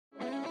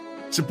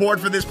Support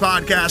for this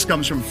podcast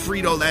comes from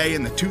Frito-Lay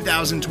and the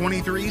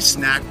 2023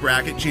 Snack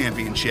Bracket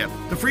Championship.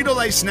 The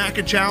Frito-Lay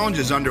Snack Challenge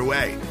is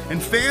underway,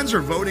 and fans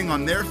are voting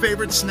on their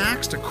favorite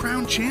snacks to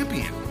crown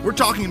champion. We're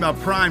talking about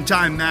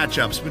prime-time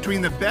matchups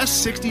between the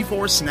best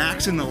 64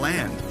 snacks in the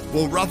land.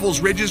 Will Ruffles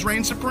Ridges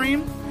reign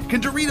supreme?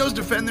 Can Doritos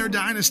defend their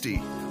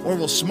dynasty? Or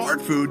will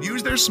Smart Food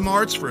use their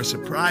smarts for a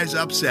surprise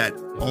upset?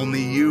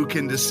 Only you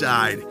can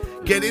decide.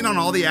 Get in on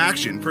all the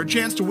action for a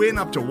chance to win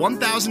up to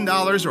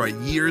 $1,000 or a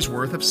year's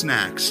worth of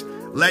snacks.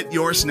 Let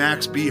your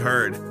snacks be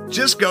heard.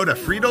 Just go to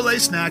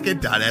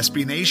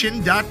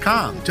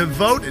fritolaysnacket.sbnation.com to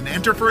vote and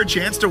enter for a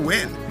chance to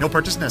win. No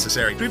purchase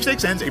necessary.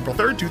 Sweepstakes ends April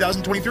 3rd,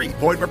 2023.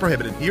 Void where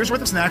prohibited. Year's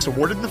worth of snacks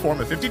awarded in the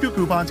form of 52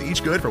 coupons,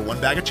 each good for one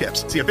bag of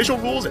chips. See official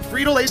rules at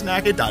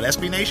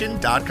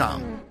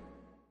fritolaysnacket.sbnation.com.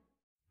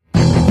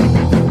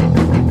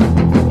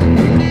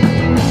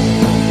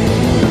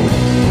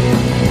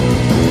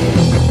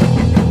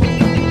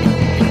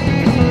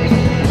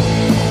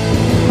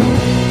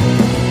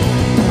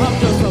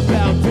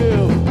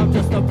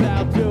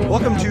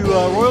 Welcome to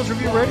Royals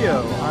Review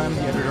Radio. I'm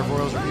the editor of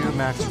Royals Review,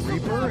 Max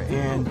Reaper,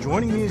 and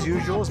joining me as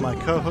usual is my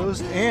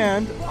co-host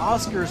and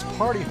Oscars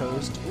party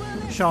host,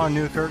 Sean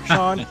Newkirk.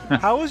 Sean,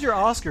 how was your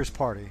Oscars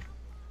party?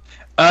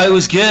 It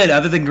was good,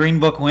 other than Green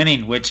Book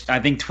winning, which I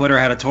think Twitter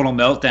had a total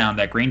meltdown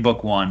that Green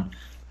Book won.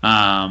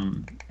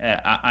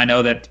 I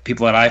know that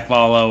people that I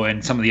follow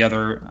and some of the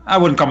other, I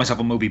wouldn't call myself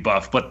a movie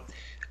buff, but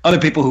other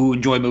people who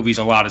enjoy movies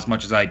a lot as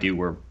much as I do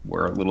were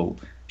a little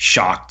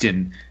shocked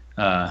and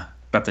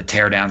about to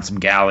tear down some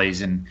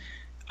galleys. And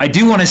I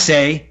do want to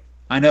say,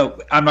 I know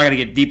I'm not going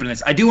to get deep in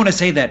this, I do want to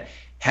say that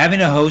having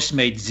no host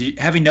made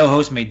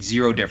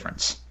zero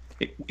difference.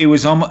 It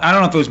was almost, I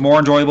don't know if it was more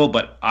enjoyable,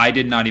 but I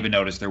did not even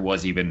notice there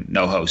was even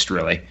no host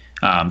really.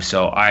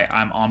 So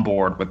I'm on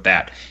board with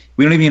that.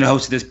 We don't even need a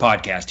host of this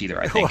podcast either,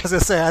 I think. Well, I was going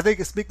to say, I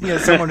think speaking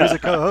as someone who's a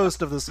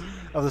co-host of this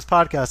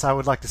podcast, I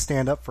would like to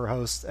stand up for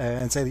hosts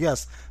and say,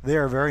 yes, they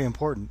are very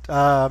important.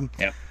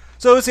 Yeah.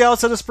 So it's the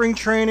outset of spring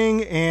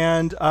training,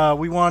 and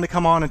we wanted to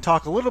come on and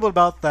talk a little bit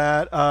about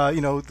that.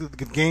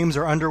 The games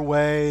are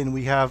underway, and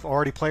we have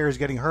already players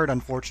getting hurt,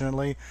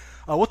 unfortunately.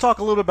 We'll talk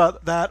a little bit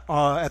about that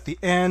at the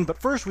end, but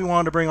first we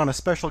wanted to bring on a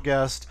special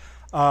guest.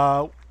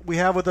 We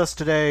have with us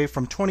today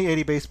from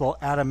 2080 Baseball,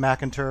 Adam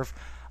McInturf.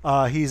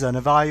 He's an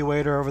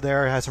evaluator over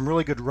there, has some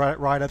really good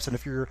write-ups, and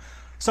if you're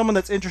someone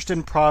that's interested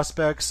in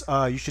prospects,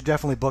 you should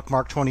definitely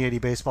bookmark 2080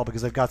 Baseball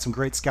because they've got some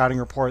great scouting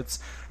reports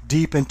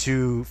deep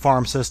into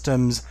farm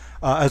systems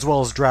as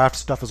well as draft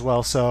stuff as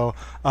well. So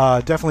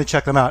definitely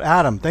check them out.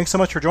 Adam, thanks so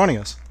much for joining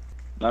us.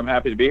 I'm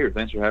happy to be here.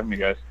 Thanks for having me,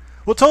 guys.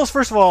 Well, tell us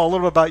first of all a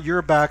little bit about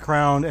your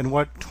background and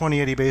what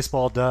 2080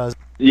 Baseball does.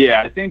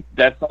 Yeah, I think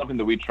that's something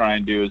that we try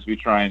and do is we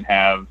try and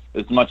have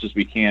as much as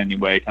we can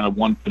anyway, kind of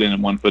 1 foot in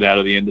and 1 foot out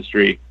of the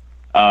industry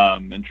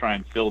and try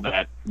and fill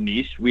that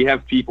niche. We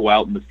have people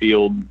out in the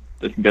field.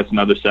 I think that's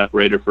another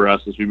separator for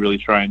us as we really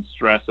try and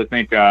stress. I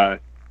think we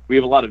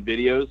have a lot of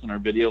videos in our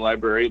video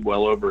library,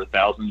 well over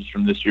 1,000 just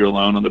from this year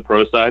alone on the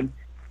pro side.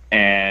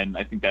 And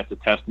I think that's a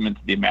testament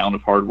to the amount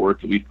of hard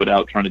work that we've put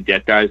out trying to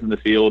get guys in the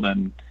field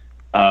and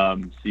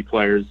see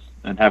players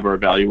and have our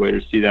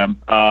evaluators see them.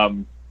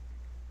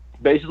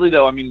 Basically,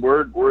 though, I mean,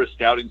 we're a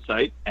scouting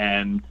site,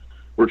 and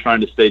we're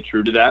trying to stay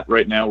true to that.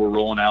 Right now, we're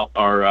rolling out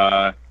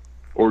our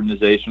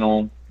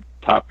organizational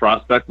top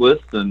prospect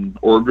lists and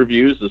org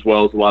reviews, as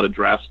well as a lot of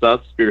draft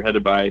stuff,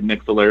 spearheaded by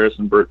Nick Solaris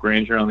and Burt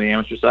Granger on the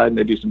amateur side, and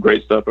they do some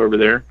great stuff over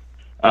there.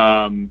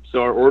 So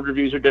our org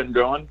reviews are getting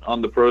going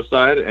on the pro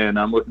side, and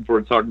I'm looking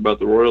forward to talking about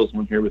the Royals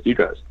when I'm here with you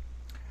guys.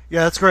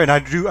 Yeah, that's great. And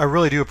I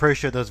really do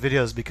appreciate those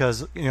videos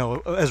because,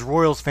 as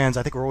Royals fans,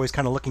 I think we're always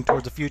kind of looking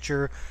towards the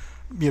future,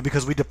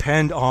 because we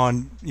depend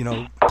on,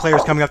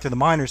 players coming up to the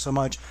minors so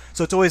much.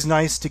 So it's always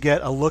nice to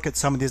get a look at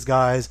some of these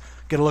guys,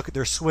 get a look at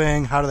their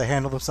swing, how do they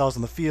handle themselves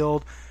in the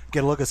field,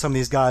 get a look at some of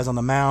these guys on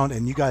the mound,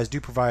 and you guys do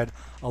provide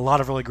a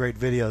lot of really great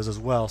videos as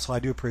well, so I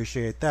do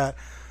appreciate that.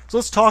 So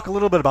let's talk a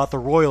little bit about the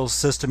Royals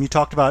system. You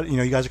talked about,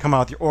 you guys are coming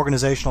out with your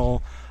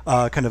organizational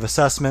kind of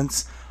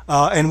assessments,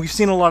 and we've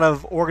seen a lot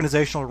of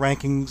organizational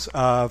rankings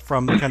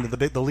from kind of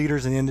the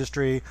leaders in the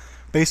industry.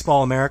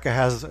 Baseball America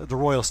has the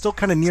Royals still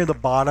kind of near the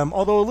bottom,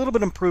 although a little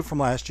bit improved from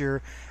last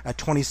year at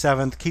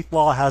 27th. Keith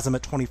Law has them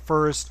at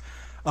 21st.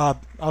 I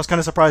was kind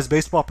of surprised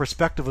Baseball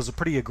Perspective was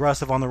pretty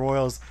aggressive on the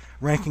Royals,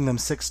 ranking them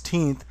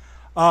 16th.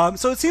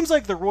 So it seems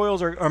like the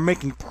Royals are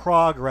making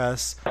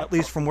progress, at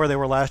least from where they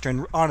were last year.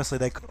 And honestly,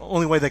 the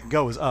only way they can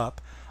go is up.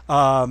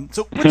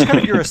 So what's kind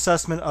of your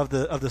assessment of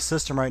the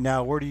system right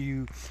now? Where do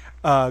you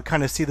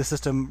kind of see the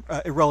system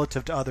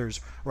relative to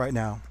others right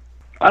now?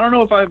 I don't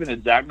know if I have an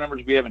exact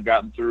numbers. We haven't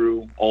gotten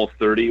through all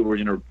 30. We're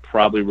going to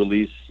probably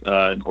release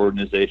an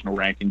organizational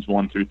rankings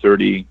 1 through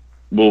 30.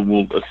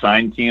 We'll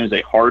assign teams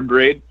a hard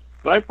grade,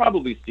 but I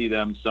probably see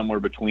them somewhere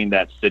between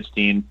that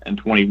 16 and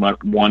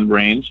 21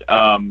 range.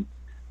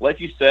 Like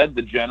you said,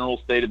 the general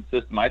state of the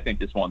system, I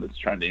think, is one that's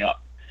trending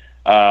up.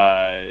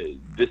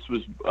 This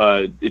was,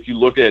 if you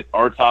look at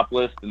our top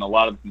list and a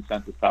lot of the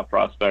consensus top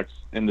prospects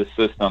in this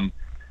system,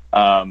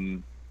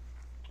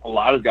 a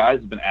lot of guys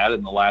have been added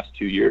in the last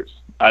 2 years.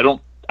 I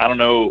don't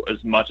know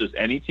as much as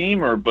any team,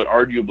 but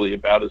arguably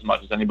about as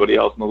much as anybody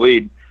else in the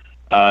league.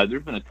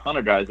 There's been a ton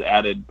of guys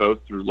added both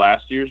through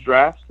last year's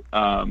draft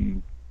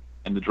and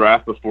the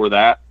draft before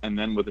that, and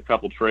then with a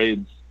couple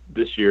trades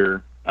this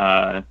year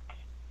to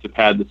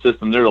pad the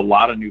system. There's a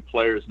lot of new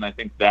players, and I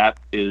think that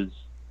is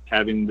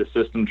having the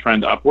system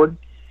trend upward.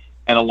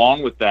 And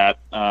along with that,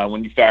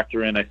 when you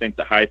factor in, I think,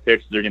 the high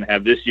picks they're going to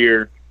have this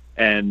year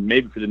and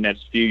maybe for the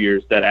next few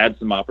years, that adds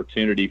some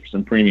opportunity for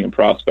some premium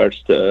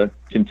prospects to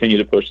continue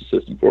to push the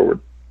system forward.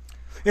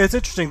 Yeah, it's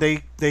interesting.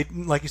 They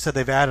like you said,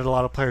 they've added a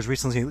lot of players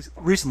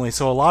recently.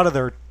 So a lot of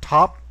their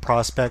top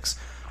prospects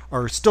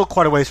are still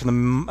quite a ways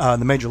from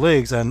the major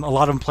leagues, and a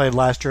lot of them played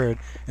last year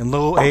in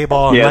low A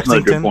ball in Lexington.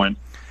 That's a good point.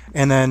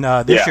 And then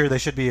this year they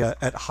should be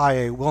at high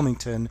A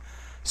Wilmington.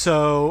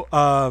 So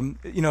I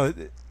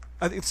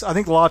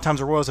think a lot of times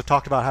the Royals have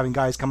talked about having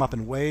guys come up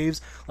in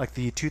waves, like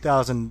the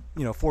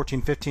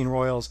 2014-15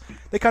 Royals.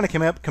 They kind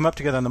of come up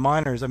together in the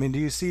minors. I mean, do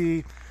you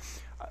see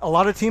a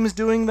lot of teams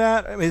doing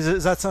that? I mean,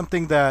 is that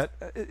something that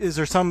is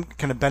there some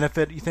kind of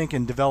benefit you think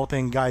in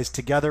developing guys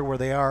together where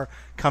they are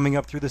coming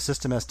up through the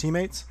system as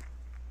teammates?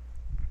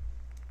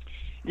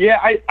 Yeah,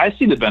 I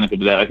see the benefit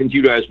of that. I think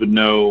you guys would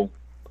know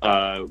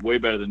way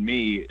better than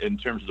me in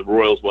terms of the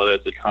Royals, whether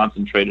it's a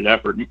concentrated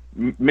effort.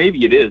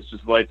 Maybe it is,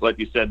 just like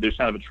you said, there's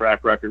kind of a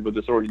track record with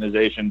this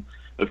organization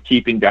of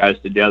keeping guys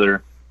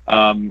together.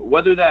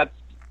 Whether that's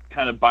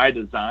kind of by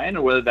design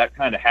or whether that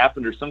kind of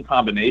happened or some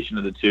combination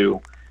of the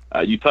two.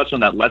 You touched on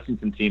that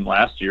Lexington team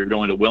last year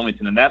going to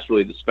Wilmington, and that's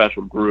really the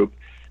special group.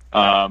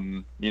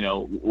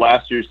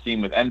 Last year's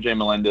team with MJ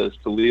Melendez,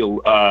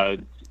 Khalil,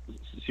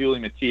 Sully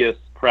Matias,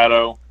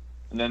 Prado,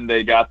 and then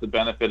they got the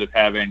benefit of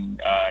having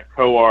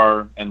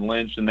Coar and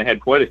Lynch, and they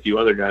had quite a few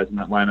other guys in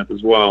that lineup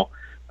as well.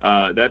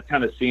 That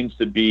kind of seems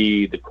to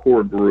be the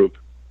core group,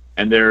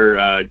 and they're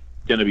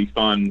going to be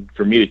fun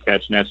for me to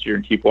catch next year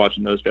and keep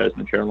watching those guys in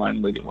the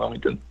Carolina League in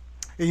Wilmington.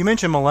 You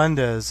mentioned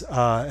Melendez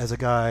as a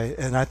guy,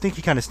 and I think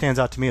he kind of stands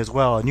out to me as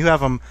well. And you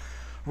have him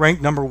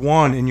ranked number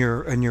one in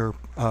your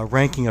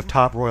ranking of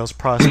top Royals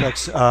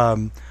prospects.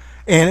 And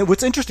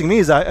what's interesting to me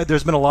is that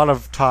there's been a lot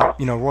of top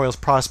Royals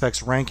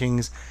prospects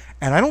rankings,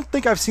 and I don't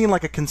think I've seen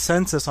like a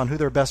consensus on who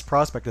their best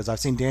prospect is. I've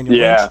seen Daniel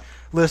Lynch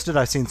listed.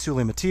 I've seen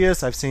Sully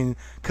Matias. I've seen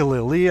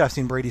Khalil Lee. I've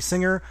seen Brady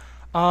Singer.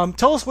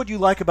 Tell us what you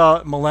like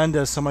about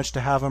Melendez so much to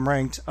have him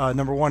ranked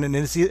number one. And do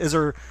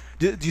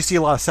you see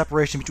a lot of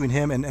separation between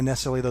him and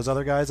necessarily those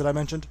other guys that I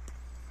mentioned?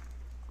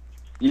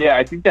 Yeah,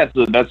 I think that's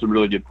a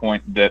really good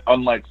point. That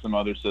unlike some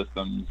other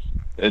systems,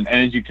 and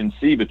as you can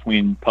see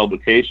between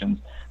publications,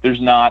 there's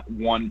not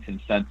one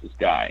consensus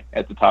guy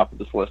at the top of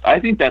this list.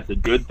 I think that's a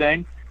good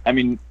thing. I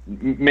mean,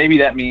 maybe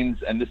that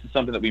means, and this is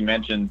something that we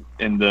mentioned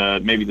in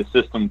the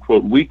system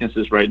quote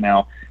weaknesses right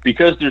now,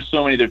 because there's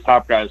so many of their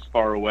top guys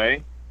far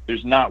away.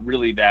 There's not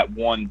really that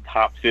one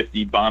top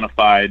 50 bona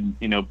fide,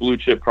 blue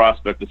chip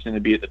prospect that's going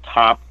to be at the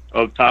top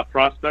of top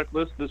prospect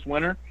list this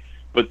winter.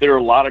 But there are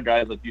a lot of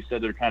guys, like you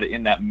said, that are kind of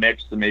in that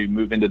mix to maybe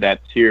move into that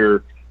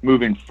tier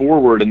moving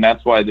forward, and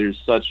that's why there's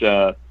such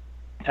a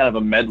kind of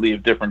a medley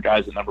of different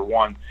guys at number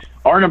one.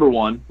 Our number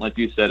one, like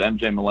you said,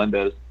 MJ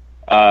Melendez,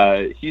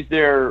 he's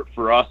there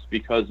for us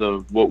because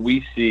of what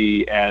we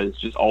see as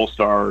just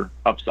all-star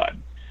upside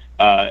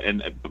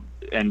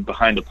and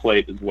behind the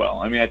plate as well.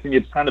 I mean, I think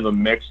it's kind of a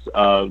mix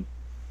of,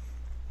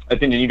 I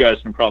think, and you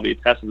guys can probably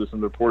attest to this in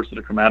the reports that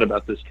have come out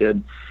about this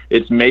kid,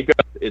 it's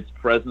makeup, it's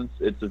presence,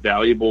 it's a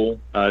valuable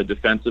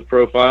defensive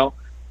profile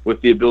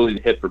with the ability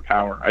to hit for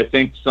power. I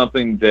think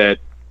something that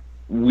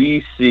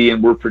we see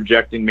and we're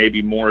projecting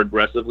maybe more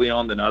aggressively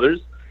on than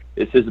others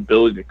is his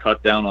ability to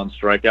cut down on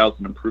strikeouts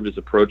and improve his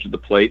approach at the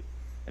plate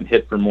and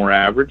hit for more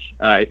average.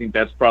 I think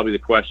that's probably the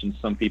question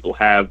some people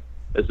have,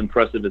 as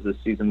impressive as this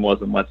season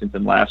was in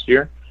Lexington last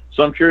year.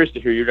 So I'm curious to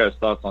hear your guys'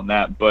 thoughts on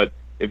that. But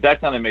if that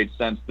kind of made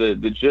sense, the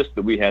gist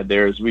that we had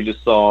there is we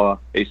just saw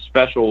a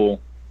special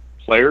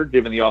player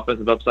given the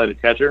offensive upside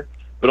at catcher,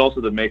 but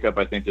also the makeup,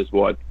 I think, is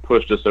what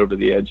pushed us over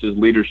the edge. His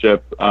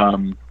leadership,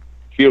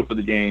 feel for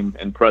the game,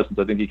 and presence.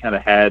 I think he kind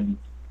of had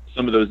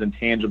some of those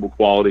intangible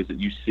qualities that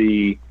you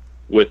see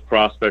with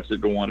prospects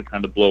that go on to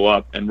kind of blow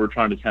up, and we're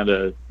trying to kind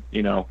of,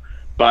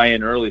 buy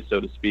in early, so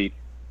to speak,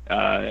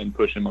 and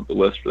push him up the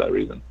list for that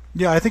reason.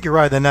 Yeah, I think you're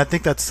right, and I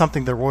think that's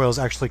something the Royals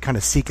actually kind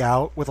of seek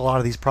out with a lot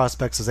of these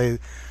prospects.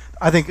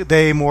 I think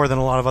they more than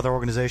a lot of other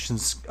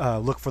organizations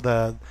look for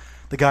the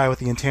guy with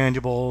the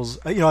intangibles.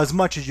 As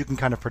much as you can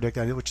kind of predict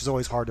that, which is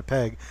always hard to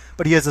peg.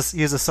 But he is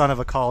a son of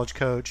a college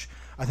coach.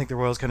 I think the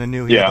Royals kind of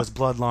knew he had those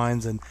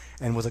bloodlines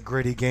and was a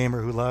gritty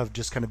gamer who loved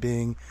just kind of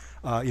being,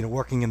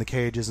 working in the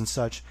cages and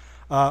such.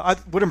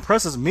 What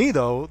impresses me,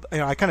 though,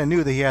 I kind of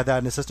knew that he had that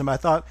in his system. I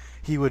thought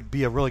he would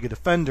be a really good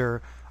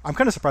defender. I'm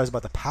kind of surprised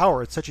about the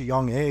power at such a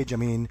young age. I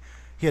mean,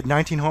 he had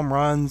 19 home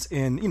runs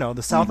in,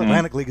 the South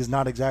Atlantic League is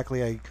not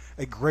exactly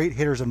a great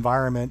hitter's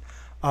environment.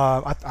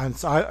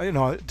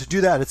 To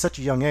do that at such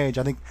a young age,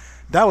 I think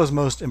that was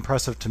most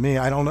impressive to me.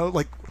 I don't know,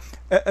 like,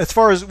 as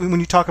far as when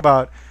you talk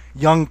about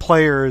young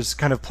players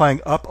kind of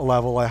playing up a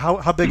level, like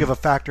how big of a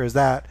factor is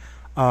that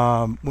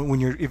when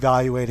you're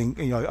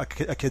evaluating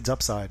a kid's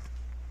upside?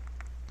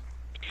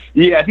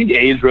 Yeah, I think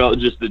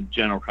just the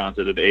general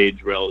concept of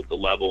age relative to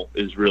level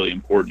is really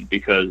important,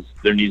 because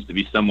there needs to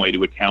be some way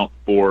to account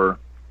for,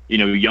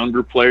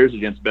 younger players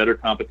against better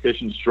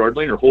competition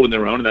struggling or holding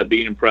their own and that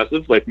being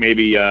impressive, like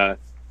maybe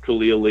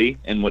Khalil Lee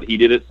and what he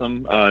did at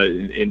some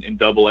in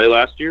Double-A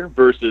last year,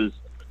 versus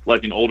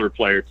like an older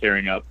player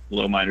tearing up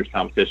low minors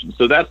competition.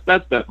 So that's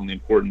definitely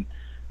important.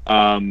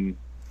 In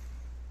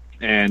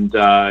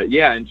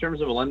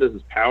terms of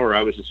Melendez's power,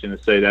 I was just going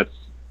to say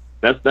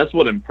that's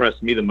what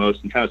impressed me the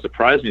most and kind of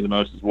surprised me the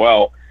most as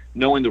well.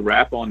 Knowing the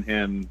rap on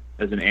him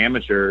as an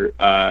amateur,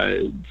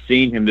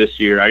 seeing him this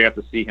year, I got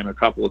to see him a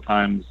couple of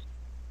times,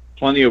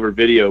 plenty over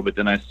video, but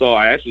then I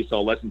actually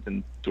saw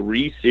Lexington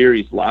 3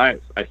 series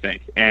live, I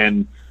think,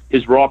 and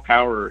his raw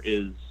power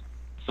is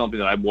something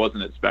that I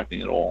wasn't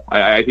expecting at all.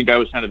 I think I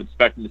was kind of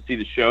expecting to see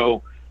the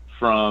show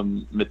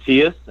from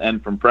Matias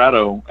and from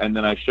Prado, and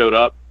then I showed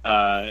up,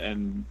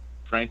 and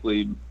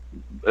frankly,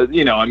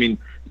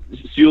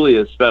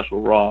 Ciulia is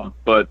special raw,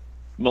 but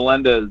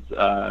Melendez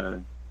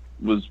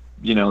was,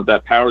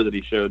 that power that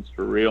he showed is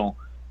for real,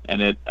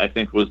 and it, I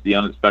think, was the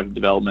unexpected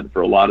development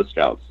for a lot of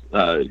scouts,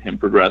 him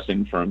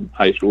progressing from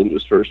high school to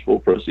his first full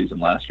pro season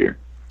last year.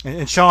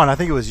 And Sean, I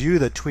think it was you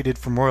that tweeted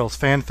from Royals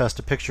Fan Fest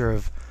a picture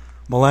of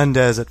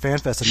Melendez at Fan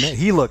Fest, and man,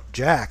 he looked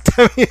jacked.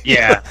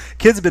 Yeah.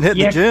 Kid's been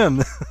hitting the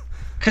gym.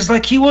 Because,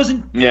 he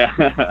wasn't...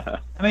 Yeah.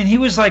 I mean, he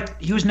was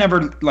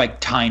never,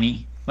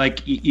 tiny,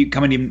 you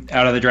coming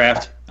out of the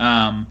draft.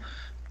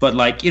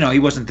 But, he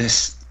wasn't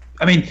this...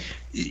 I mean,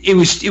 it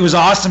was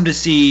awesome to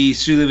see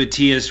Ciulia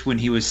Matias when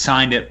he was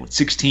signed at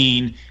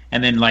 16,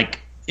 and then,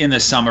 in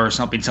the summer or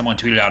something, someone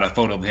tweeted out a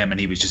photo of him, and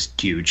he was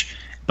just huge.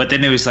 But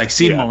then it was,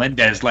 seeing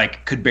Melendez,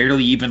 could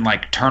barely even,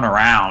 turn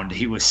around.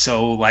 He was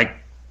so,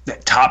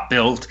 top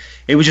built.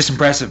 It was just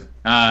impressive.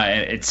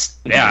 It's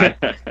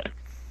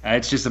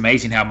just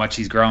amazing how much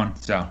he's grown.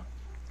 So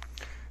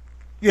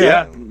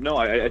no,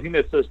 I think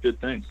that says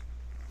good things.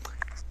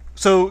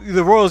 So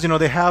the Royals,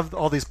 they have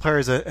all these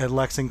players at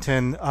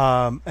Lexington,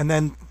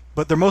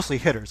 but they're mostly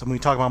hitters. I mean, we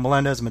talk about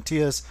Melendez,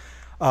 Matias,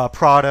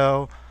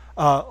 Prado.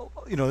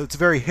 It's a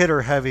very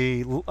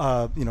hitter-heavy,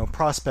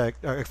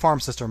 prospect farm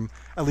system,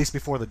 at least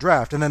before the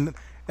draft. And then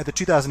at the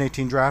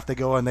 2018 draft, they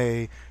go and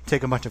they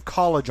take a bunch of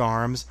college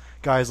arms,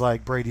 guys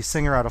like Brady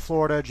Singer out of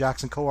Florida,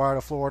 Jackson Kowar out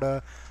of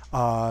Florida,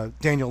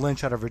 Daniel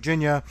Lynch out of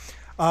Virginia.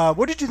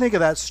 What did you think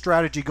of that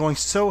strategy, going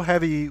so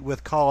heavy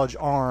with college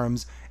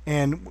arms,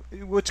 and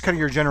what's kind of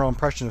your general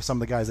impression of some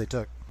of the guys they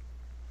took?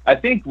 I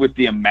think with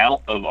the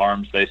amount of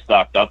arms they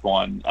stocked up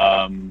on,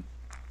 I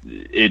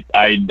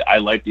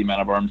like the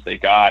amount of arms they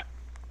got,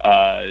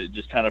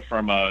 just kind of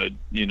from a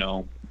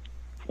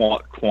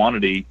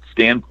quantity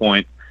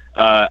standpoint.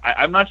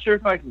 I'm not sure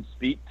if I can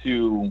speak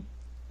to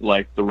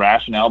the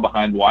rationale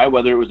behind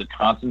whether it was a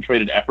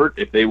concentrated effort,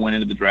 if they went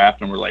into the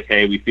draft and were like,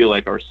 hey, we feel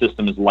like our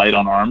system is light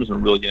on arms and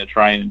we're really going to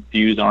try and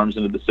infuse arms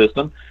into the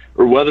system,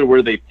 or whether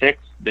where they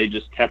picked, they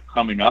just kept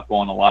coming up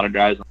on a lot of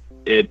guys.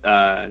 It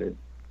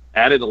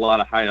added a lot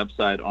of high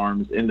upside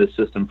arms in the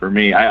system for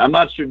me. I'm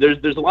not sure.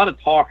 There's a lot of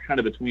talk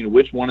kind of between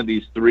which one of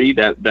these three,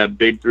 that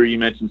big three you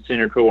mentioned,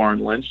 Singer, Kowar,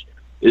 and Lynch,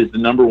 is the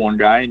number one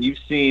guy, and you've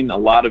seen a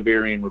lot of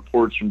varying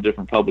reports from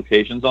different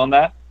publications on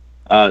that.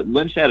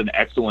 Lynch had an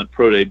excellent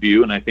pro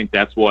debut, and I think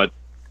that's what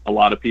a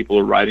lot of people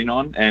are writing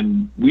on.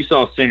 And we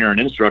saw Singer in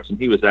instruction;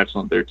 he was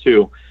excellent there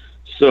too.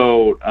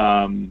 So,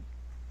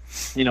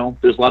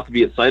 there's a lot to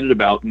be excited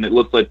about, and it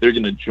looks like they're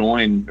going to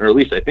join, or at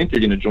least I think they're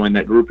going to join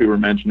that group we were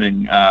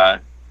mentioning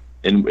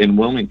in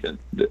Wilmington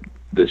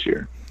this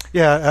year.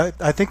 Yeah,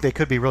 I think they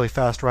could be really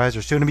fast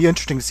risers too. And it'd be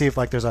interesting to see if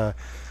there's a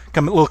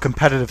little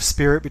competitive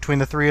spirit between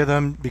the three of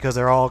them, because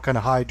they're all kind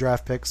of high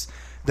draft picks.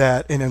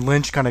 And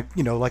Lynch kind of,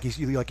 like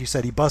you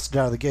said, he busted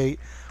out of the gate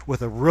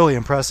with a really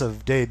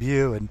impressive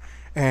debut,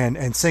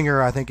 and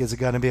Singer, I think, is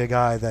going to be a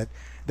guy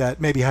that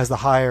maybe has the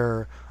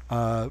higher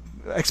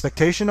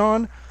expectation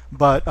on.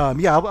 But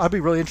I'll be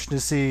really interested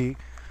to see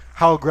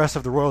how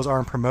aggressive the Royals are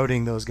in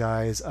promoting those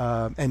guys.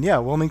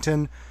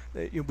 Wilmington,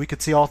 we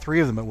could see all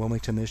three of them at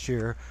Wilmington this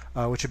year,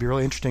 which would be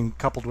really interesting,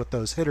 coupled with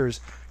those hitters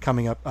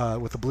coming up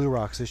with the Blue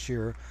Rocks this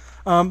year.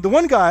 The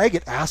one guy I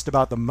get asked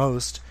about the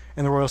most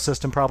in the Royal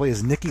system probably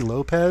is Nicky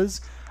Lopez,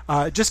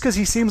 just because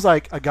he seems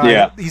like a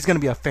guy, he's going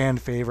to be a fan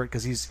favorite,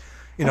 because he's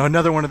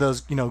another one of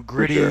those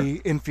gritty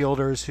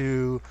infielders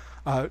who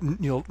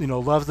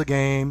loves the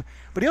game,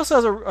 but he also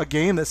has a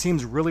game that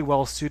seems really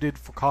well suited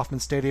for Kauffman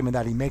Stadium, in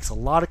that he makes a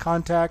lot of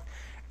contact,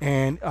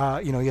 and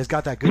he has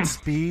got that good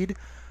speed.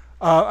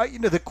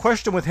 The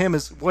question with him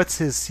is, what's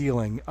his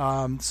ceiling?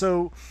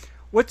 So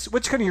what's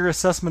kind of your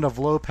assessment of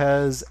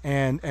Lopez,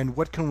 and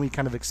what can we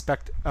kind of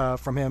expect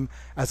from him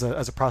as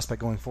a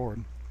prospect going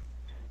forward?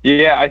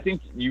 Yeah, I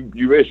think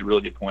you raised a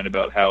really good point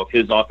about how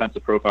his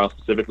offensive profile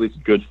specifically is a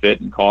good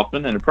fit in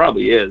Kauffman, and it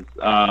probably is.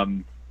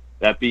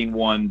 That being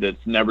one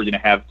that's never going to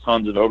have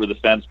tons of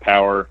over-the-fence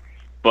power,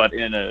 but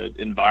in an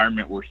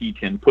environment where he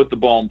can put the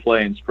ball in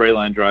play and spray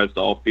line drives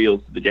to all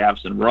fields to the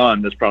gaps and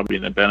run, that's probably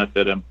going to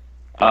benefit him.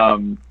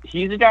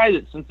 He's a guy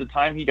that since the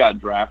time he got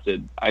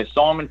drafted, I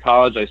saw him in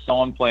college. I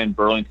saw him play in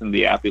Burlington,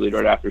 the athlete,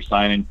 right after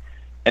signing.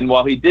 And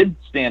while he did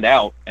stand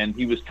out, and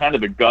he was kind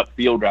of a gut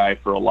feel guy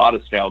for a lot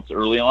of scouts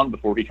early on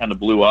before he kind of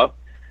blew up,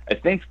 I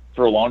think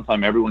for a long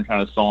time everyone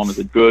kind of saw him as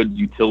a good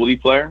utility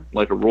player,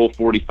 like a Rule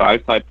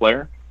 45 type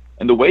player.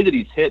 And the way that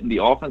he's hit and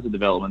the offensive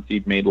developments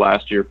he'd made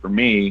last year for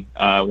me,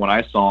 when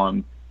I saw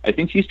him, I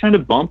think he's kind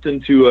of bumped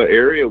into an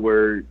area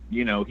where,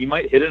 you know, he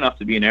might hit enough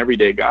to be an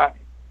everyday guy.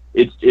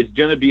 It's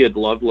going to be a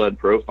glove-led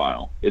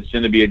profile. It's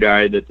going to be a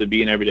guy that to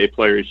be an everyday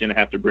player is going to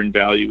have to bring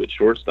value at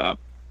shortstop.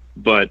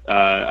 But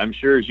I'm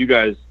sure, as you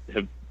guys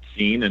have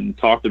seen and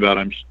talked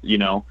about,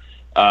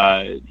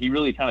 he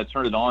really kind of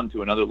turned it on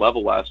to another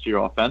level last year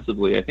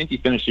offensively. I think he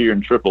finished the year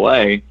in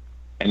AAA,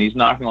 and he's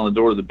knocking on the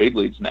door of the big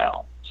leagues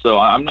now. So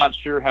I'm not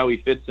sure how he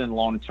fits in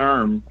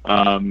long-term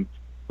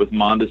with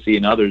Mondesi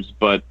and others,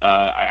 but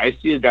I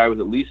see a guy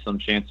with at least some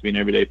chance to be an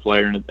everyday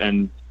player.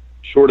 And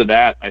short of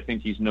that, I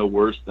think he's no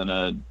worse than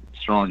a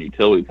strong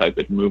utility type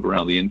that can move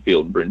around the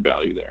infield and bring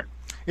value there.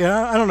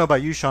 Yeah, I don't know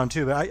about you, Sean,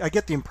 too, but I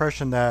get the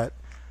impression that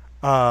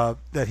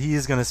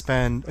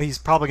he's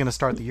probably going to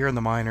start the year in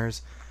the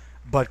minors,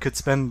 but could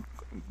spend,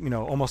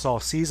 almost all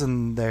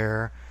season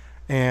there.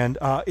 And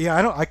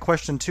I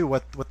question too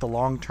what the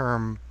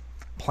long-term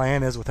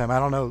plan is with him. I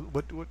don't know.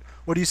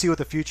 What do you see with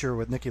the future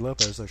with Nicky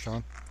Lopez, though,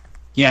 Sean?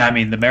 Yeah, I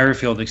mean, the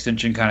Merrifield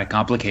extension kind of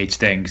complicates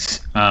things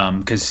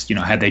because,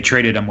 had they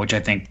traded him, which I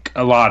think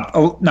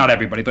not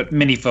everybody, but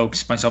many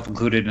folks, myself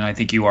included, and I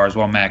think you are as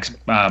well, Max,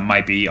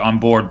 might be on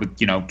board with,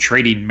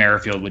 trading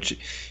Merrifield, which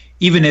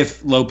even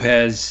if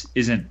Lopez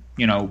isn't,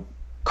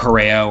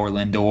 Correa or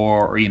Lindor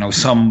or,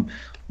 some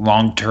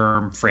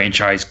long-term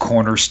franchise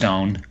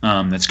cornerstone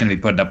that's going to be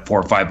putting up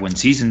 4 or 5 win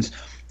seasons,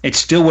 it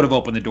still would have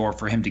opened the door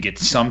for him to get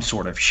some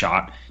sort of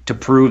shot to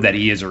prove that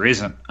he is or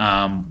isn't,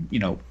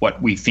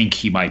 what we think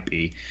he might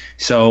be.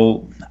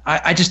 So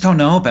I just don't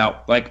know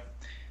about,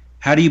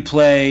 how do you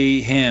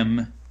play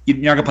him? You're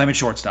not going to play him at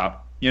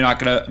shortstop. You're not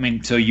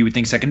going to, so you would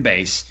think second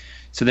base.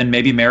 So then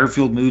maybe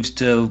Merrifield moves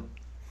to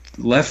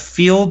left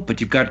field,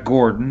 but you've got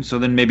Gordon. So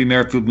then maybe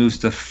Merrifield moves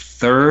to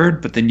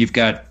third, but then you've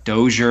got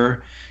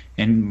Dozier,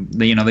 and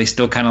they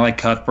still kind of like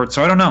Cuthbert.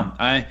 So I don't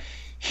know.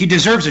 He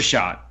deserves a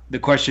shot. The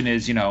question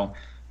is,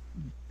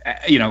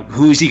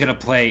 who's he going to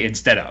play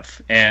instead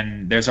of?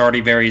 And there's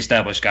already very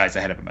established guys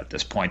ahead of him at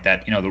this point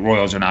that, the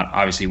Royals are not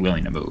obviously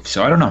willing to move.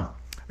 So I don't know.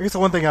 I guess the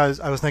one thing I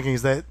was thinking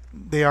is that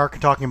they are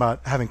talking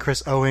about having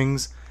Chris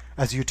Owings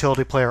as a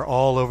utility player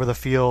all over the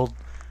field,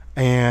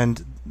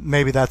 and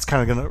maybe that's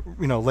kind of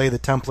going to, lay the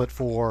template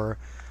for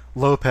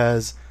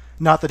Lopez.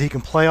 Not that he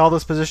can play all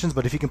those positions,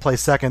 but if he can play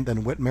second,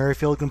 then Whit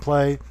Merrifield can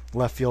play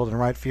left field and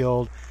right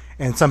field,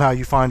 and somehow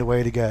you find a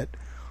way to get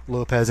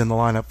Lopez in the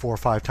lineup 4 or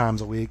 5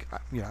 times a week.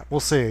 Yeah, we'll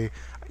see.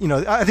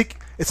 I think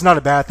it's not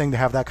a bad thing to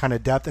have that kind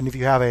of depth, and if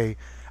you have a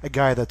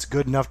guy that's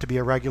good enough to be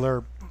a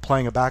regular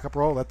playing a backup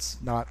role, that's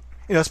not,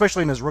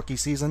 especially in his rookie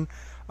season,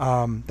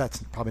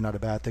 that's probably not a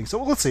bad thing.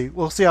 So let's see.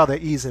 We'll see how they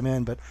ease him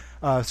in, but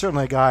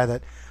certainly a guy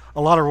that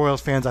a lot of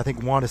Royals fans, I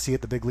think, want to see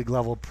at the big league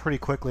level pretty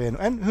quickly,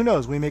 and who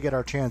knows, we may get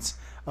our chance,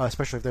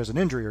 especially if there's an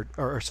injury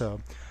or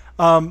so.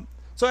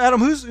 So Adam,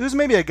 who's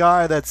maybe a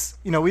guy that's,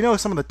 we know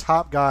some of the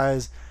top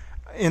guys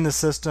in the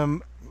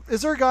system.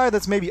 Is there a guy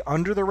that's maybe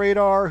under the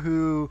radar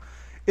who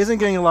isn't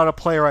getting a lot of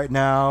play right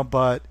now,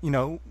 but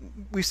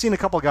we've seen a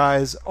couple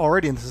guys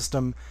already in the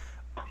system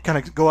kind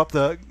of go up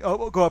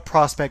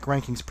prospect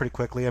rankings pretty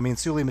quickly. I mean,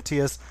 Sully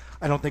Matias,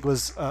 I don't think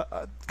was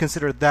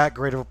considered that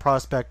great of a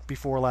prospect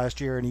before last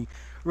year, and he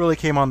really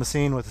came on the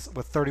scene with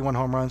 31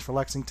 home runs for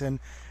Lexington.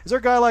 Is there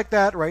a guy like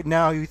that right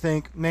now you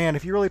think, man,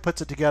 if he really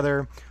puts it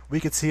together, we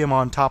could see him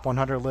on top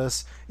 100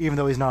 lists, even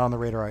though he's not on the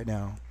radar right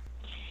now?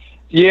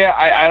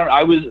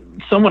 Yeah,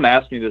 someone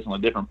asked me this on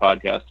a different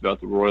podcast about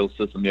the Royals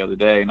system the other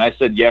day, and I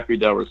said Yefry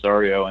Del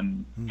Rosario,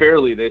 and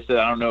fairly they said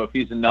I don't know if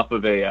he's enough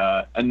of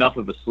a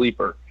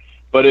sleeper,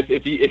 but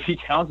if he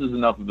counts as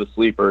enough of a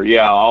sleeper,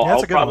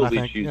 I'll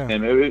probably choose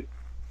him.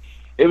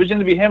 It was going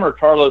to be him or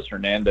Carlos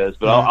Hernandez,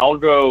 but I'll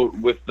go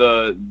with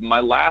my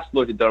last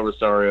look at Del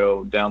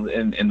Rosario down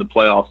in the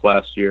playoffs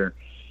last year.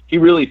 He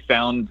really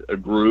found a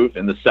groove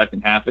in the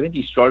second half. I think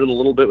he started a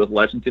little bit with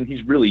Lexington.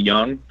 He's really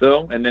young,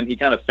 though, and then he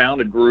kind of found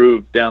a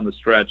groove down the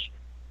stretch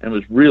and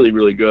was really,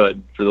 really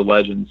good for the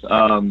Legends.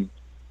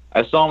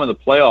 I saw him in the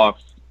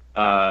playoffs.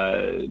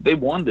 They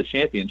won the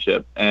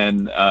championship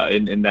and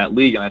in that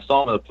league, and I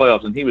saw him in the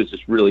playoffs, and he was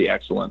just really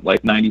excellent,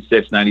 like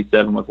 96,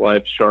 97 with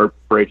life, sharp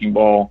breaking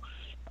ball.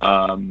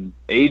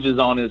 Age is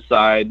on his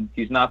side.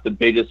 He's not the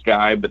biggest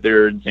guy, but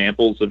there are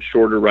examples of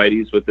shorter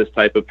righties with this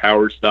type of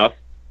power stuff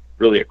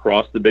really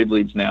across the big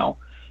leagues now.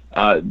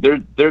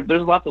 There's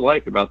a lot to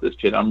like about this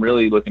kid. I'm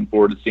really looking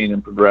forward to seeing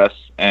him progress,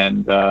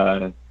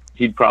 and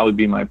he'd probably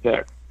be my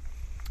pick.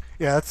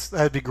 Yeah,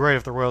 that'd be great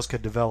if the Royals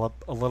could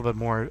develop a little bit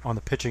more on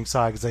the pitching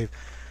side, because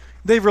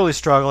they've really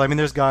struggled. I mean,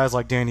 there's guys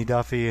like Danny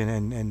Duffy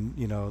and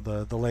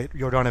the late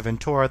Yordano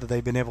Ventura that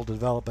they've been able to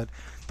develop, but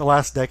the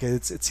last decade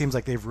it seems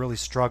like they've really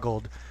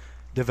struggled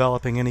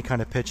developing any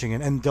kind of pitching,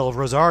 and Del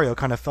Rosario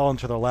kind of fell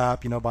into their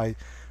lap,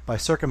 by by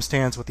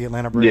circumstance with the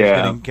Atlanta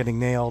Braves getting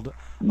nailed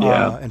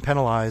and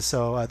penalized.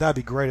 So that'd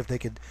be great if they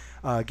could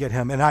get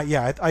him. And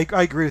I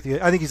agree with you.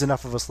 I think he's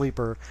enough of a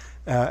sleeper,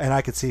 and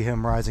I could see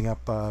him rising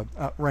up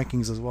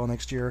rankings as well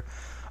next year.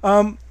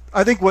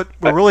 I think what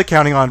we're really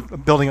counting on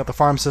building up the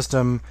farm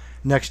system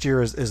next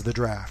year is the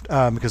draft,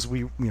 because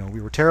we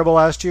were terrible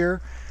last year,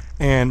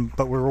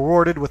 but we're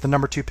rewarded with the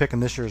number 2 pick in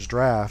this year's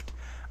draft.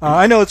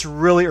 I know it's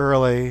really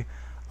early,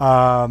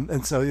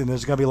 and so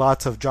there's going to be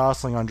lots of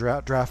jostling on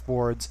draft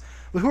boards.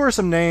 But who are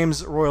some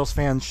names Royals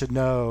fans should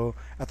know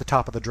at the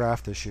top of the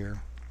draft this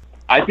year?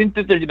 I think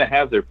that they're going to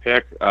have their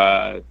pick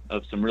of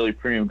some really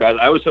premium guys.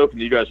 I was hoping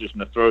you guys were just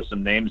going to throw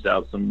some names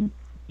out, some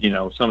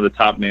of the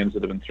top names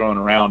that have been thrown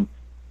around.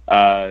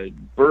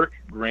 Burke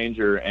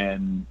Granger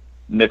and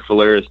Nick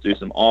Faleris do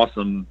some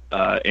awesome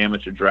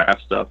amateur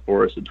draft stuff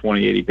for us at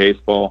 2080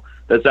 Baseball.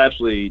 That's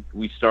actually,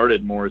 we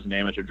started more as an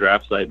amateur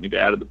draft site, and we've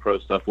added the pro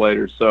stuff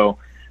later. So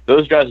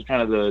those guys are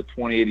kind of the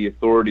 2080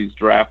 authorities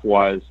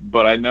draft-wise.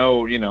 But I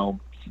know,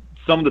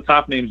 some of the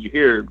top names you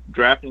hear,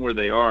 drafting where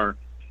they are,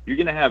 you're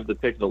going to have the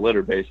pick of the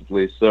litter,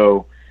 basically.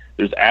 So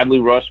there's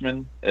Adley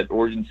Rushman at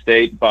Oregon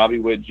State. Bobby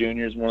Witt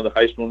Jr. is one of the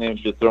high school names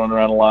just thrown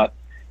around a lot.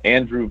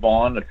 Andrew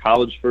Vaughn, a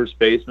college first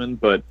baseman,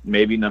 but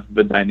maybe enough of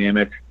a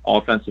dynamic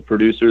offensive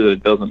producer that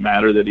it doesn't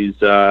matter that he's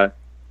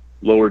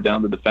lower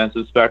down the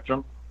defensive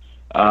spectrum.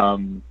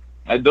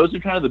 Those are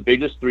kind of the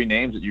biggest 3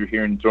 names that you're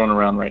hearing thrown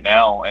around right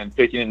now. And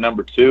picking at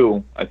number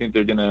 2, I think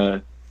they're going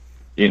to,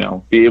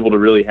 be able to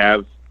really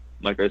have,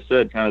 like I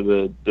said, kind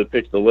of the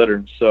pick of the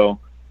litter. So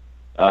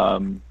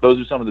those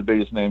are some of the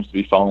biggest names to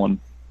be following,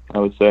 I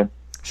would say.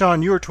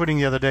 Sean, you were tweeting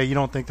the other day you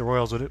don't think the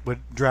Royals would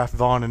draft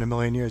Vaughn in a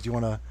million years. Do you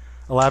want to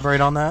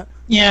elaborate on that?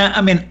 Yeah,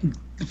 I mean,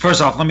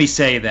 first off, let me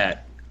say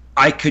that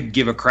I could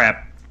give a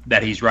crap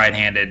that he's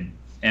right-handed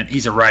and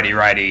he's a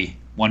righty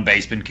one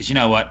baseman, because you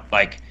know what?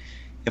 Like,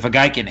 if a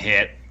guy can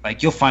hit,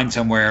 like, you'll find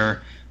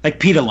somewhere, like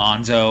Pete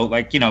Alonso,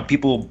 like,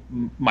 people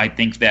might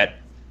think that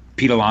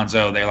Pete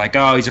Alonso, they're like,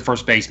 oh, he's a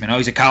first baseman. Oh,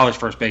 he's a college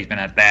first baseman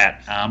at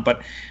that. But,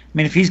 I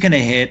mean, if he's going to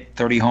hit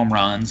 30 home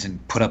runs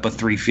and put up a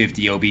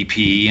 350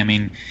 OBP, I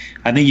mean,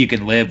 I think you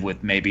can live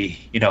with maybe,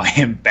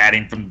 him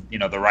batting from,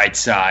 the right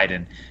side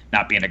and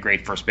not being a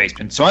great first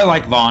baseman. So I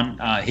like Vaughn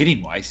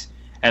hitting-wise,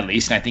 at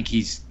least, and I think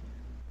he's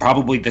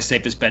probably the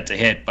safest bet to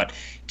hit, but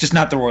just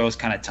not the Royals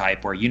kind of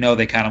type where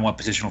they kind of want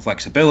positional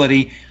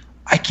flexibility.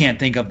 I can't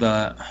think of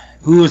the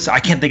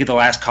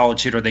last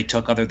college hitter they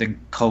took other than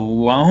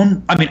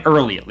Cologne. I mean,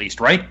 early at least,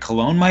 right?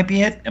 Cologne might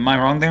be it. Am I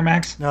wrong there,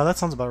 Max? No, that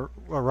sounds about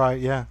right.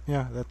 Yeah.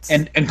 That's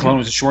and Cologne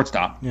was a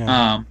shortstop.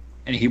 Yeah.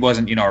 And he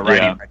wasn't, a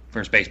righty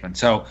first baseman.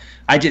 So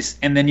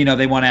and then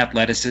they want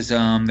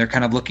athleticism. They're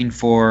kind of looking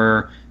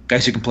for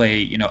guys who can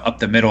play, up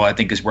the middle. I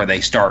think is where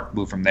they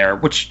move from there.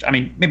 Which, I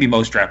mean, maybe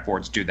most draft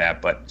boards do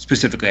that, but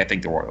specifically, I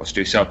think the Royals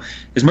do. So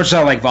as much as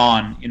I like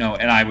Vaughn,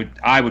 and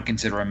I would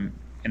consider him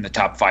in the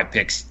top 5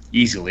 picks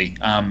easily,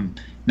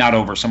 not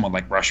over someone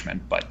like Rushman,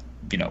 but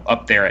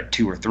up there at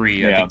 2 or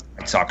 3. I think the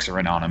White Sox are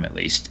in on him at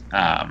least.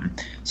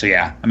 So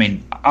yeah, I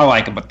mean, I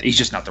like him, but he's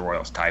just not the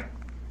Royals type,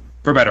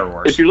 for better or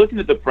worse. If you're looking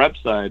at the prep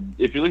side,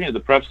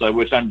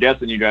 which I'm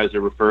guessing you guys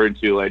are referring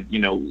to, like,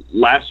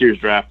 last year's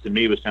draft to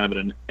me was kind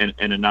of an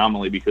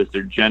anomaly because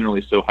they're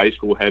generally so high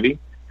school heavy.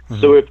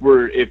 Mm-hmm. So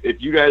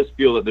if you guys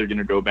feel that they're going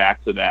to go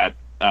back to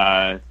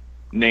that,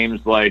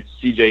 names like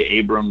C.J.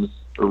 Abrams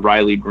or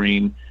Riley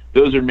Green,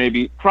 those are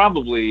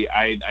probably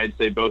I'd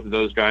say both of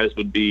those guys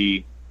would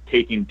be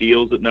taking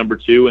deals at number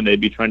 2, and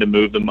they'd be trying to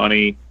move the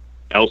money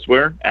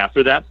elsewhere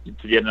after that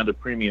to get another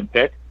premium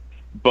pick.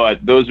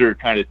 But those are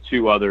kind of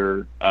two of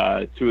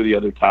the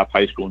other top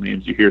high school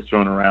names you hear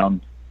thrown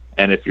around.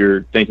 And if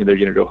you're thinking they're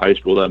going to go high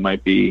school, that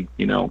might be,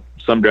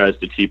 some guys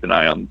to keep an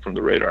eye on from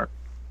the radar.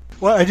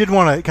 Well, I did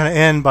want to kind of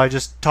end by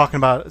just talking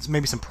about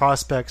maybe some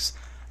prospects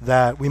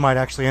that we might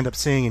actually end up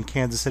seeing in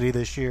Kansas City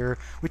this year.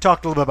 We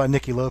talked a little bit about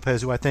Nicky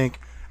Lopez, who I think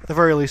at the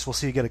very least we'll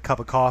see get a cup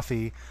of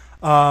coffee.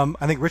 I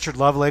think Richard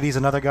Lovelady is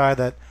another guy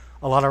that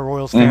a lot of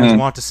Royals fans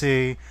want to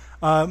see.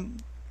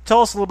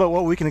 Tell us a little bit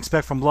what we can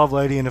expect from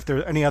Lovelady, and if there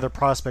are any other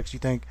prospects you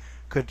think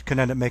could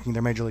end up making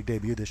their major league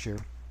debut this year.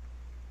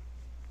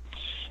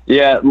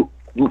 Yeah,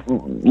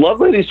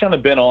 Lovelady's kind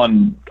of been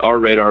on our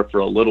radar for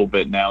a little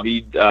bit now.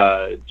 He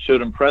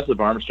showed impressive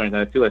arm strength,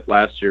 and I feel like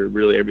last year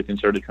really everything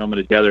started coming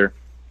together.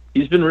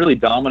 He's been really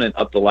dominant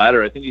up the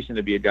ladder. I think he's going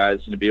to be a guy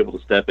that's going to be able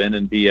to step in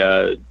and be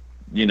a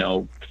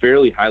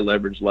fairly high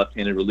leverage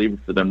left-handed reliever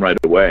for them right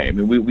away. I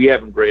mean, we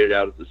have him graded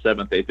out as the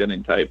 7th, 8th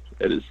inning type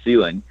at his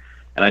ceiling,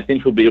 and I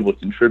think he'll be able to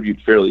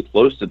contribute fairly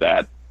close to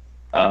that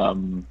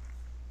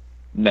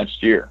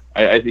next year.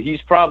 I think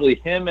he's probably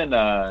him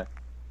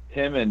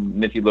and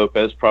Nicky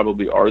Lopez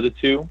probably are the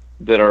two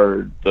that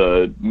are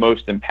the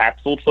most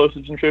impactful close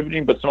to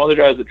contributing. But some other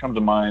guys that come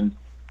to mind,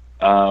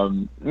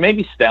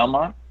 maybe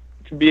Stalmont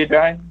could be a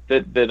guy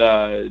that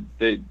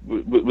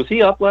was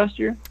he up last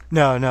year?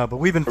 No, but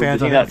we've been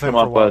fans of him for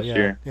a while.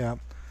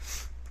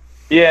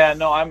 Yeah.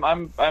 No,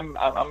 I'm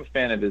a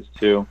fan of his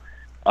too.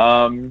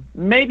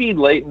 Maybe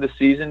late in the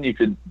season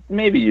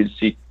you'd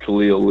see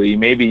Khalil Lee.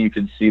 Maybe you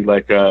could see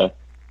like a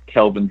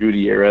Kelvin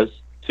Gutierrez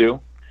too.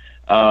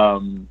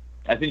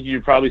 I think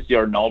you'd probably see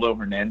Arnaldo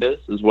Hernandez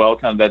as well.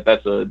 Kind of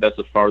that's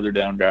a farther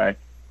down guy,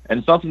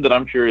 and something that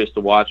I'm curious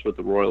to watch with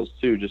the Royals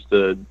too. Just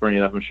to bring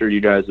it up, I'm sure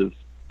you guys have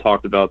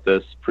talked about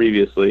this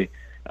previously.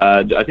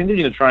 I think they're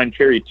going to try and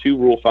carry 2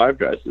 Rule 5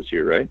 guys this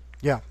year, right?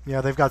 Yeah.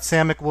 They've got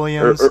Sam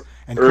McWilliams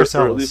and Chris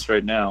Ellis. Or at least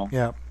right now.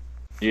 Yeah.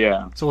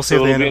 So we'll see.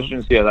 It'll be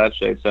interesting to see how that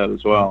shakes out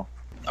as well.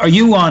 Are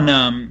you on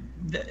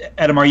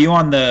Adam? Are you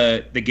on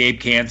the Gabe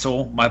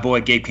Cancel, my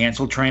boy Gabe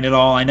Cancel train at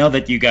all? I know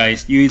that you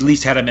at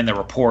least had him in the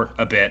report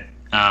a bit,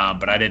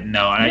 but I didn't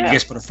know. And I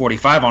guess put a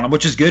 45 on him,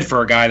 which is good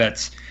for a guy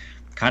that's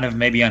kind of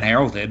maybe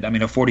unheralded. I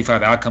mean, a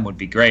 45 outcome would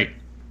be great.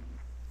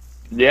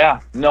 Yeah,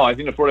 no, I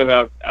think the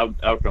 45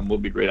 outcome will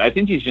be great. I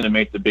think he's going to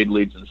make the big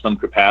leagues in some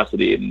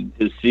capacity, and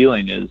his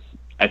ceiling is,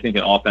 I think,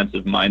 an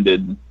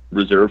offensive-minded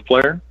reserve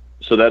player.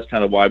 So that's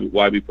kind of why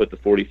we put the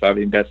 45. I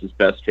think that's his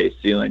best case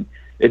ceiling.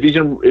 If he's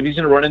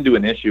gonna run into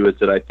an issue, it's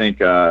that I think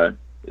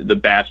the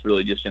bat's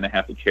really just going to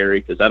have to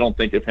carry, because I don't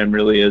think of him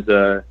really as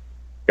a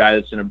guy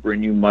that's going to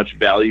bring you much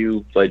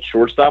value, like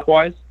shortstop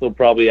wise. He'll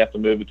probably have to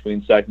move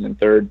between second and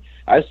third.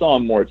 I saw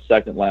him more at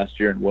second last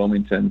year in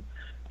Wilmington.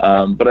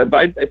 But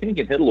I think he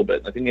can hit a little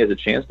bit. I think he has a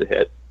chance to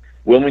hit.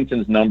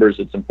 Wilmington's numbers,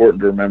 it's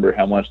important to remember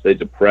how much they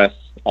depress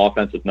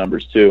offensive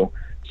numbers too.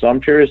 So I'm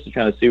curious to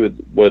kind of see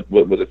what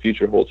the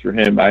future holds for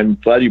him. I'm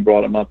glad you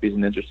brought him up. He's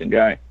an interesting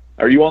guy.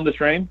 Are you on the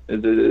train?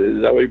 Is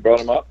that why you brought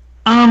him up?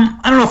 I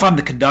don't know if I'm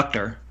the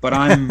conductor, but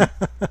I'm in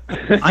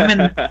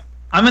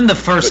the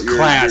first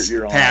class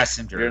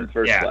passenger. You're in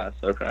first class.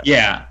 Okay.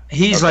 Yeah,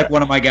 he's like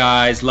one of my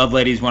guys.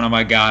 Lovelady's one of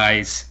my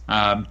guys.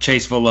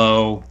 Chase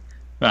Velo.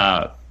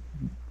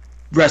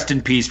 Rest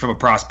in peace from a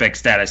prospect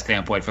status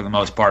standpoint for the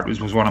most part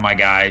was one of my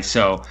guys.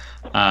 So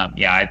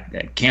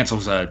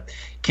Cancel's a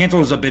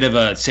bit of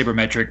a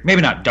sabermetric,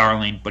 maybe not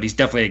darling, but he's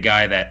definitely a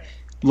guy that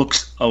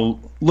looks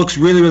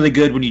really, really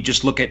good when you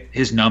just look at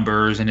his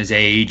numbers and his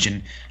age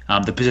and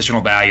the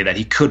positional value that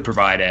he could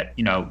provide at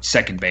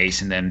second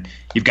base. And then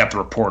you've got the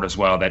report as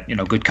well that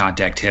good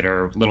contact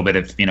hitter, a little bit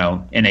of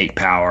innate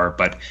power,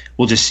 but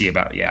we'll just see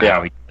about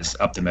how he is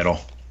up the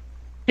middle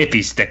if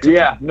he sticks.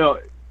 Yeah,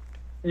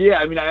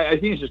 I mean, I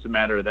think it's just a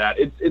matter of that.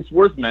 It's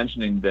worth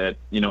mentioning that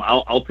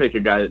I'll take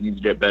a guy that needs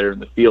to get better in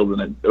the field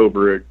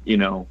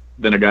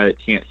than a guy that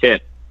can't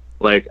hit.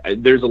 Like,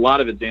 there's a lot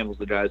of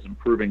examples of guys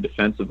improving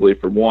defensively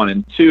for one,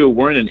 and two,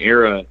 we're in an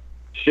era,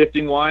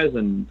 shifting wise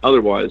and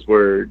otherwise,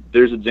 where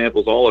there's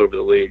examples all over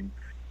the league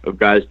of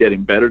guys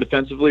getting better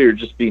defensively or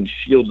just being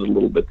shielded a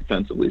little bit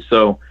defensively.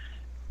 So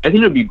I think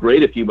it would be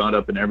great if he wound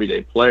up an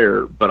everyday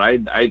player, but I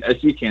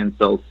see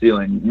Cancel's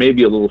ceiling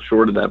maybe a little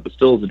short of that, but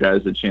still as a guy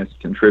has a chance to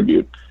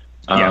contribute.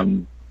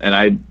 And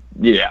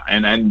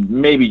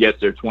maybe gets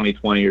there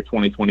 2020 or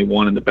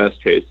 2021 in the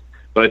best case.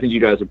 But I think you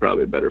guys have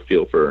probably a better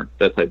feel for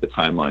that type of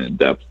timeline and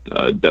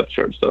depth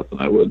chart stuff than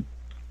I would.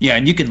 Yeah,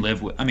 and you can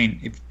live with. I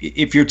mean,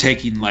 if you're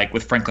taking like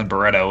with Franklin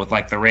Barreto with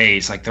like the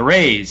Rays,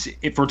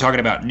 if we're talking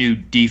about new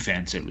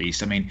defense at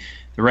least, I mean,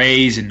 the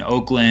Rays and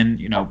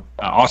Oakland,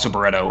 also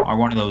Barreto are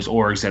one of those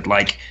orgs that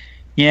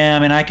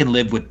I can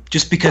live with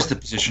just because the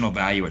positional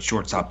value at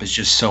shortstop is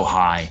just so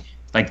high.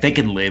 Like they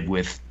can live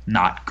with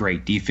not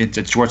great defense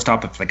at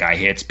shortstop if the guy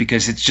hits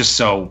because it's just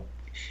so.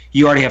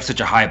 You already have such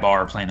a high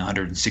bar playing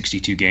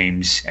 162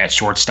 games at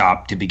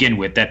shortstop to begin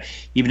with that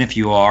even if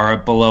you are a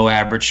below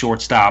average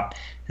shortstop,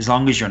 as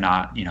long as you're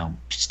not,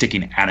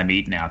 sticking Adam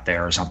Eaton out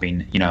there or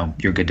something,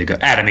 you're good to go.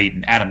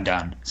 Adam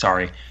Dunn,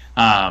 sorry.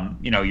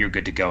 You're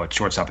good to go at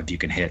shortstop if you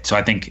can hit. So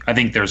I think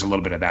there's a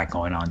little bit of that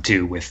going on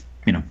too with,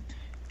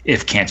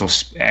 if Cancel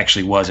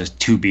actually was a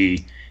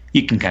 2B,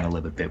 you can kind of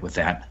live a bit with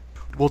that.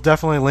 We'll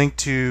definitely link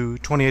to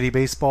 2080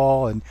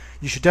 Baseball, and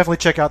you should definitely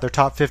check out their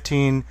top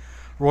 15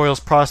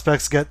 Royals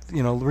prospects. Get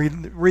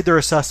read their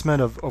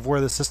assessment of where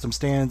the system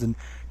stands, and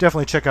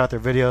definitely check out their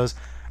videos.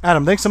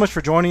 Adam, thanks so much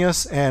for joining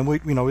us, and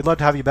we'd love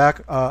to have you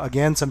back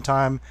again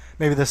sometime,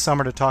 maybe this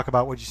summer, to talk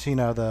about what you've seen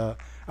out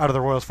of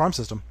the Royals farm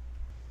system.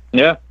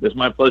 Yeah, it's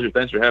my pleasure.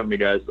 Thanks for having me,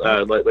 guys.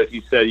 Like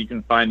you said, you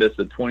can find us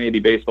at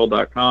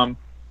 2080baseball.com.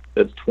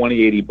 That's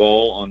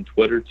 2080ball on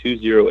Twitter,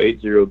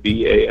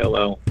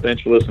 2080BALL.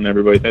 Thanks for listening,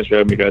 everybody. Thanks for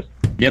having me, guys.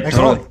 Yep,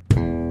 totally.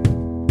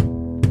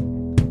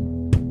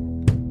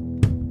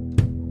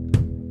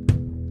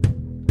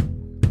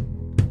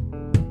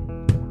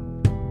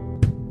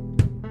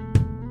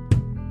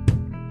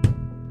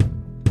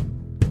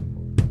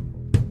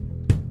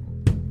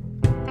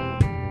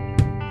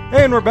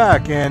 And we're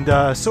back, and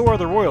so are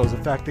the Royals.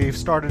 In fact, they've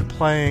started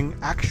playing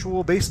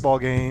actual baseball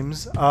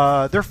games.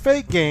 They're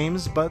fake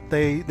games, but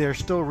they're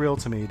still real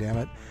to me, damn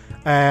it.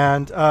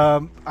 And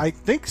I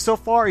think so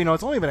far,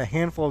 it's only been a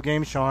handful of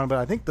games, Sean, but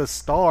I think the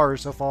star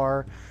so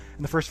far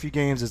in the first few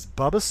games is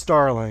Bubba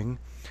Starling.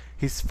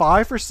 He's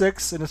 5 for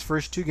 6 in his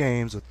first 2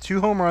 games with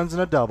 2 home runs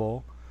and a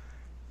double.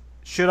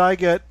 Should I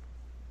get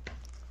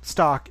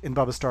stock in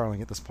Bubba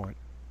Starling at this point?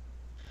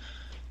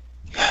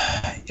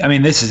 I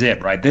memean, this is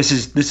it, right? This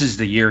is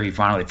the year he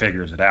finally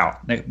figures it out.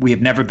 We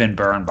have never been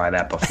burned by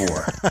that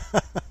before.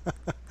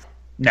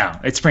 No,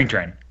 it's spring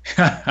training.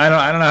 I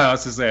don't know how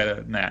else to say it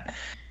than that.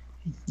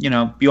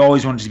 you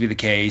always wanted it to be the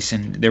case.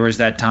 And there was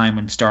that time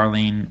when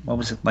Starling, what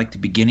was it, like the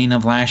beginning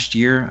of last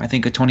year, I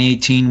think of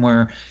 2018,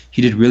 where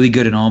he did really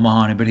good in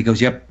Omaha, and everybody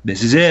goes, yep,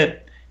 this is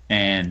it.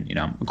 And,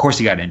 of course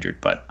he got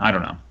injured, but I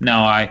don't know.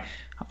 No,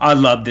 I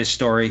love this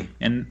story,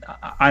 and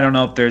I don't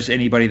know if there's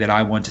anybody that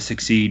I want to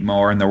succeed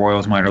more in the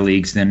Royals minor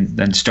leagues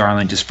than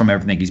Starling, just from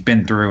everything he's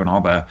been through and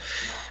all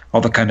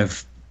the kind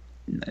of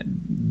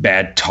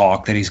bad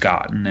talk that he's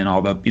gotten and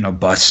all the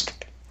bust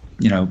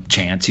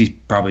chance he's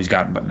probably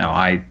gotten. But no,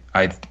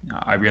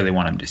 I really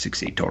want him to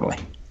succeed totally.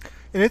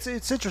 And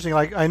it's interesting.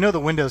 Like, I know the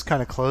window's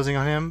kind of closing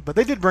on him, but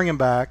they did bring him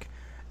back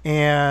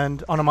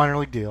and on a minor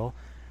league deal.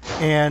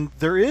 And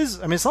there is,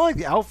 it's not like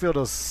the outfield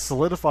is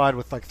solidified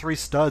with like 3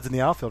 studs in the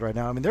outfield right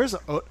now. There's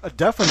a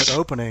definite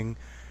opening.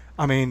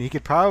 He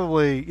could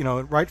probably,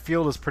 right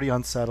field is pretty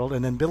unsettled,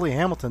 and then Billy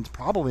Hamilton's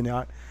probably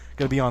not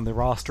going to be on the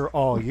roster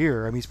all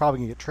year. He's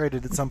probably going to get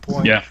traded at some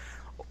point. Yeah.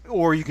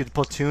 Or you could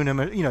platoon him.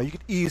 You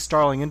could ease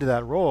Starling into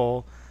that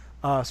role.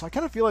 So I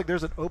kind of feel like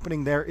there's an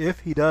opening there if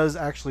he does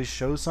actually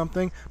show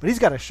something. But he's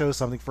got to show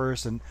something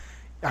first. And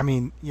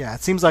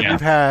it seems like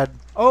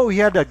he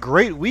had a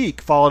great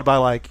week followed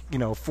by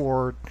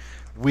 4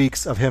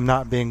 weeks of him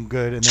not being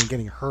good and then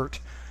getting hurt.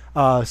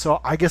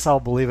 So I guess I'll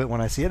believe it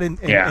when I see it.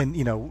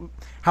 And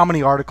how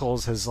many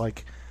articles has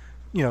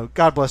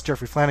God bless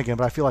Jeffrey Flanagan,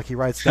 but I feel like he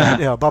writes that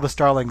Bubba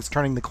Starling's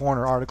turning the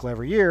corner article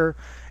every year.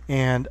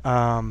 And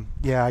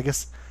I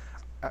guess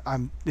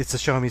it's a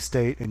show me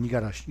state, and you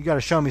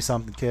gotta show me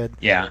something, kid.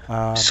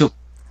 Yeah. So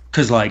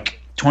because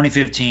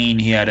 2015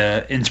 he had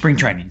in spring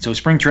training. So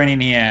spring training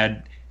he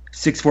had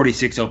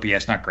 646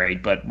 OPS, not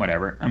great, but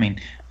whatever.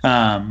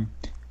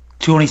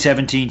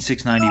 2017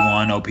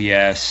 691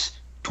 OPS,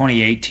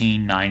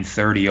 2018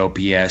 930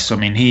 OPS. So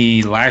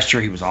last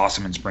year he was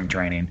awesome in spring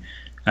training,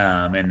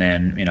 and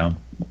then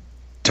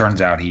turns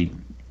out he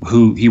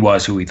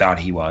was who we thought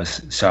he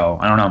was. So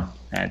I don't know.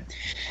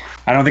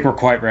 I don't think we're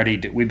quite ready.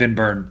 We've been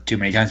burned too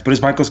many times. But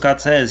as Michael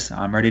Scott says,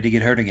 I'm ready to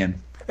get hurt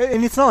again.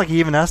 And it's not like he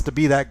even has to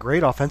be that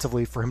great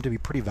offensively for him to be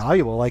pretty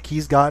valuable.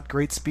 He's got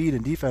great speed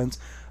and defense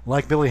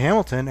like Billy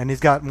Hamilton, and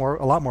he's got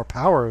a lot more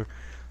power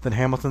than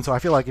Hamilton. So I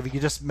feel like if he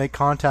could just make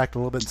contact a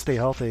little bit and stay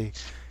healthy,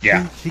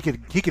 he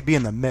could be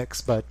in the mix.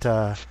 But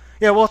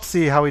we'll have to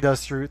see how he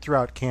does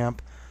throughout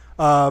camp.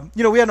 We had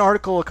an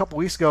article a couple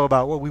weeks ago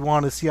about what we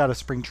want to see out of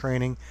spring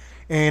training.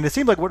 And it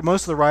seemed like what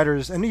most of the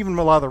writers and even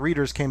a lot of the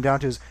readers came down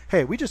to is,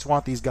 hey, we just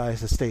want these guys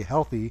to stay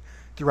healthy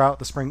throughout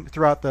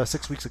the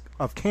 6 weeks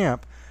of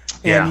camp.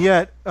 Yeah. And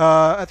yet,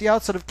 at the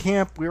outset of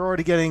camp, we were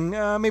already getting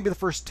maybe the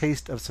first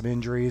taste of some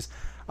injuries.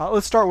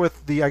 Let's start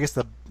with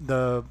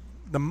the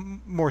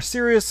more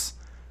serious,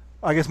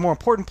 more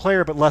important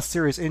player but less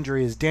serious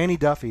injury is Danny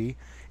Duffy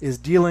is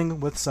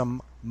dealing with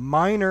some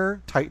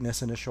minor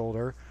tightness in his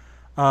shoulder.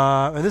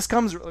 And this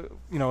comes,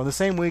 in the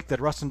same week that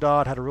Rustin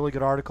Dodd had a really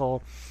good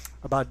article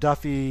about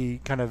Duffy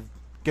kind of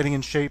getting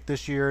in shape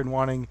this year and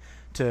wanting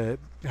to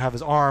have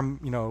his arm,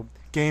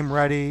 game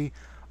ready.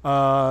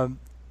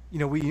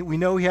 We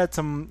know he had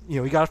some, he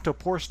got off to a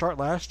poor start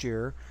last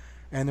year,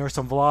 and there were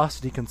some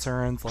velocity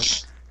concerns. Like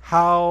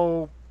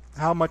how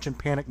much in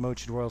panic mode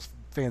should Royals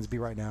fans be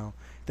right now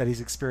that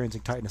he's experiencing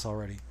tightness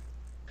already?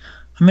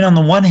 On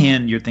the one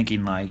hand, you're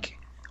thinking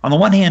on the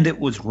one hand, it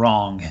was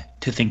wrong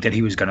to think that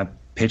he was going to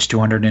pitch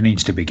 200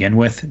 innings to begin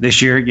with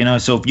this year,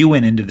 So if you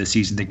went into the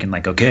season thinking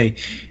okay,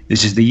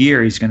 this is the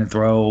year he's going to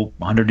throw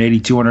 180,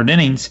 200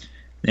 innings,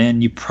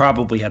 then you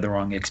probably had the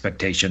wrong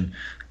expectation.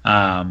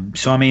 On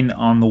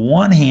the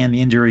one hand, the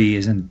injury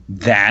isn't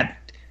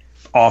that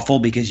awful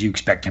because you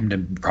expect him to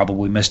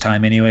probably miss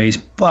time anyways.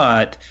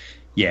 But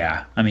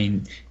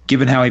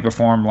given how he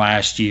performed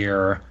last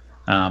year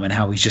and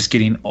how he's just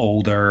getting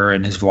older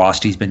and his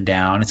velocity's been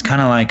down, it's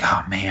kind of like,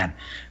 oh man.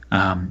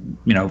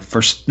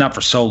 Not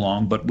for so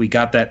long, but we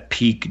got that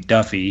peak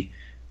Duffy,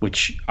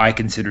 which I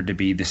consider to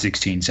be the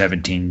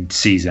 16-17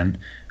 season.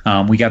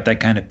 We got that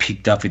kind of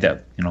peak Duffy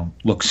that,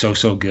 looked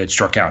so good,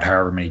 struck out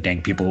however many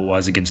dang people it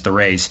was against the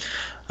Rays.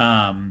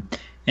 And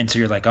so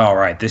you're like, all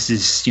right, this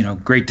is,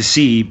 great to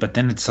see. But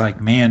then it's like,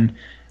 man,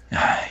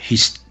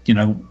 he's,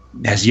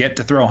 has yet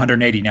to throw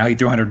 180. Now he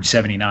threw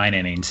 179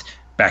 innings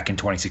back in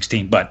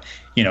 2016. But,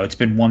 it's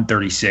been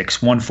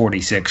 136,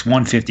 146,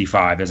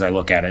 155 as I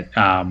look at it.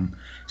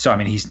 So,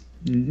 he's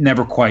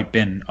never quite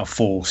been a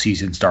full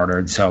season starter.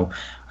 And so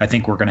I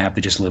think we're going to have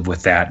to just live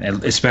with that,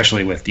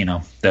 especially with,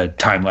 the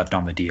time left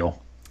on the deal.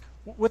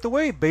 With the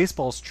way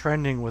baseball's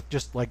trending with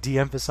just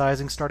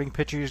de-emphasizing starting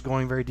pitchers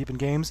going very deep in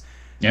games,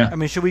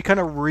 should we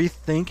kind of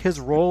rethink his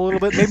role a little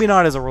bit? Maybe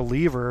not as a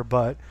reliever,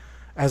 but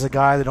as a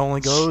guy that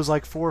only goes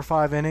 4 or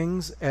 5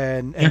 innings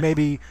and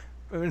maybe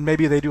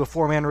they do a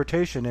 4-man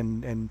rotation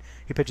and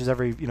he pitches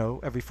every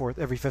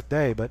fifth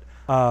day. But,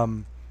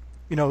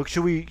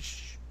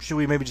 should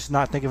we maybe just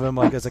not think of him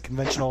as a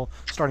conventional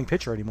starting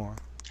pitcher anymore?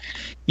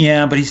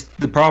 Yeah, but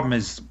the problem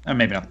is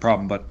maybe not the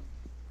problem, but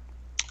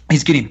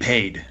he's getting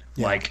paid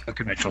like a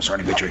conventional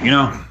starting pitcher,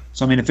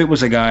 So, I mean, if it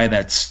was a guy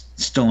that's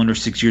still under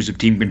 6 years of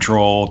team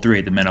control, 3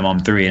 at the minimum,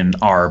 3 in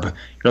ARB,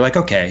 you're like,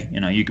 okay,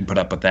 you can put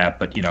up with that.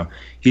 But,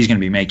 he's going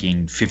to be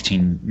making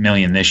 $15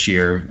 million this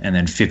year and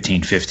then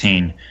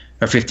 15.2,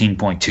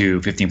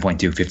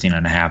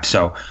 15.5.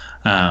 So,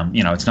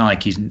 it's not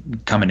like he's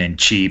coming in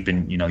cheap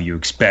and, you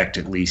expect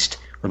at least,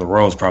 or the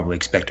Royals probably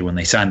expected when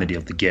they signed the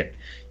deal to get,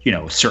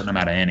 a certain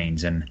amount of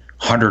innings, and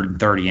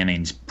 130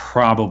 innings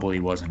probably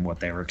wasn't what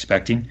they were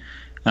expecting.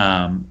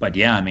 But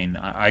yeah, I mean,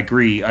 I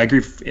agree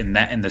in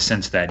the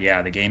sense that,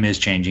 the game is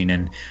changing,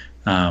 and,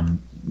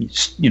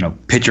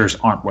 pitchers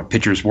aren't what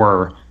pitchers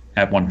were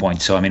at one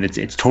point. So, I mean,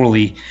 it's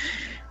totally,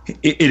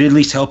 it at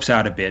least helps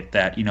out a bit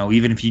that,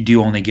 even if you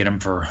do only get them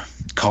for,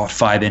 call it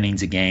 5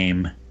 innings a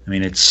game, I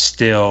mean, that's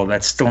still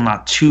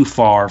not too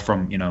far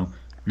from,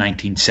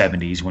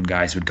 1970s when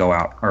guys would go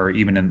out, or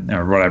even in the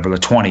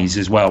 20s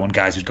as well, when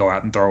guys would go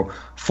out and throw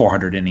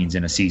 400 innings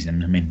in a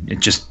season. I mean,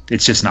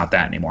 it's just not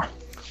that anymore.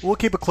 We'll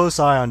keep a close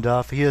eye on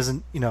Duff. He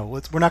isn't,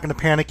 we're not going to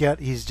panic yet.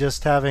 He's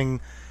just having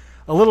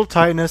a little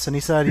tightness, and he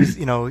said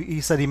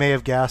he said he may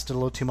have gassed it a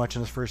little too much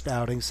in his first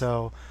outing.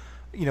 So,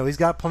 he's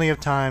got plenty of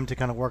time to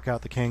kind of work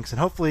out the kinks, and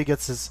hopefully he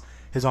gets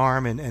his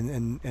arm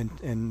and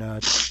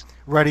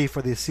ready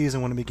for the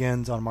season when it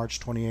begins on March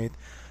 28th.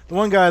 The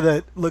one guy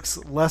that looks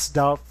less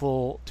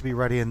doubtful to be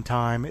ready in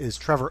time is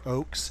Trevor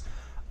Oakes.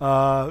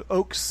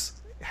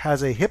 Oakes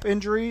has a hip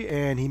injury,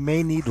 and he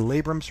may need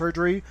labrum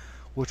surgery,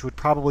 which would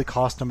probably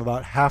cost him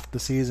about half the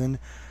season.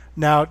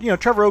 Now,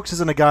 Trevor Oakes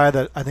isn't a guy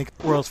that I think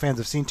Royals fans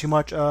have seen too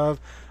much of.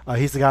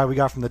 He's the guy we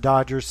got from the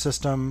Dodgers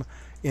system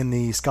in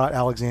the Scott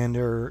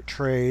Alexander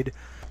trade.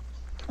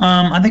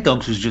 I think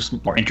Oakes was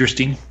just more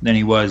interesting than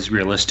he was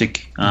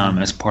realistic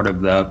as part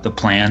of the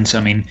plans.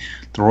 I mean,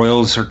 the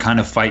Royals are kind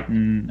of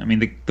fighting. I mean,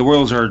 the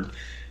Royals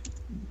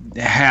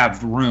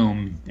have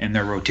room in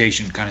their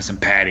rotation, kind of some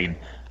padding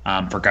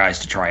for guys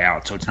to try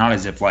out. So it's not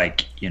as if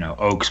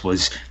Oakes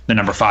was the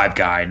number 5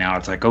 guy. Now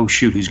it's like, oh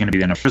shoot, who's going to be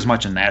the number? As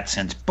much in that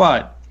sense,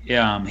 but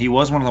he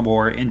was one of the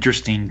more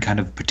interesting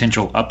kind of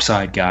potential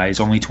upside guys.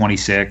 Only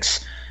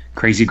 26,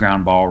 crazy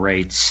ground ball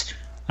rates.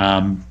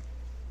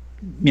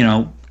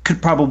 Could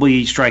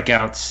probably strike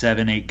out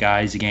 7-8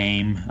 guys a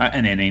game,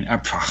 an inning,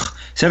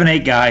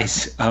 7-8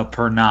 guys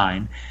per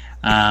 9,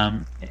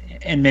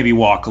 and maybe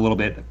walk a little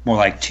bit more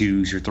like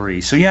 2s or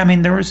 3s. So yeah, I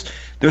mean there's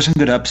some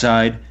good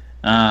upside,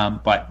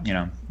 but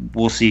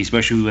we'll see,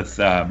 especially with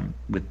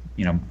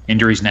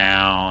injuries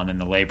now and then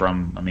the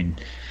labrum. I mean,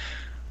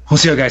 we'll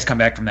see how guys come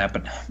back from that.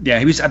 But yeah,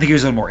 I think he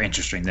was a little more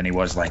interesting than he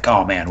was like,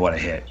 oh man, what a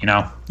hit,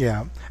 Yeah,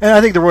 and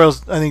I think the Royals,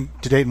 to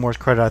Dayton Moore's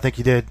credit, I think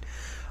he did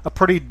a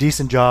pretty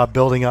decent job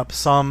building up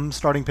some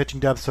starting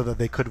pitching depth so that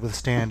they could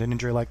withstand an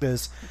injury like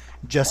this.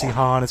 Jesse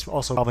Hahn is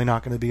also probably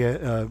not going to be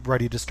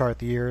ready to start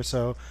the year,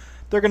 so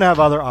they're going to have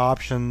other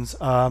options.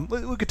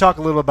 We could talk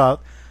a little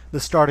about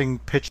the starting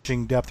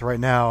pitching depth right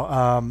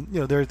now.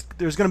 There's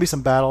going to be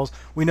some battles.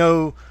 We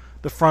know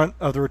the front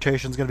of the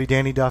rotation is going to be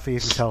Danny Duffy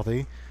if he's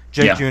healthy,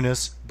 Jake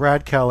Junis,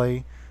 Brad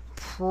Kelly,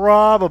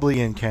 probably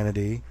Ian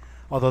Kennedy,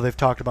 although they've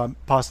talked about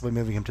possibly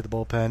moving him to the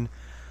bullpen.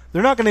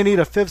 They're not going to need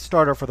a 5th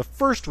starter for the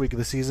first week of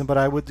the season, but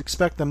I would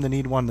expect them to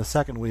need one the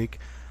second week.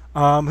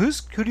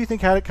 Who do you think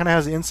kind of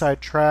has the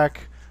inside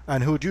track,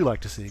 and who would you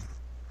like to see?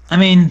 I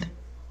mean,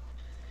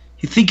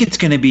 you think it's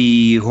going to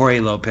be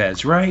Jorge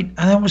Lopez, right? And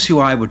that was who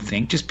I would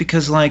think, just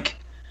because they're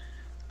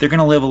going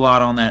to live a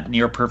lot on that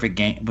near perfect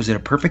game. Was it a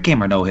perfect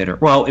game or no hitter?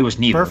 Well, it was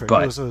neither. Perfect.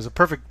 But it was a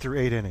perfect through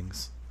 8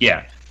 innings.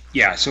 Yeah.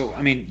 So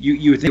I mean,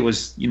 you think it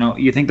was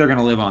you think they're going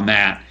to live on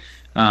that,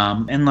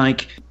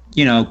 and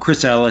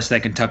Chris Ellis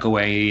that can tuck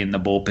away in the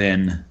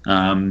bullpen.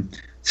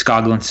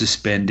 Skoglund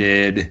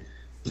suspended.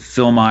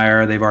 Phil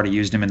Meyer, they've already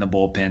used him in the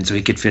bullpen, so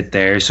he could fit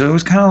there. So it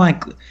was kind of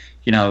like,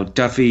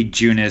 Duffy,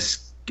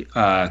 Junis,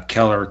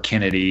 Keller,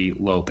 Kennedy,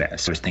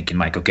 Lopez. I was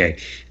thinking okay,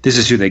 this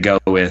is who they go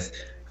with.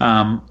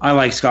 I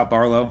like Scott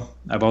Barlow.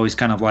 I've always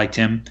kind of liked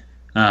him.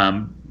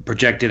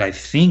 Projected, I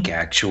think,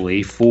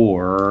 actually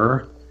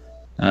for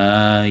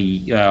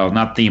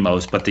not the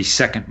most, but the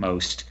second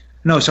most.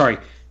 No, sorry.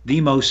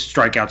 The most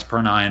strikeouts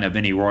per 9 of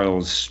any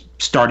Royals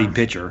starting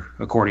pitcher,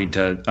 according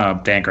to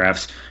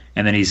Fangraphs,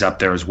 and then he's up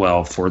there as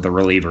well for the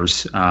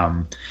relievers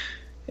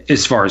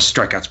as far as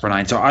strikeouts per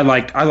 9. So I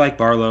like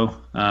Barlow,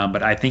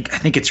 but I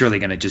think it's really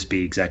going to just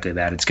be exactly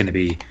that. It's going to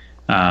be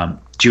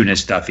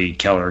Junis, Duffy,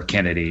 Keller,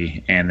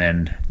 Kennedy, and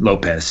then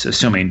Lopez,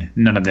 assuming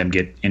none of them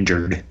get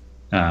injured.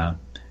 Or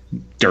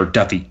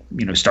Duffy,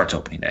 starts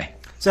opening day.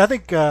 So I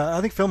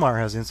think Phil Meyer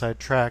has inside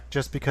track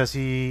just because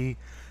he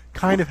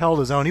kind of held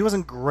his own. He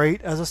wasn't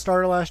great as a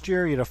starter last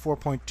year. He had a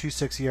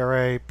 4.26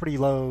 ERA, pretty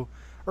low,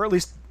 or at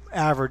least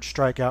average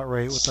strikeout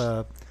rate with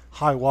a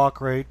high walk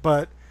rate.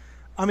 But,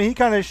 I mean, he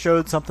kind of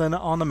showed something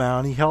on the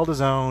mound. He held his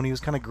own. He was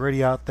kind of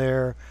gritty out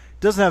there.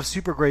 Doesn't have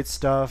super great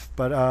stuff,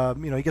 but,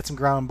 he gets some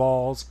ground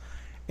balls.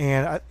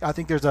 And I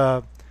think there's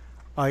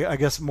I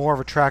guess, more of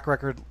a track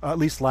record, at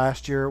least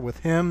last year,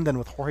 with him than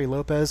with Jorge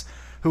Lopez,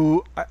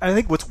 who I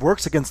think what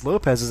works against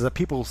Lopez is that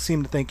people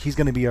seem to think he's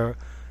going to be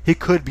he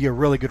could be a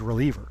really good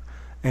reliever.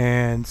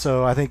 And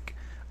so I think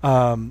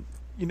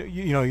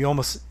you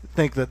almost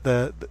think that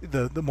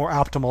the more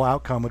optimal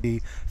outcome would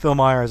be Phil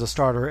Meyer as a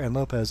starter and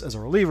Lopez as a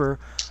reliever,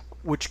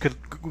 which could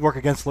work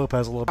against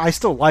Lopez a little bit. I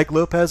still like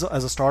Lopez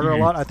as a starter a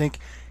lot. I think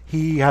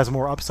he has a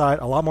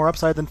lot more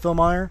upside than Phil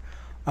Meyer.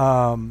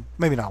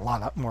 Maybe not a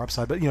lot more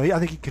upside, but I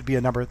think he could be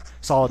a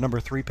solid number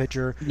 3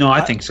 pitcher. No,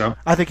 I think so.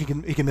 I think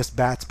he can miss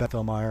bats better than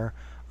Phil Meyer.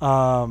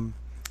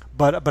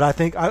 But I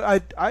think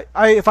I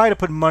if I had to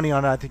put money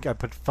on it, I think I'd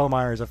put Phil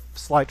Meyer as a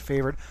slight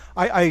favorite.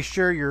 I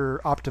share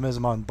your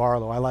optimism on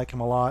Barlow. I like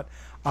him a lot.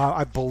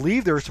 I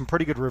believe there were some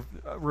pretty good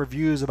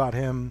reviews about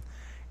him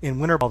in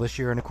winter ball this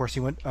year, and of course he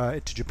went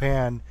to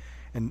Japan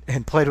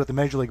and played with the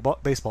Major League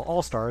Baseball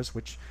All-Stars,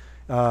 which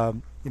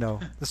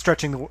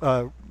stretching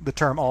the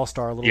term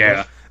All-Star a little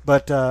bit.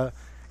 But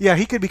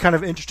he could be kind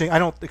of interesting. I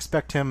don't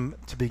expect him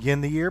to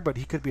begin the year, but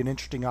he could be an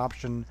interesting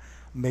option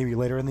maybe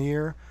later in the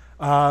year.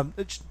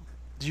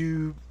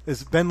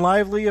 Is Ben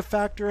Lively a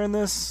factor in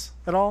this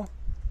at all?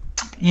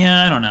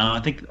 Yeah, I don't know. I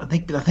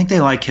think they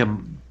like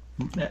him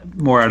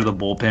more out of the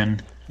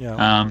bullpen.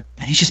 Yeah. And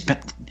he's just been.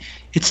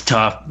 It's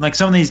tough. Like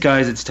some of these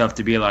guys, it's tough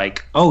to be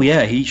like, oh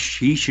yeah, he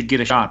should get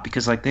a shot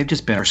because like they've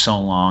just been for so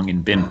long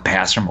and been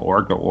passed from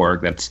org to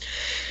org. That's,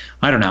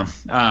 I don't know.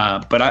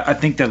 But I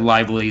think that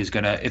Lively is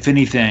gonna. If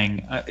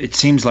anything, it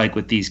seems like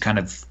with these kind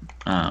of.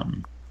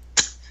 I'm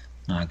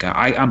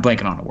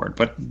blanking on the word,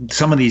 but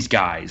some of these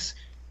guys.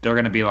 They're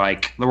going to be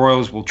like the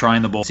Royals will try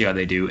in the bull, see how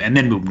they do, and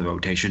then move in the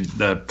rotation.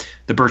 The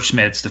Burt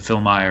Smiths, the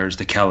Phil Myers,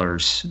 the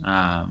Kellers,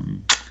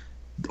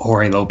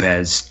 Jorge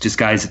Lopez, just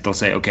guys that they'll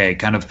say, okay,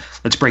 kind of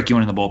let's break you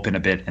in the bullpen a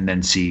bit, and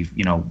then see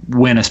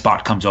when a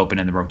spot comes open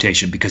in the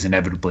rotation because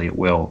inevitably it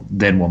will.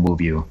 Then we'll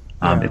move you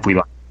if we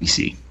like what we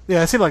see.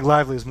 Yeah, it seemed like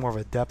Lively is more of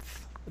a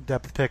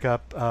depth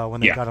pickup when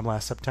they got him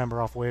last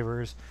September off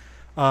waivers.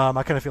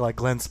 I kind of feel like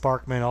Glenn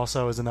Sparkman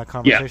also is in that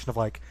conversation of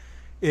like.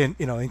 In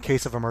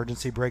case of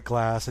emergency, break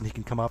glass, and he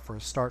can come up for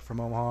a start from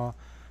Omaha.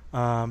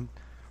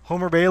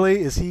 Homer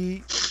Bailey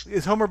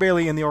is Homer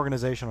Bailey in the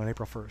organization on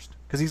April 1st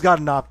because he's got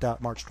an opt-out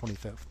March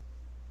 25th.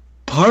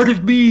 Part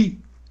of me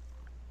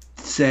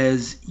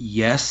says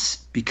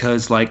yes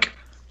because like,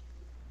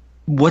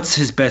 what's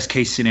his best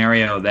case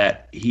scenario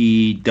that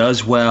he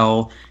does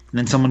well and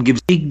then someone gives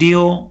a big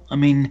deal? I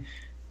mean,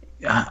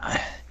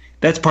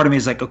 that's part of me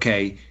is like,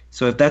 okay.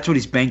 So if that's what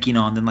he's banking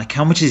on, then like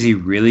how much is he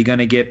really going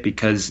to get?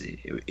 Because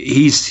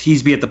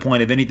he's be at the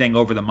point of anything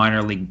over the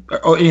minor league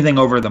or anything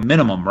over the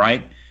minimum,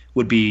 right,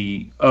 would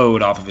be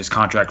owed off of his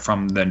contract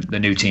from the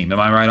new team. Am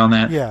I right on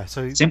that? Yeah.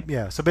 So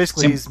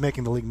basically he's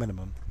making the league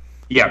minimum.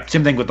 Yeah.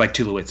 Same thing with like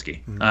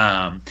Tulowitzki.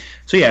 Mm-hmm.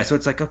 So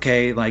it's like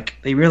okay, like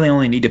they really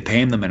only need to pay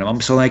him the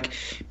minimum. So like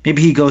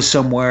maybe he goes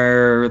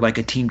somewhere like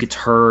a team gets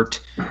hurt,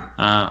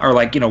 or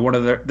like one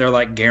of their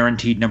like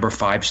guaranteed number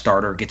 5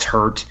 starter gets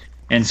hurt.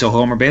 And so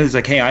Homer Bailey's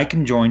like, hey, I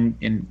can join,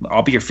 and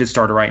I'll be your 5th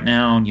starter right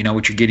now. And you know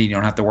what you're getting. You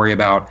don't have to worry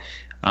about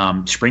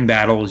spring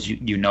battles.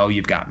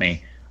 You've got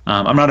me.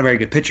 I'm not a very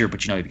good pitcher,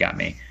 but you've got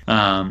me.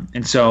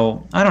 And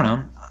so, I don't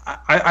know.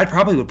 I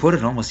probably would put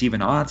it almost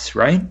even odds,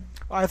 right?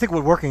 I think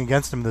what's working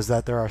against him is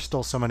that there are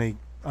still so many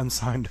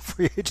unsigned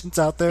free agents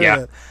out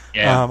there.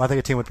 Yeah. I think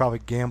a team would probably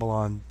gamble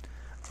on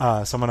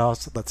someone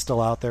else that's still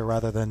out there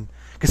rather than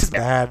 – because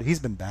he's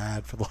been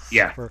bad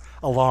for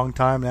a long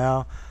time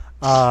now.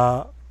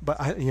 But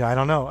I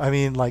don't know. I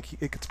mean,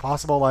 like it's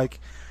possible,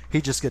 like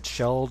he just gets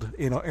shelled,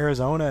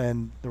 Arizona,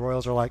 and the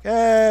Royals are like,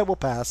 we'll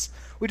pass.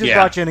 We just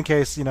brought you in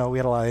case we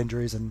had a lot of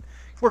injuries, and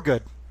we're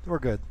good.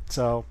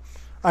 So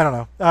I don't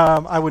know.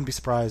 I wouldn't be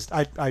surprised.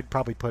 I'd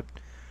probably put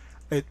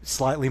it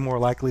slightly more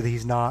likely that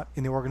he's not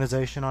in the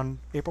organization on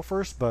April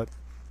 1st, but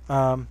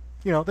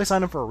they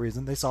signed him for a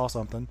reason. They saw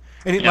something,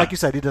 and like you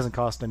said, he doesn't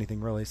cost anything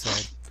really. So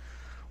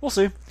we'll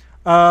see.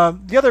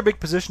 The other big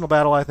positional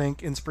battle, I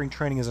think, in spring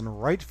training is in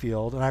right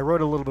field, and I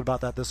wrote a little bit about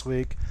that this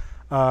week.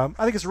 I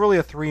think it's really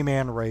a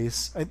 3-man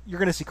race. You're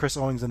going to see Chris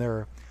Owings in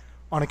there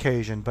on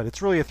occasion, but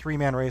it's really a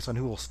 3-man race on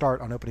who will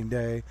start on opening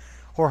day.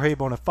 Jorge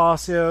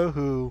Bonifacio,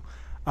 who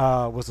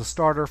was a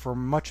starter for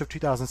much of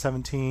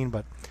 2017,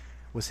 but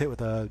was hit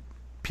with a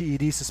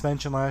PED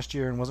suspension last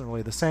year and wasn't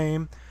really the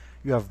same.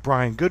 You have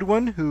Brian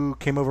Goodwin, who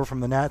came over from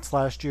the Nats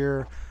last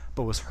year,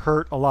 but was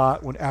hurt a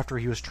lot after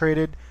he was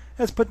traded.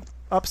 Has put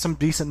up some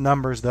decent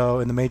numbers, though,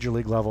 in the major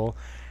league level.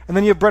 And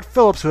then you have Brett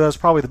Phillips, who has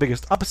probably the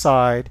biggest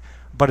upside,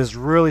 but has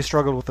really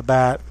struggled with the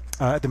bat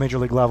at the major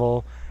league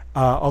level,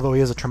 although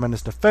he is a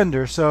tremendous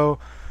defender. So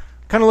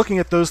kind of looking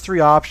at those 3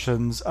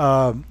 options,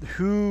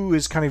 who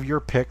is kind of your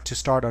pick to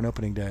start on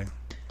opening day?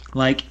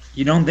 Like,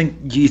 you don't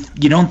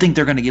think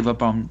they're going to give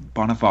up on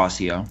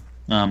Bonifacio.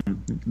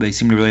 They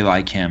seem to really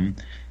like him.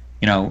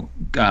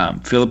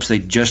 Phillips they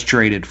just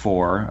traded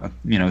for,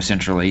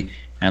 essentially.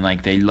 And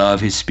like they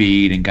love his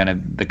speed and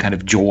kind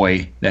of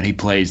joy that he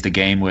plays the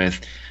game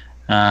with.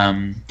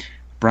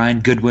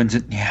 Brian Goodwin's,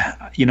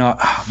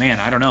 oh man,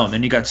 I don't know. And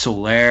then you got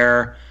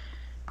Soler.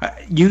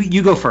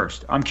 You go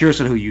first. I'm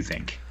curious on who you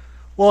think.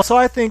 Well, so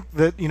I think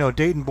that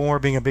Dayton Moore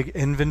being a big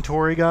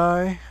inventory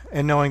guy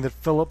and knowing that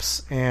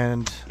Phillips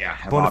and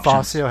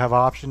Bonifacio have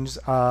options,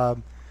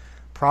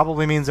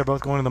 probably means they're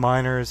both going to the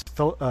minors.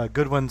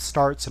 Goodwin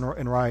starts in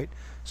right.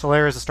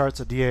 Solares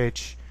starts at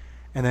DH.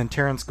 And then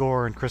Terrence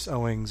Gore and Chris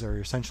Owings are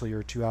essentially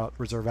your two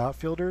reserve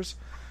outfielders.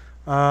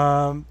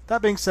 That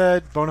being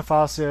said,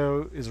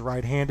 Bonifacio is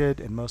right-handed,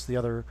 and most of the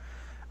other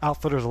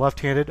outfielders are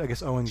left-handed. I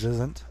guess Owings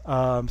isn't,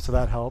 so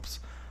that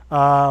helps.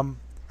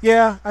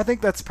 Yeah, I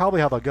think that's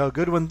probably how they'll go.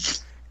 Goodwin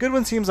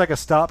seems like a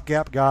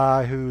stopgap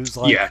guy who's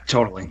like, yeah,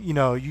 totally.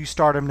 You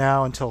start him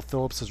now until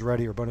Phillips is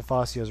ready or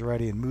Bonifacio is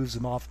ready, and moves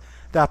him off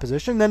that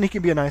position. Then he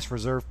can be a nice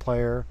reserve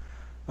player.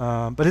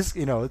 But it's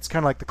kind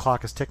of like the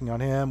clock is ticking on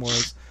him,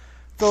 whereas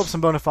Phillips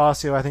and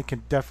Bonifacio, I think,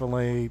 can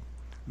definitely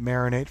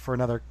marinate for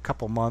another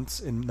couple months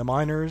in the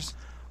minors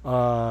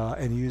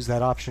and use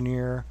that option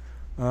year.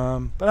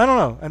 But I don't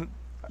know. And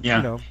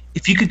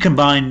if you could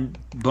combine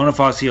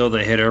Bonifacio,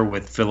 the hitter,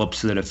 with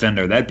Phillips, the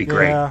defender, that'd be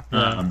great.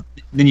 Yeah.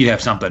 Then you'd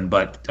have something.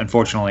 But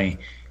unfortunately,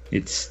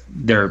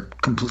 they're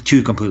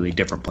two completely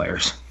different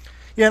players.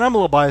 Yeah, and I'm a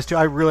little biased too.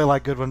 I really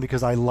like Goodwin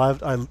because I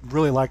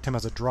really liked him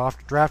as a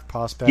draft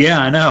prospect. Yeah,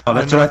 I know.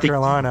 That's what I think.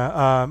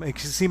 Carolina. It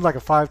seemed like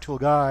a 5-tool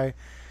guy.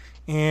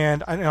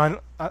 And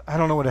I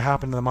don't know what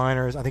happened in the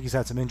minors. I think he's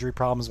had some injury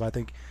problems, but I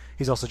think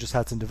he's also just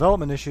had some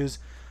development issues.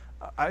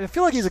 I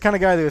feel like he's the kind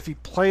of guy that if he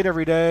played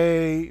every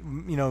day,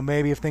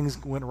 maybe if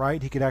things went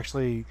right, he could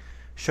actually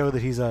show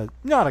that he's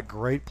not a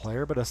great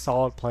player, but a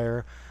solid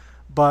player.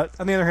 But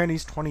on the other hand,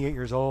 he's 28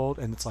 years old,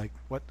 and it's like,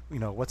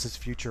 what's his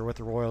future with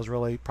the Royals?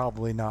 Really,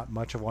 probably not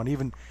much of one.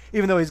 Even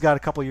though he's got a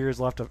couple years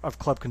left of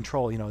club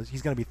control,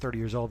 he's going to be 30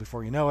 years old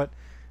before you know it.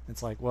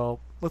 It's like, well,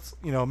 let's,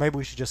 maybe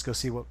we should just go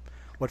see what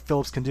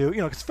Phillips can do,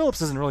 because Phillips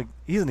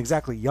he isn't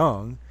exactly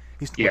young.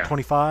 He's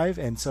 25,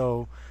 and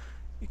so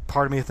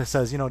part of me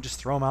says, just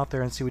throw him out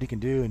there and see what he can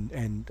do,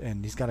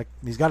 and he's got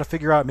to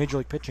figure out major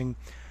league pitching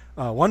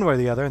one way or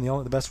the other, and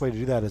the best way to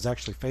do that is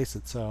actually face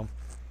it. So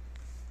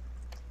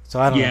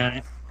I don't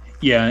know.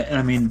 Yeah.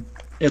 I mean,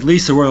 at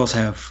least the Royals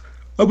have.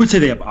 I would say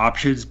they have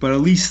options, but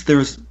at least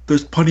there's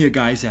plenty of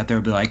guys out there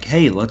who'll be like,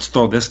 hey, let's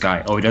throw this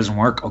guy. Oh, he doesn't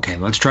work. Okay,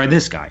 let's try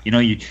this guy.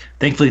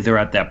 Thankfully they're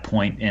at that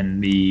point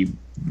in the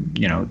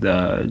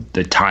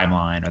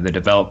timeline or the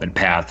development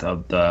path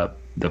of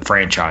the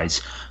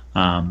franchise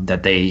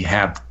that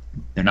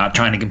they're not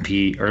trying to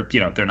compete, or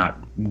they're not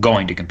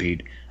going to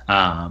compete,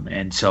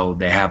 and so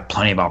they have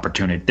plenty of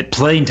opportunity. The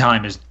playing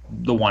time is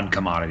the one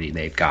commodity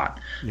they've got,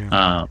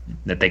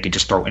 that they could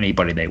just throw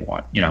anybody they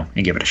want,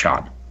 and give it a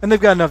shot. And they've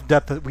got enough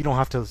depth that we don't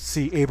have to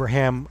see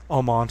Abraham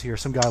Almonte or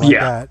some guy like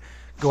that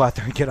go out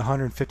there and get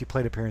 150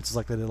 plate appearances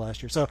like they did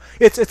last year. So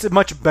it's a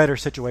much better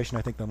situation,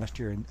 I think, than last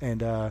year.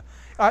 And I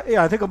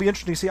think it'll be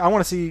interesting to see. I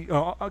want to see.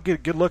 I'll get a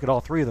good look at all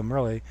three of them,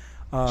 really.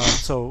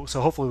 So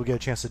hopefully we'll get a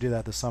chance to do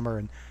that this summer,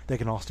 and they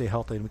can all stay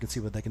healthy, and we can see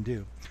what they can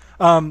do.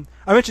 I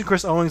mentioned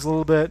Chris Owings a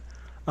little bit.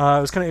 It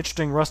was kind of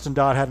interesting. Rustin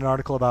Dodd had an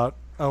article about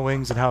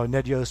Owings and how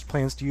Ned Yost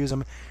plans to use him.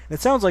 And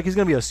it sounds like he's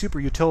going to be a super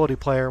utility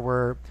player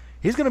where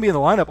he's going to be in the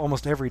lineup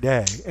almost every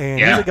day. And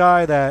he's a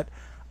guy that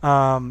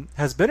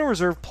has been a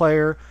reserve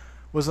player,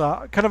 was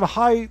kind of a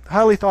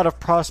highly thought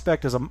of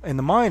prospect in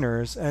the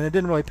minors, and it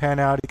didn't really pan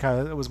out.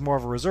 It was more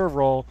of a reserve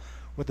role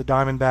with the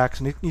Diamondbacks,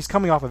 and he's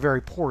coming off a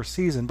very poor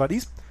season, but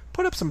he's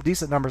put up some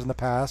decent numbers in the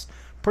past.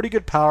 Pretty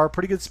good power,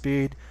 pretty good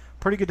speed,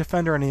 pretty good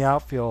defender in the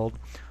outfield.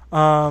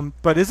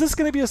 But is this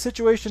going to be a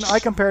situation? I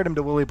compared him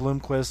to Willie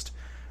Bloomquist.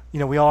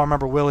 We all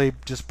remember Willie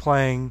just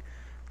playing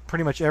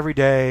pretty much every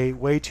day,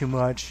 way too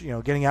much,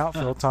 getting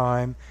outfield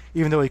time,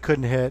 even though he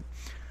couldn't hit.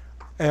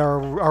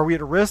 Are we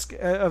at a risk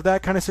of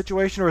that kind of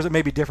situation, or is it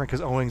maybe different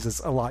because Owings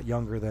is a lot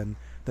younger than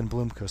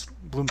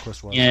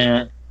Bloomquist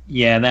was?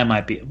 Yeah, that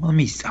might be. Well,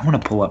 I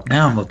want to pull up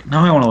now.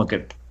 Now I want to look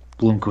at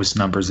Bloomquist's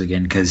numbers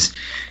again because,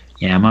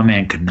 my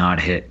man could not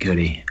hit, could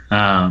he?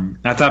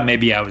 I thought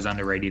maybe I was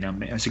underrating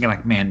him. I was thinking,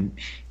 like, man,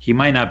 he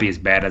might not be as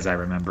bad as I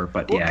remember,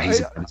 but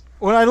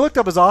when I looked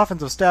up his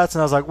offensive stats,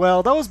 and I was like,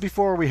 well, that was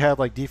before we had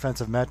like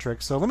defensive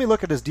metrics. So let me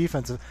look at his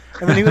defensive,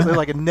 and then he was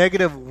like a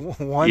negative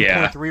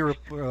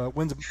 1.3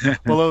 wins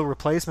below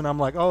replacement. I'm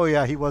like, oh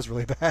yeah, he was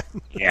really bad.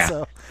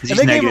 Yeah, and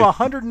they gave him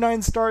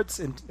 109 starts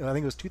in I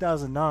think it was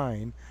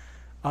 2009.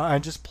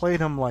 And just played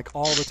him like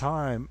all the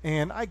time.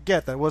 And I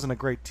get that it wasn't a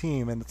great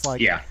team, and it's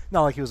like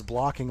not like he was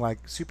blocking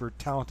like super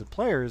talented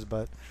players,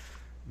 but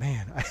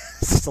man,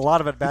 it's just a lot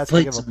of at bats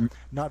to give him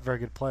not very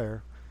good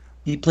player.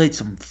 He played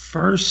some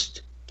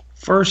first,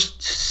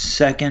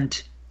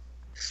 second,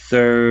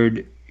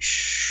 third,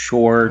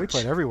 short. He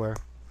played everywhere.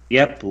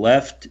 Yep,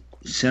 left,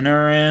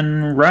 center,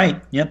 and right.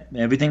 Yep,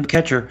 everything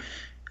catcher.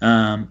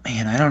 Man,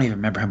 I don't even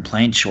remember him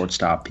playing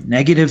shortstop.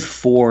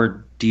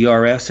 -4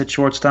 DRS at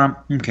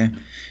shortstop. Okay.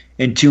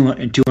 In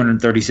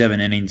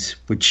 237 innings,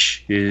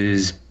 which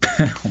is,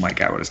 oh my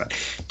God, what is that?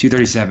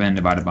 237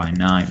 divided by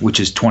 9, which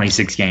is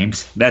 26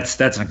 games. That's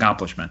an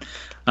accomplishment.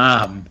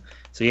 I mean,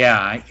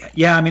 I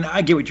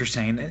get what you're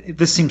saying.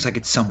 This seems like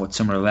it's somewhat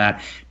similar to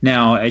that.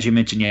 Now, as you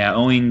mentioned,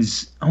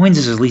 Owings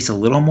is at least a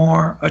little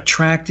more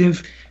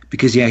attractive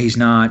because, he's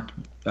not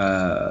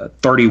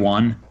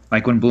 31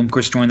 like when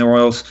Bloomquist joined the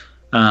Royals.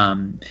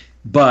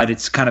 But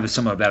it's kind of a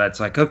similar to that. It's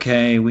like,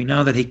 okay, we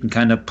know that he can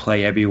kind of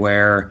play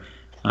everywhere.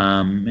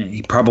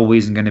 He probably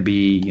isn't going to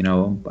be,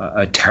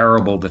 a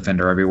terrible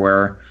defender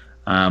everywhere.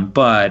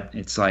 But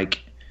it's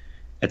like,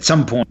 at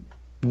some point,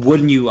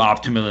 wouldn't you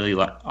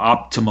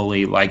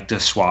optimally like to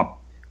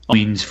swap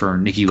Owings for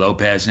Nicky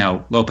Lopez?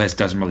 Now, Lopez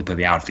doesn't really play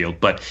the outfield,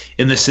 but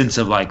in the sense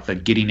of like the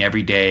getting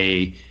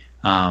everyday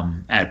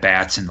at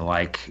bats and the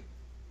like,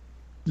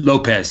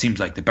 Lopez seems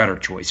like the better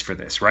choice for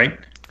this, right?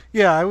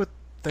 Yeah, I would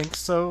think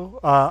so.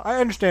 I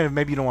understand if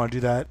maybe you don't want to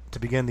do that to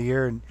begin the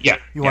year, and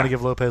you want to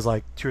give Lopez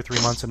like 2 or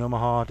 3 months in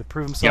Omaha to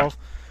prove himself.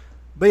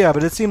 Yeah.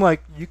 But it seemed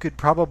like you could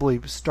probably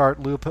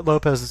start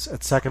Lopez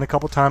at second a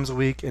couple times a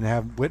week and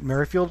have Whit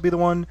Merrifield be the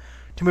one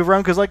to move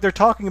around, because like they're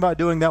talking about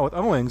doing that with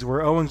Owings,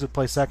 where Owings would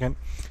play second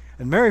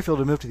and Merrifield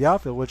would move to the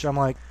outfield, which I'm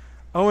like,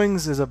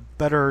 Owings is a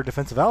better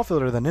defensive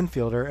outfielder than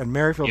infielder, and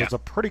Merrifield is a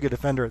pretty good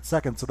defender at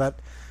second, so that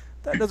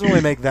doesn't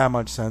really make that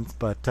much sense.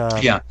 But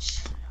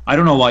I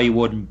don't know why you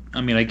wouldn't.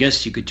 I mean, I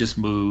guess you could just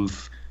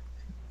move.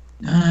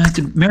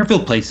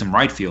 Merrifield plays some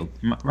right field,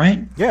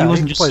 right? Yeah, he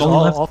wasn't he just plays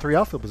solo left? all 3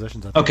 outfield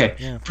positions. I think. Okay.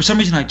 Yeah. For some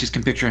reason, I just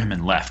can picture him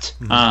in left.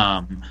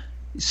 Mm-hmm.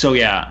 So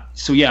yeah.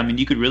 I mean,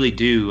 you could really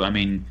do. I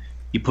mean,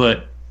 you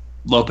put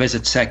Lopez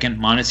at second,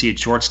 Mondesi at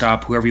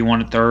shortstop, whoever you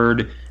want at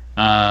third,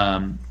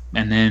 and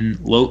then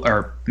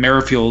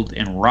Merrifield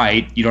in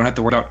right. You don't have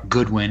to worry about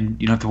Goodwin.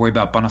 You don't have to worry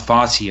about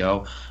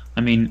Bonifacio.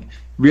 I mean,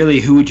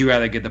 really, who would you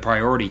rather give the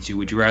priority to?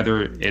 Would you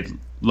rather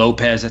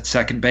Lopez at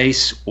second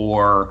base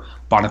or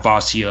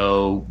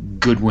Bonifacio,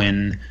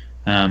 Goodwin,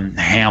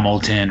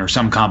 Hamilton, or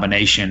some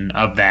combination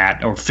of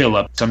that, or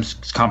Phillip, some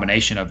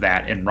combination of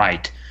that in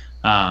right?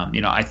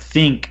 I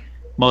think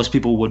most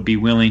people would be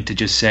willing to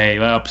just say,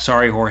 well,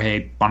 sorry,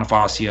 Jorge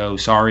Bonifacio,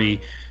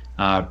 sorry,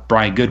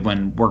 Brian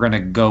Goodwin, we're going to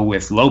go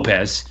with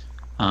Lopez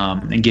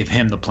and give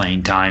him the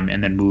playing time,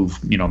 and then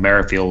move,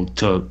 Merrifield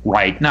to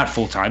right, not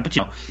full time, but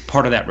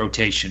part of that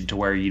rotation to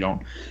where you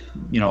don't,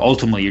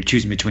 ultimately you're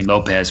choosing between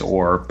Lopez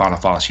or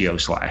Bonifacio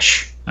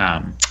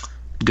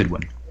 /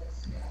 Goodwin.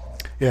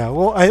 Yeah,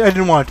 well, I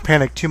didn't want to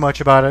panic too much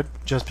about it,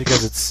 just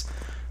because it's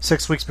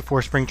 6 weeks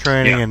before spring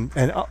training,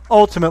 and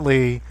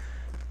ultimately,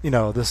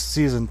 this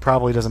season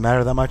probably doesn't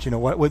matter that much.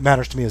 What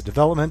matters to me is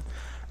development.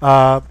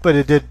 But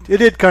it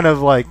did kind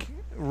of like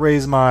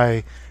raise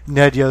my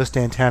Ned Yost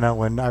antenna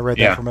when I read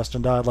that from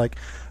Rustin Dodd. Like,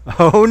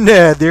 oh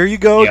Ned, there you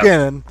go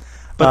again.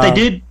 But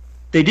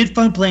they did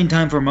find playing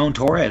time for Ramon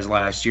Torres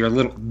last year,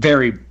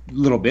 very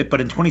little bit.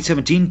 But in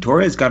 2017,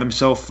 Torres got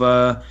himself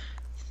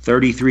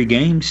 33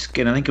 games,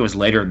 and I think it was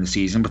later in the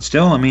season. But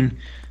still, I mean,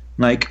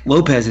 like,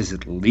 Lopez is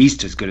at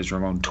least as good as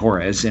Ramon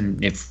Torres,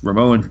 and if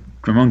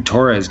Ramon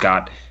Torres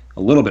got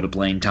a little bit of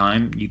playing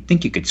time, you'd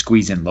think you could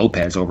squeeze in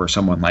Lopez over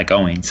someone like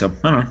Owings. So,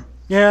 I don't know.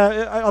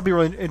 Yeah, I'll be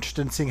really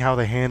interested in seeing how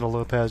they handle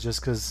Lopez,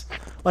 just because,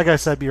 like I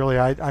said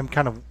earlier, I'm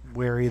kind of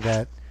wary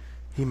that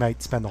he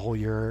might spend the whole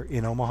year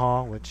in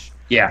Omaha, which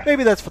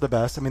maybe that's for the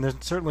best. I mean, there's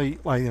certainly,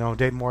 like,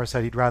 Dave Morris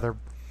said he'd rather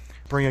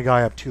bring a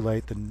guy up too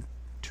late than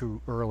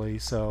too early,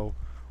 so,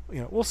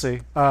 we'll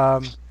see.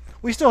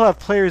 We still have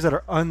players that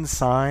are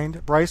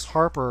unsigned. Bryce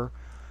Harper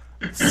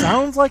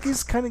sounds like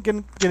he's kind of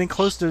getting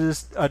close to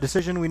this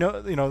decision. We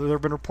know, there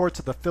have been reports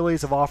that the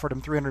Phillies have offered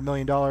him $300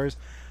 million.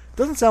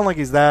 Doesn't sound like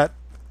he's that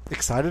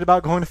excited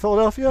about going to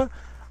Philadelphia.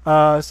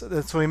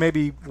 So he may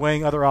be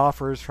weighing other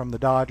offers from the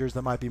Dodgers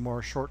that might be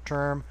more short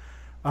term.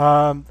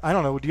 I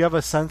don't know. Do you have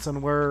a sense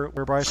on where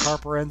Bryce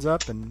Harper ends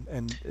up?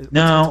 And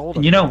no,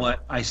 you know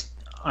what?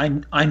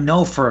 I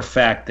know for a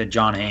fact that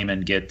John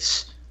Heyman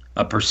gets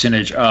a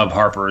percentage of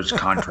Harper's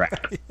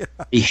contract.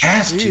 He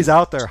has to. He's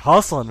out there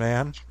hustling,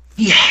 man.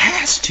 He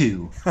has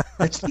to.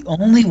 That's the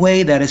only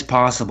way that is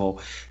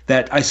possible.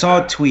 That I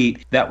saw a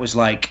tweet that was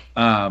like,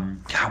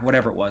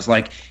 whatever it was,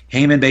 like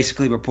Heyman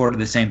basically reported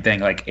the same thing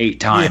like 8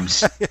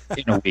 times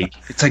in a week.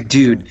 It's like,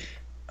 dude,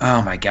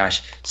 oh my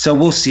gosh. So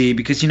we'll see,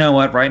 because you know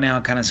what? Right now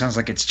it kind of sounds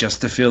like it's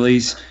just the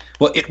Phillies.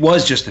 Well, it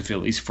was just the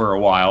Phillies for a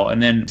while,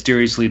 and then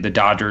mysteriously the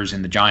Dodgers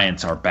and the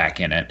Giants are back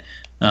in it.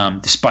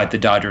 Despite the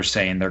Dodgers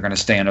saying they're going to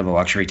stay under the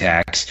luxury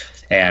tax,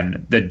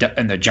 and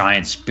the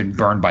Giants been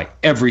burned by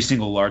every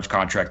single large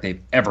contract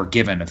they've ever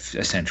given,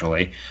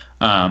 essentially.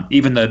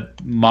 Even the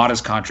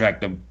modest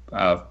contract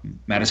of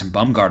Madison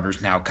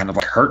Bumgarner's now kind of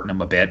like hurting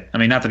him a bit. I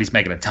mean, not that he's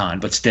making a ton,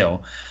 but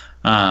still.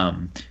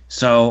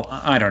 So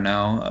I don't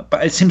know,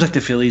 but it seems like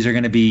the Phillies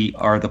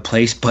are the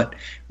place. But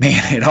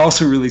man, it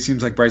also really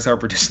seems like Bryce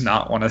Harper does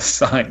not want to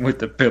sign with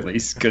the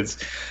Phillies, because,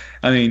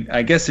 I mean,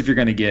 I guess if you're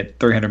going to get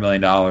 $300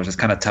 million, it's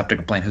kind of tough to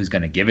complain who's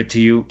going to give it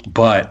to you.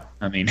 But,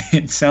 I mean,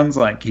 it sounds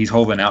like he's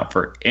holding out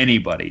for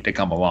anybody to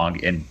come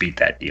along and beat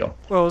that deal.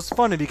 Well, it's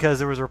funny because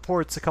there was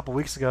reports a couple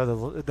weeks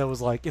ago that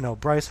was like,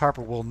 Bryce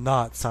Harper will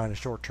not sign a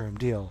short-term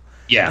deal.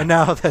 Yeah. And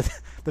now that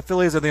the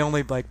Phillies are the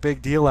only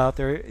big deal out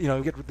there,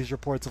 you get these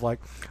reports of like,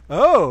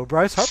 oh,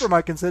 Bryce Harper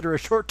might consider a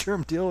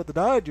short-term deal with the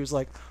Dodgers.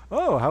 Like,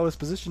 oh, how his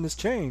position has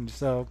changed.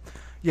 So,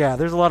 yeah,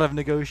 there's a lot of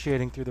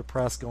negotiating through the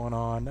press going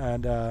on,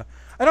 and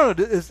I don't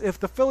know, if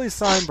the Phillies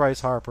sign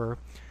Bryce Harper,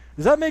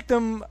 does that make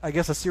them, I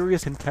guess, a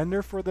serious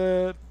contender for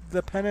the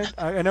pennant?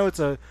 I know it's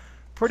a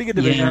pretty good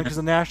division because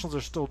the Nationals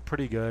are still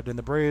pretty good, and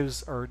the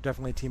Braves are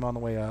definitely a team on the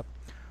way up.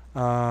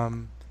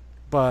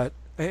 But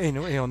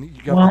you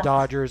got the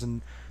Dodgers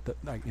and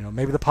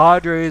maybe the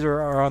Padres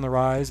are on the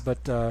rise,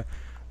 but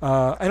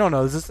I don't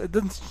know. It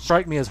doesn't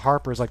strike me as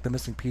Harper is like the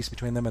missing piece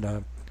between them and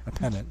a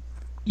pennant.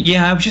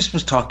 Yeah, I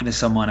was talking to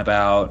someone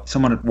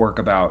at work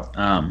about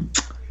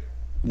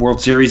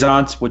World Series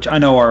odds, which I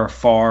know are a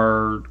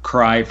far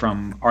cry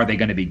from are they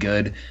going to be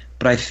good,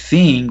 but I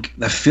think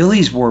the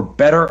Phillies were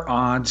better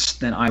odds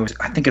than I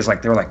think it's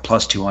like they were like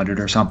plus 200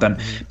 or something.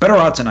 Mm-hmm. Better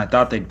odds than I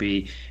thought they'd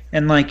be.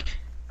 And like,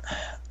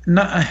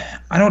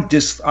 I don't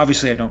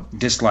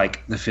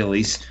dislike the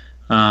Phillies.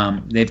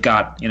 They've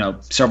got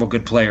several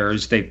good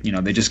players. They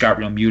just got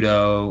Real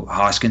Muto.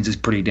 Hoskins is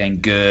pretty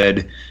dang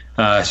good.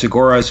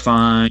 Segura is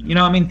fine.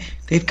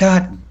 They've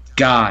got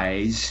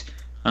guys.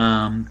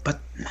 But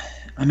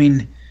I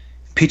mean,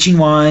 pitching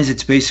wise,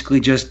 it's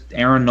basically just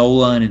Aaron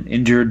Nola and an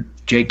injured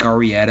Jake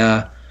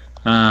Arrieta.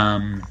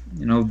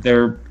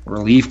 Their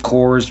relief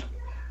corps,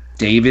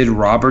 David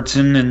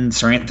Robertson and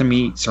Sir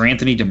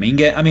Anthony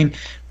Dominguez.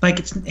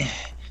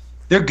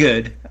 They're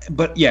good,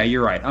 but yeah,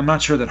 you're right. I'm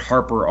not sure that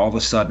Harper all of a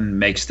sudden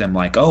makes them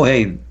like, oh,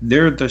 hey,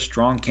 they're the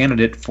strong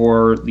candidate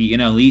for the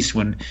NL East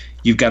when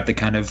you've got the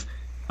kind of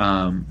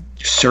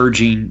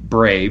surging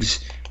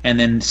Braves, and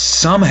then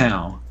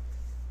somehow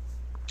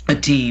a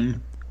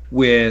team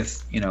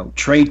with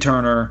Trey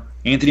Turner,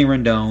 Anthony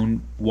Rendon,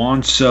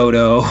 Juan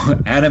Soto,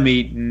 Adam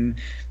Eaton,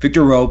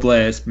 Victor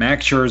Robles,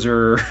 Max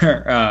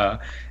Scherzer,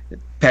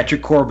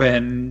 Patrick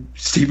Corbin,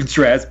 Steven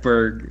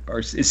Strasburg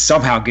is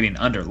somehow getting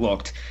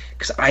underlooked.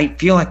 Because I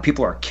feel like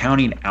people are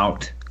counting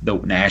out the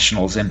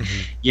Nationals, and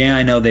yeah,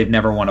 I know they've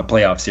never won a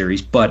playoff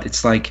series, but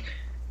it's like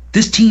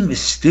this team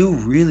is still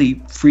really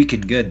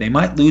freaking good. They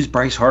might lose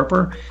Bryce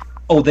Harper.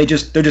 Oh, they're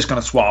just going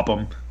to swap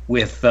him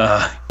with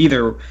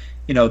either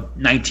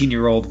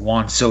 19-year-old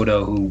Juan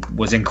Soto, who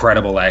was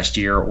incredible last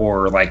year,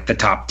 or like the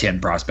top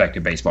 10 prospect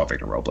in baseball,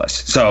 Victor Robles.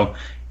 So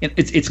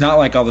it's not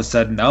like all of a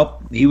sudden,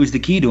 nope, he was the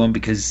key to him,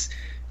 because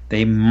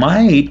they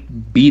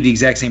might be the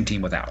exact same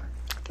team without him.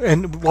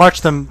 And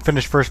watch them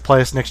finish first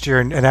place next year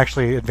and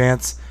actually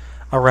advance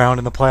around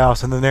in the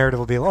playoffs, and the narrative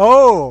will be,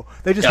 oh,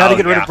 they just had to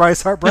get rid of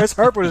Bryce Harper. Bryce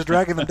Harper was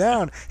dragging them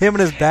down. Him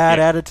and his bad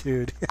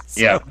attitude.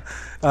 So,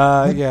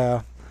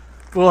 yeah.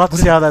 We'll have to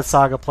see how that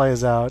saga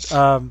plays out.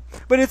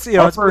 But it's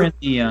Harper in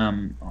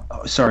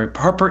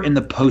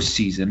the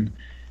postseason.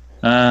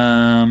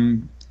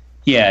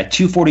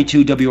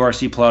 242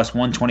 WRC plus,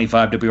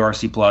 125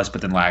 WRC plus,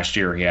 but then last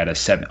year he had a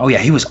 7. Oh yeah,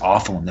 he was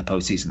awful in the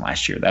postseason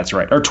last year. That's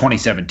right. Or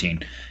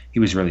 2017. He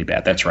was really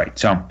bad. That's right.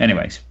 So,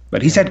 anyways,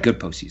 but he's had good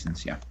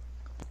postseasons. Yeah.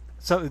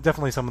 So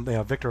definitely someone,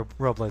 Victor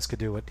Robles could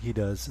do what he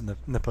does in the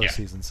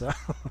postseason. So,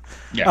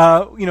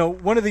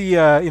 one of the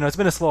it's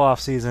been a slow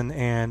off season,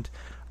 and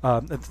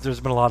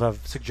there's been a lot of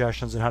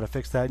suggestions on how to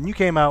fix that. And you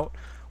came out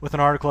with an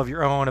article of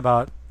your own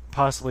about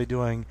possibly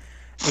doing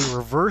a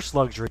reverse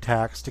luxury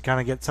tax to kind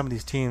of get some of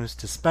these teams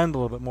to spend a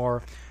little bit more.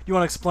 Do you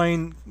want to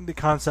explain the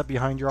concept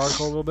behind your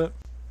article a little bit?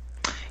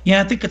 Yeah,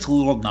 I think it's a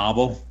little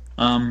novel.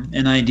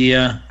 An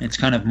idea. It's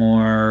kind of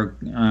more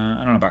I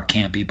don't know about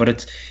campy, but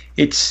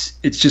it's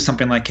just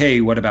something like,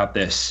 hey, what about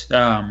this?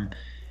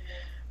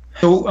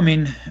 So I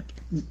mean,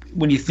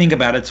 when you think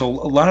about it, so a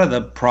lot of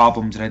the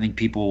problems that I think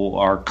people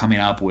are coming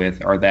up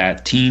with are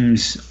that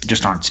teams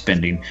just aren't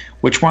spending.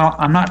 Which, while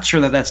I'm not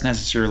sure that that's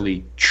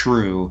necessarily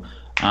true,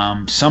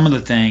 some of the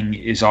thing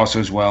is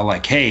also as well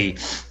like, hey,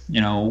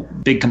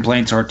 big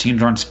complaints are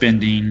teams aren't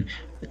spending,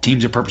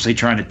 teams are purposely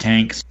trying to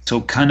tank.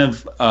 So kind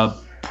of a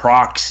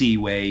proxy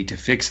way to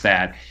fix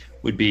that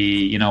would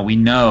be, we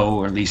know,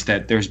 or at least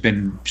that there's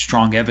been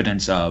strong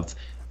evidence of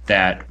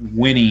that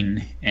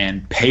winning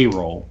and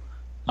payroll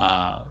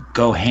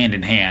go hand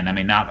in hand. I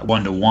mean, not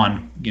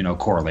 1-to-1,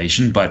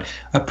 correlation, but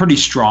a pretty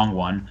strong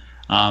one.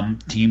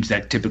 Teams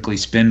that typically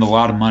spend a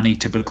lot of money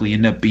typically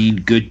end up being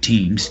good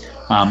teams.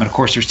 And of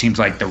course, there's teams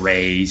like the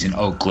Rays and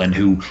Oakland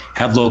who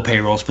have low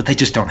payrolls, but they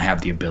just don't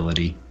have the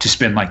ability to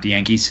spend like the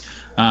Yankees.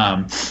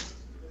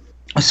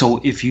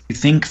 So if you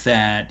think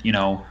that,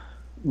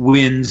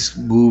 wins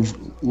move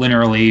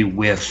linearly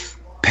with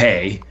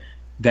pay,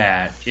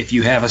 that if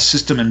you have a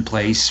system in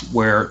place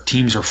where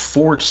teams are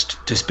forced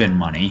to spend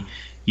money,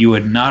 you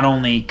would not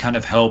only kind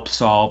of help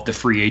solve the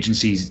free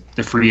agents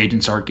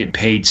aren't get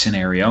paid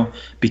scenario,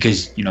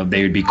 because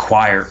they would be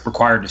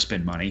required to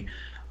spend money.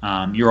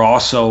 You're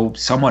also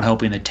somewhat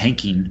helping the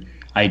tanking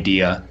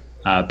idea,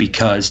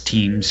 because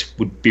teams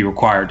would be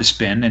required to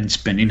spend, and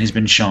spending has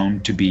been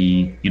shown to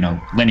be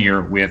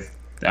linear with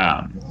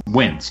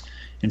wins,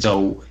 and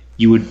so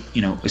you would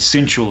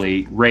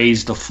essentially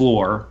raise the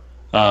floor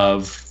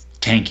of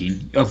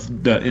tanking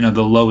of the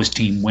the lowest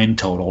team win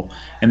total,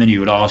 and then you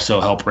would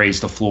also help raise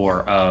the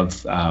floor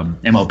of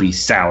MLB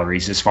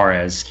salaries as far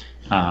as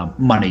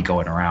money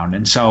going around.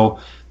 And so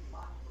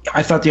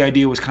I thought the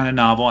idea was kind of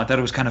novel. I thought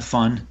it was kind of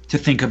fun to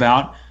think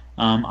about.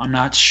 I'm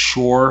not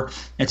sure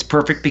it's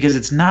perfect because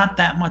it's not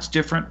that much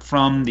different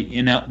from the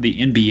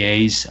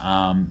NBA's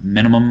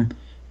minimum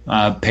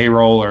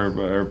payroll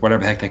or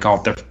whatever the heck they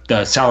call it,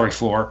 the salary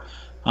floor.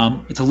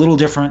 It's a little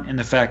different in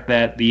the fact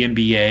that the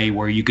NBA,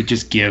 where you could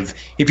just give,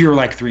 if you were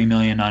like $3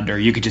 million under,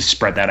 you could just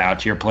spread that out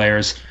to your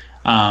players.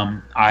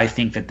 I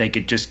think that they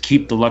could just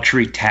keep the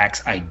luxury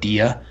tax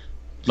idea,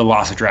 the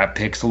loss of draft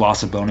picks, the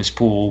loss of bonus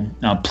pool,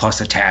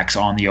 plus a tax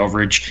on the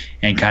overage,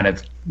 and kind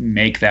of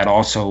make that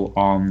also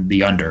on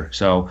the under.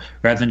 So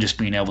rather than just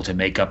being able to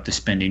make up the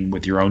spending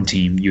with your own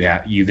team,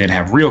 you then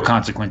have real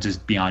consequences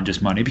beyond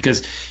just money.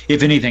 Because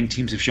if anything,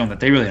 teams have shown that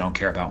they really don't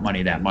care about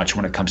money that much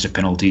when it comes to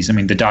penalties. I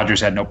mean, the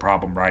Dodgers had no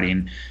problem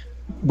writing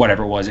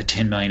whatever it was, a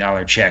 $10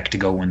 million check to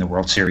go win the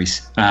World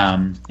Series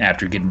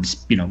after getting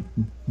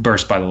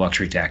burst by the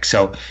luxury tax.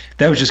 So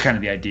that was just kind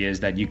of the idea,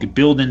 is that you could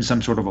build in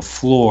some sort of a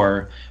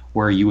floor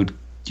where you would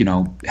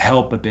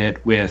help a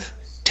bit with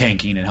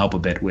tanking and help a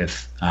bit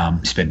with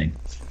spending.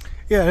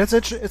 Yeah,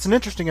 it's an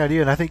interesting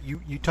idea, and I think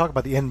you talk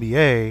about the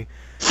NBA,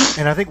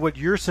 and I think what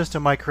your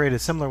system might create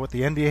is similar to what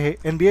the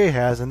NBA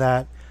has, in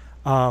that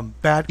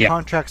bad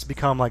contracts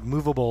become like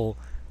movable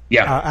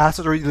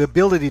assets, or the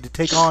ability to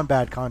take on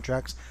bad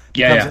contracts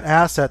becomes an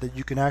asset that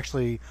you can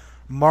actually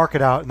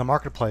market out in the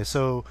marketplace.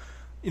 So,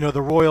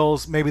 the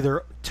Royals, maybe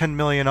they're $10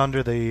 million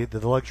under the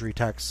luxury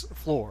tax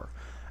floor,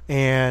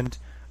 and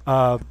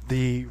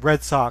the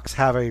Red Sox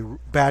have a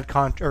bad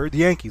contract, or the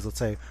Yankees, let's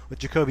say, with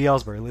Jacoby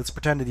Ellsbury. Let's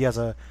pretend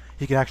that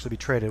he can actually be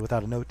traded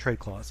without a no trade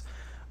clause.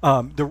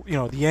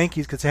 The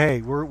Yankees could say,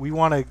 hey, we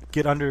want to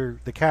get under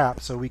the cap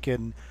so we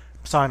can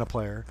sign a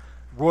player.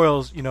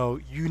 Royals,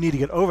 you need to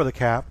get over the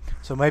cap,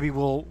 so maybe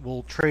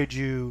we'll trade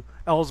you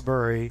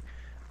Ellsbury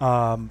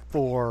and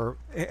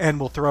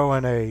we'll throw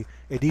in a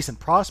decent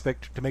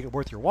prospect to make it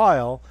worth your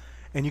while,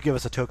 and you give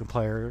us a token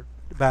player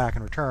back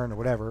in return or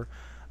whatever,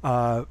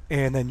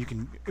 and then you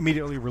can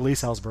immediately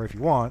release Ellsbury if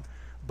you want.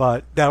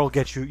 But that'll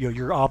get you,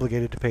 you're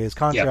obligated to pay his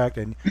contract,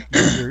 and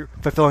you're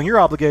fulfilling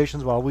your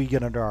obligations while we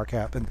get under our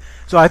cap. And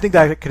so I think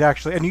that could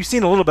actually, and you've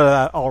seen a little bit of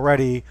that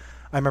already.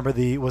 I remember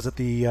the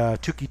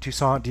Touki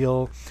Toussaint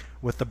deal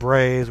with the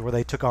Braves, where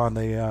they took on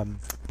the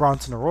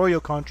Bronson Arroyo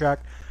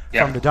contract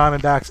from the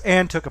Diamondbacks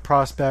and took a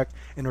prospect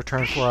in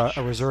return for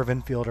a reserve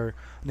infielder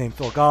named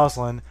Phil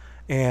Goslin.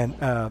 And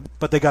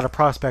but they got a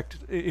prospect,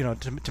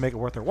 to make it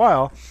worth their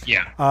while.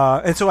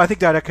 And so I think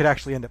that could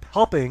actually end up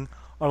helping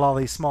a lot of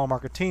these small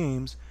market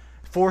teams,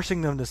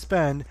 forcing them to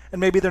spend, and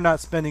maybe they're not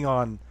spending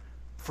on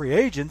free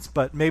agents,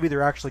 but maybe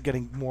they're actually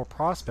getting more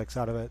prospects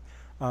out of it.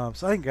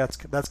 So I think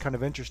that's kind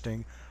of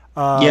interesting.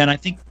 And I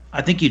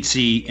think you'd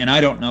see, and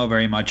I don't know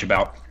very much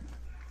about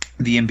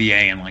the NBA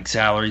and like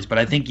salaries, but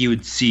I think you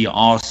would see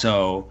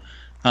also,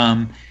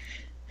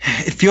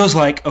 it feels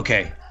like,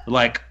 okay,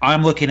 like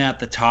I'm looking at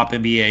the top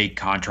NBA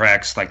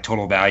contracts, like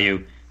total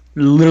value,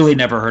 literally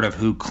never heard of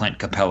who Clint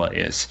Capella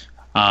is.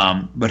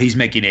 But he's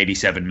making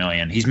 $87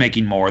 million. He's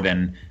making more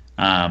than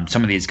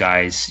some of these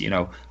guys.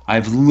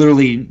 I've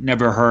literally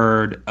never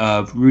heard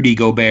of Rudy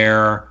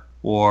Gobert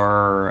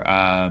or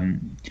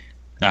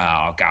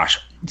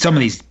some of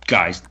these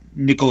guys,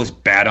 Nicholas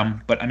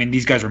Batum. But I mean,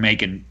 these guys are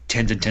making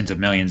tens and tens of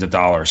millions of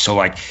dollars. So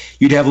like,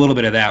 you'd have a little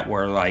bit of that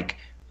where like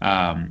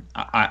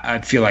I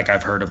feel like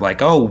I've heard of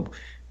like, oh,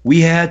 we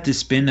had to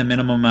spend a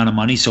minimum amount of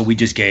money, so we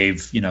just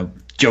gave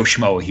Joe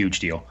Schmo a huge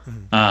deal.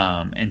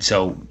 And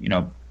so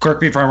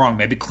correct me if I'm wrong.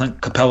 Maybe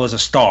Clint Capella's a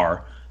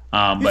star.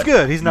 He's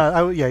good. He's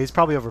not. He's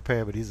probably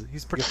overpaid, but he's a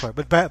pretty good player.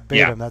 But Batum,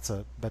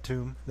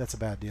 Batum, that's a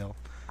bad deal.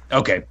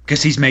 Okay,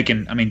 because he's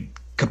making. I mean,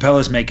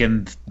 Capella's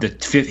making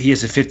he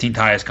has the 15th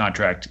highest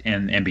contract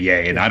in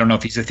NBA, and I don't know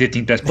if he's the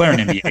 15th best player in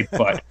NBA,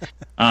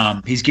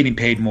 but he's getting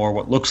paid more,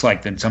 what looks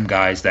like, than some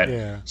guys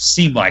that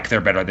seem like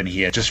they're better than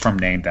he is, just from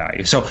name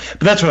value. So,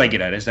 but that's what I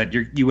get at, is that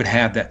you would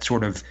have that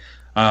sort of,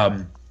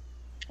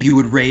 you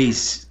would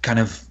raise kind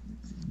of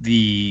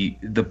the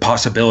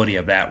possibility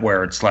of that,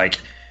 where it's like,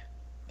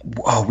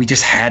 oh, we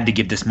just had to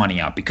give this money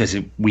out because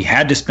we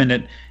had to spend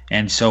it,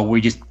 and so we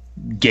just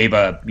gave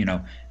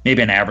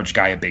maybe an average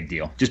guy a big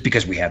deal just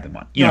because we had the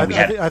money.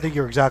 I think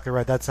you're exactly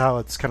right. That's how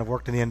it's kind of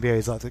worked in the NBA.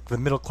 Is like the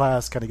middle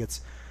class kind of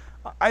gets,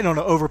 I don't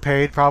know,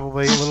 overpaid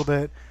probably a little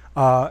bit,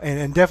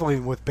 and definitely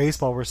with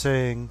baseball, we're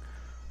seeing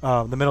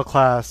the middle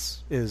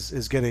class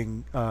is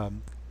getting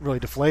really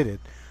deflated.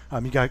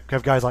 You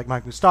have guys like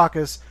Mike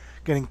Moustakas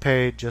getting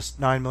paid just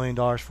 $9 million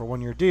for a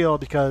 1-year deal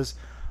because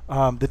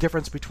the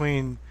difference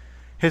between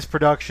his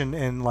production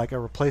and like a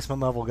replacement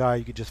level guy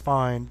you could just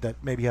find that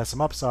maybe has some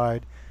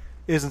upside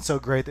isn't so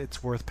great that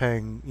it's worth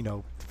paying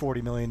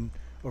 $40 million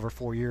over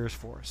 4 years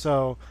for.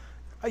 So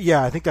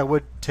I think that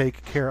would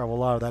take care of a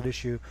lot of that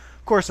issue.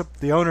 Of course,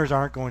 the owners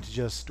aren't going to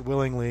just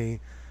willingly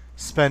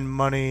spend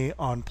money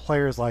on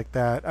players like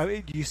that. I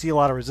mean, you see a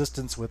lot of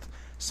resistance with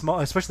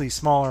especially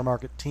smaller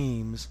market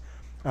teams.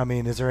 I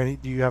mean,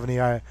 do you have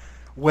any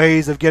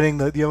ways of getting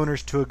the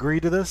owners to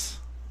agree to this?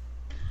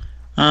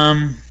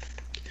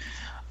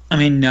 I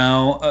mean,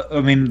 no.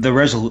 I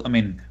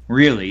mean,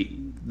 really,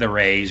 the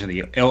Rays or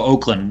the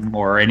Oakland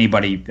or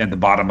anybody at the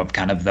bottom of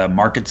kind of the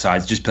market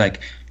size just be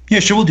like, yeah,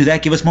 sure, we'll do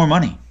that. Give us more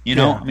money.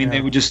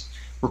 They would just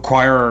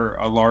require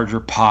a larger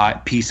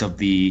piece of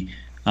the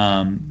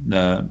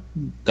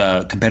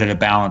competitive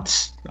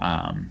balance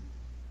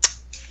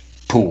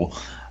pool.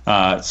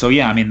 So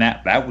yeah, I mean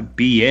that would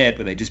be it.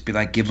 But they just be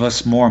like, give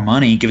us more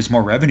money, give us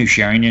more revenue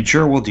sharing, and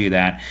sure, we'll do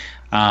that.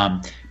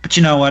 But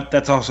you know what?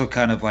 That's also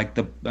kind of like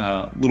the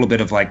little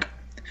bit of like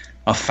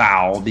a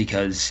foul,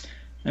 because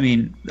I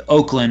mean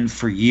Oakland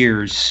for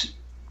years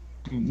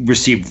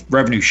received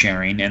revenue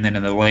sharing, and then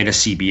in the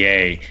latest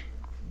CBA,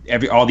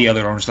 all the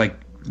other owners like,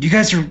 you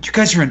guys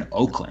are in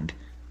Oakland.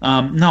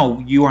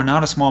 No, you are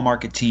not a small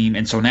market team,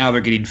 and so now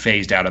they're getting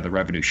phased out of the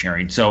revenue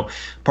sharing. So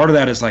part of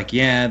that is like,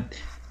 yeah,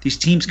 these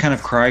teams kind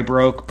of cry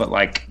broke, but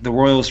like the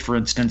Royals, for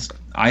instance,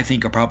 I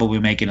think are probably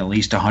making at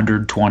least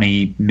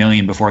 $120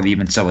 million before they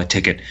even sell a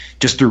ticket,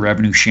 just through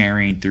revenue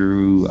sharing,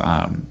 through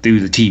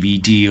the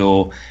TV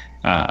deal.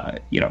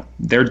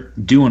 They're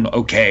doing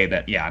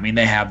okay. I mean,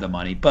 they have the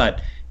money,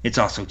 but it's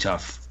also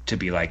tough to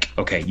be like,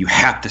 okay, you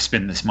have to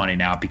spend this money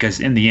now, because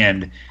in the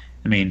end,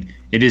 I mean,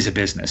 it is a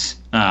business,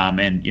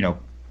 and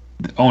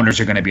the owners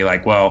are going to be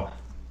like, well,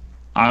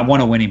 I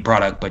want a winning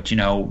product, but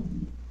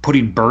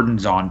putting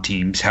burdens on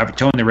teams,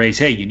 telling the Rays,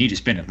 hey, you need to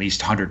spend at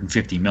least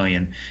 $150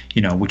 million,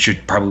 which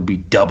should probably be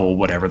double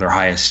whatever their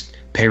highest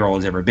payroll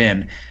has ever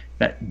been.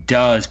 That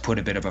does put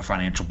a bit of a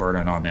financial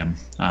burden on them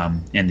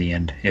in the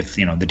end if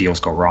the deals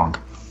go wrong.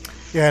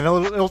 Yeah, and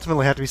it'll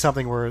ultimately have to be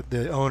something where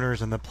the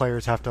owners and the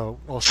players have to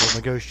also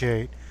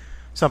negotiate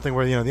something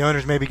where the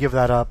owners maybe give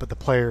that up, but the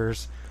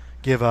players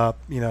give up.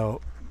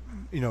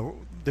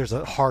 There's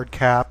a hard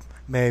cap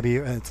maybe,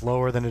 and it's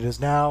lower than it is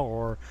now,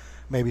 or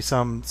maybe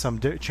some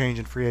change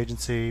in free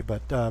agency,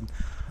 but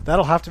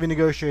that'll have to be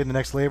negotiated in the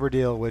next labor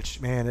deal, which,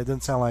 man, it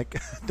doesn't sound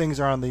like things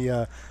are on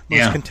the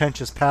most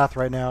contentious path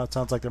right now. It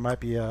sounds like there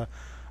might be an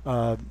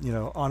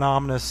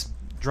ominous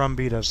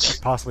drumbeat of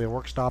possibly a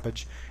work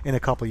stoppage in a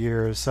couple of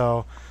years.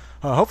 So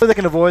hopefully they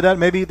can avoid that.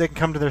 Maybe they can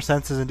come to their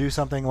senses and do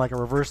something like a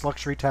reverse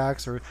luxury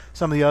tax or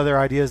some of the other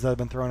ideas that have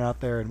been thrown out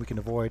there, and we can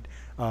avoid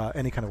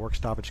any kind of work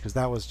stoppage, because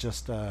that was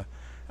just that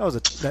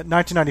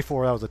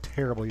 1994. That was a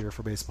terrible year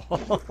for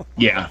baseball.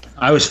 Yeah,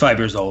 I was 5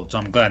 years old, so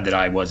I'm glad that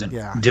I wasn't.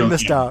 Yeah, you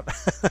missed out.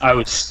 I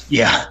was.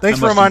 Yeah. Thanks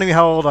for reminding me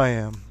how old I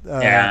am.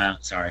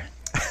 Sorry.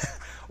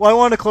 Well, I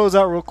wanted to close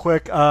out real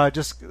quick.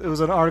 It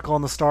was an article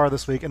on the Star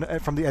this week, and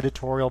from the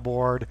editorial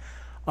board,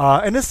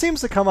 and this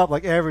seems to come up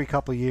like every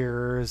couple of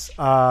years.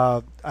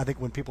 I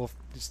think when people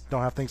just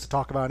don't have things to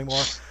talk about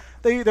anymore,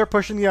 they're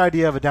pushing the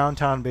idea of a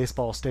downtown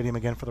baseball stadium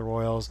again for the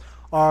Royals,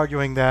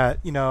 arguing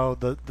that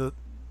the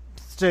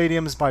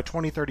stadiums by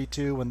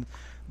 2032, when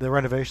the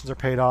renovations are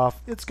paid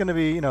off, it's going to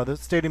be the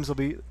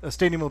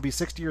stadium will be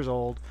 60 years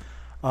old,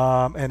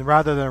 and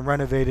rather than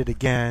renovate it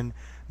again,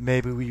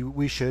 maybe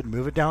we should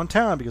move it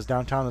downtown, because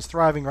downtown is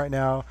thriving right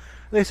now.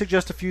 They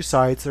suggest a few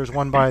sites. There's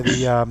one by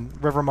the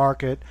River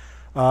Market,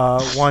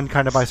 one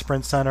kind of by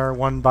Sprint Center,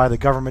 one by the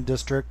Government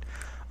District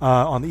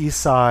on the east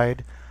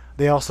side.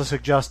 They also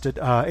suggested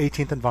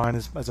 18th and Vine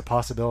as a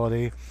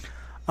possibility.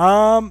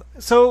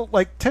 So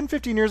like 10,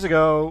 15 years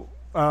ago,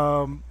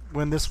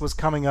 when this was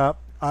coming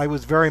up, I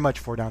was very much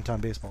for downtown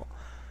baseball.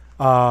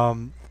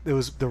 It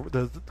was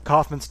the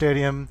Kauffman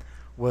Stadium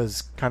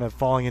was kind of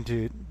falling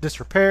into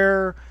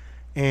disrepair,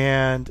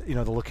 and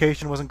the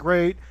location wasn't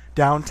great.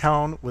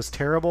 Downtown was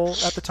terrible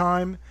at the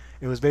time.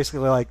 It was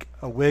basically like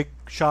a wig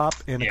shop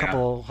and a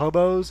couple of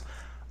hobos,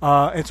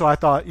 and so I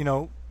thought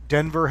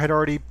Denver had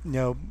already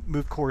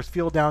moved Coors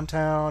Field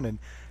downtown, and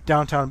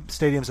downtown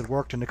stadiums had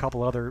worked in a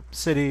couple other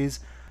cities.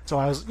 So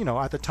I was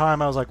at the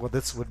time I was like, well,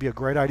 this would be a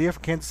great idea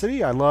for Kansas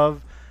City. I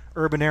love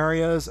urban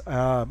areas.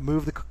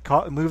 Move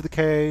the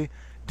K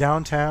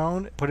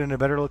downtown, put it in a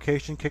better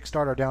location,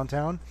 kickstart our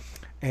downtown,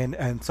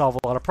 and solve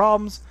a lot of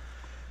problems.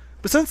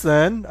 But since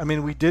then, I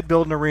mean, we did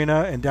build an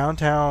arena, and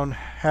downtown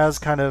has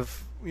kind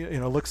of,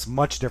 looks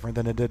much different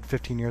than it did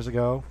 15 years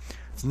ago.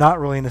 It's not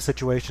really in a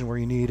situation where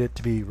you need it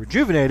to be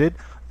rejuvenated.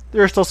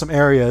 There are still some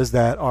areas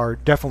that are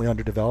definitely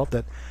underdeveloped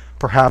that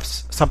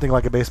perhaps something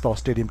like a baseball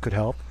stadium could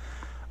help.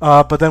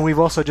 But then we've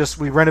also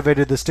we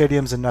renovated the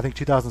stadiums in, I think,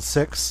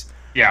 2006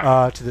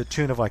 to the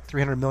tune of like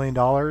 $300 million.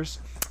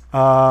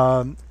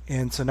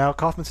 And so now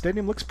Kauffman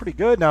Stadium looks pretty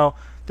good. Now,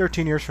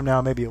 13 years from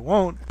now, maybe it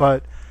won't,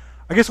 but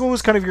I guess what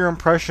was kind of your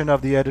impression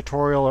of the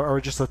editorial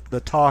or just the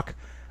talk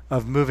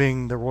of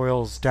moving the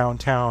Royals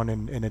downtown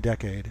in a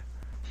decade?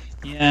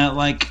 Yeah,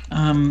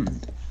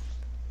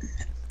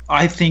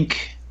 I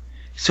think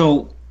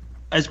so.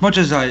 As much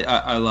as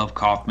I love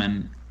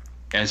Kauffman,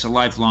 as a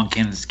lifelong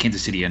Kansas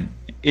Cityan,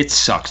 it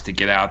sucks to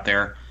get out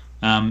there.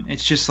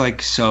 It's just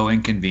so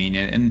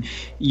inconvenient, and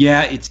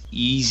it's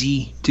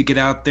easy to get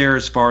out there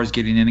as far as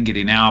getting in and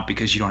getting out,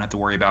 because you don't have to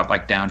worry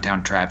about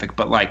downtown traffic.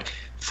 But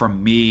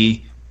from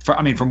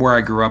where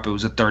I grew up, it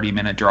was a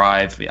 30-minute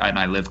drive, and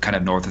I live kind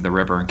of north of the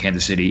river in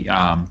Kansas City.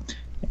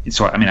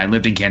 So I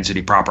lived in Kansas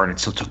City proper, and it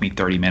still took me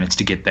 30 minutes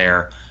to get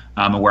there.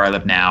 And where I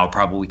live now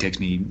probably takes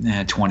me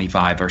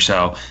 25 or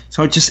so.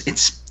 So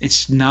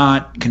it's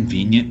not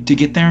convenient to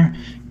get there,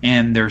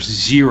 and there's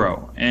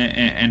zero.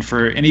 And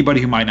for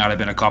anybody who might not have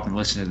been a cop and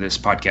listen to this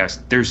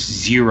podcast, there's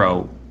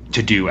zero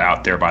to do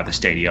out there by the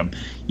stadium.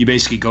 You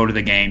basically go to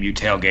the game, you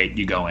tailgate,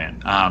 you go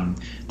in.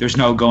 There's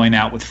no going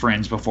out with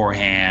friends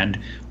beforehand,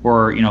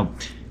 or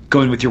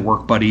going with your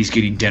work buddies,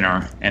 getting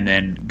dinner, and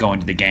then going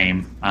to the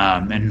game,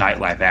 and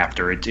nightlife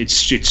after. It's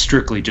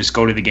strictly just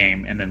go to the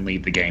game and then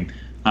leave the game,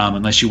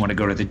 unless you want to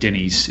go to the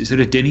Denny's. Is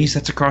it a Denny's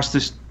that's across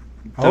this?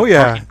 Oh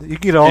yeah, parking? You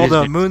can get all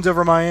the Moons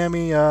Over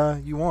Miami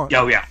you want.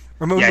 Oh yeah.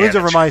 Or Moons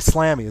Over My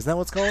Slammy. Is that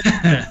what's called?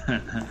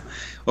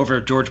 Over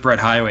George Brett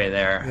Highway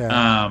there.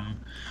 Yeah.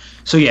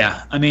 So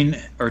yeah, I mean,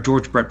 or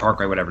George Brett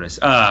Parkway, whatever it is.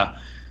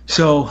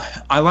 So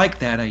I like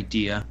that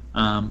idea.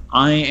 A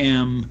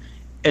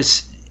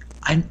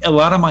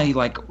lot of my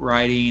like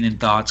writing and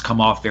thoughts come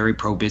off very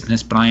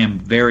pro-business, but I am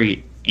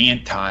very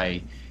anti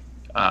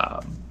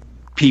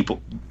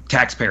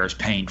taxpayers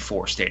paying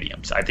for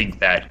stadiums. I think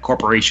that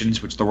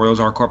corporations, which the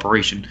Royals are a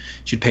corporation,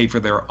 should pay for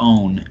their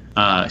own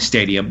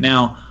stadium.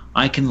 Now,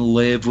 I can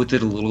live with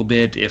it a little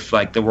bit if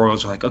like the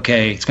Royals are like,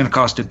 okay, it's going to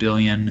cost $1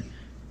 billion,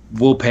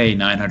 we'll pay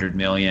 $900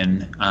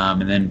 million,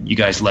 and then you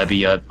guys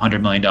levy a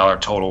 $100 million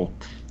total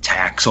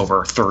tax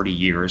over 30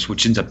 years,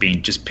 which ends up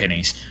being just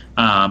pennies.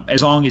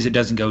 As long as it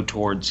doesn't go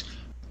towards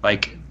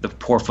like the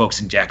poor folks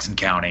in Jackson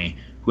County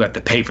who have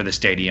to pay for the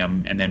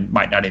stadium and then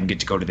might not even get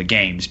to go to the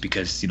games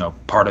because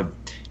part of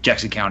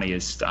Jackson County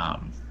is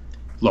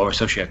lower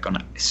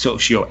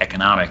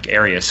socioeconomic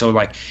area.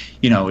 So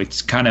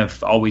it's kind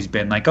of always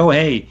been like, oh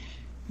hey,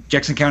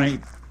 Jackson County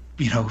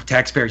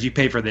taxpayers, you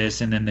pay for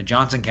this, and then the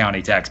Johnson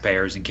County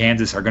taxpayers in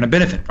Kansas are going to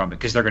benefit from it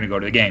because they're going to go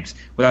to the games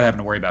without having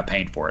to worry about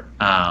paying for it.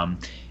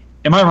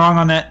 Am I wrong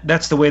on that?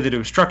 That's the way that it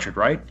was structured,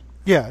 right?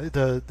 Yeah,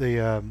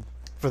 the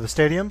for the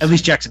stadiums. At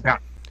least Jackson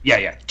County.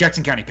 Yeah.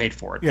 Jackson County paid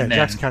for it. Yeah,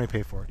 Jackson County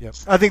paid for it. Yep.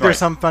 I think there's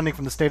some funding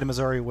from the state of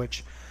Missouri,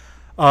 which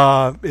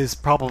is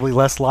probably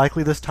less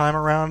likely this time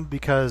around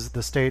because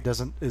the state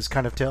is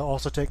kind of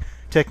also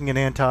taking an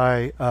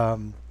anti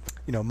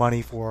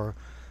money for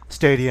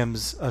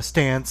stadiums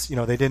stance.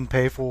 They didn't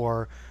pay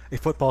for a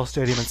football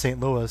stadium in St.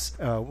 Louis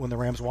when the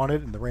Rams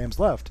wanted and the Rams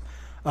left.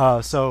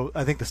 So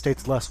I think the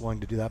state's less willing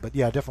to do that. But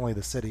yeah, definitely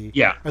the city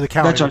or the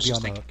county would be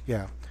on the hook.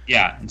 Yeah.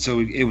 Yeah, and so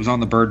it was on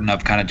the burden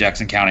of kind of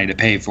Jackson County to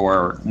pay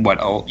for what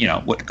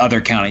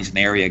other counties in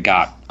the area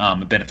got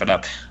a benefit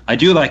of. I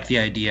do like the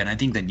idea, and I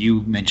think that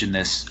you mentioned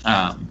this.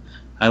 I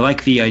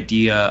like the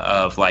idea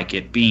of like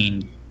it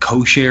being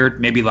co-shared,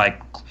 maybe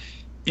like,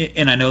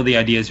 and I know the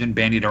idea has been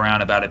bandied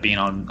around about it being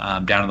on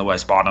down in the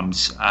West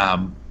Bottoms,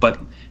 but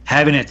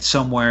having it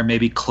somewhere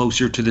maybe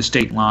closer to the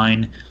state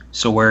line.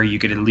 So where you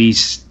could at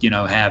least,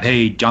 have,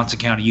 hey, Johnson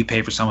County, you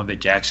pay for some of it,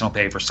 Jackson will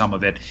pay for some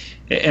of it.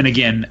 And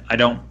again, I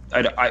don't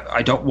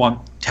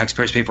want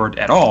taxpayers to pay for it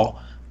at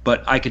all,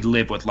 but I could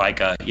live with like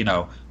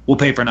we'll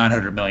pay for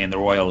 $900 million, the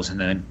Royals, and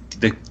then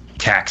the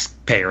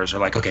taxpayers are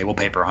like, okay, we'll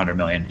pay for $100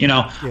 million.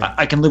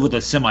 I can live with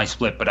a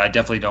semi-split, but I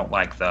definitely don't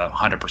like the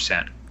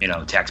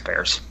 100%,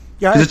 taxpayers.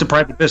 Yeah, because it's a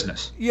private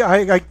business. Yeah,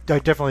 I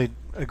definitely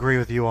agree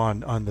with you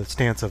on the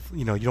stance of,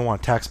 you don't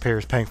want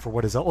taxpayers paying for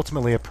what is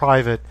ultimately a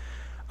private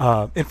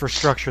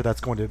infrastructure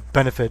that's going to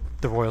benefit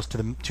the Royals to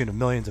the tune of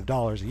millions of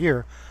dollars a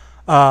year.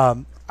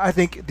 I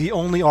think the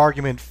only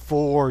argument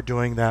for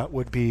doing that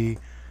would be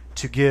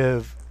to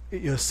give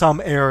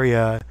some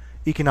area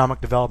economic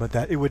development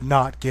that it would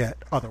not get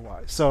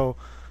otherwise. So,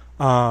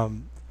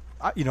 I'm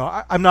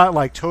not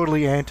like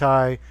totally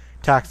anti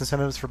tax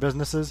incentives for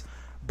businesses,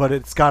 but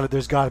there's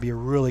got to be a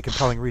really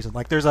compelling reason.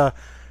 Like there's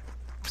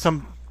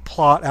some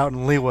plot out in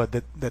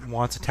Leawood that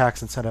wants a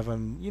tax incentive,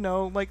 and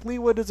like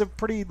Leawood is a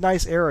pretty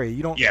nice area.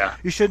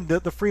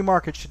 The free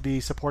market should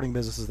be supporting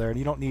businesses there, and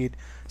you don't need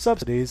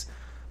subsidies.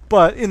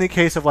 But in the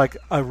case of like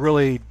a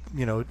really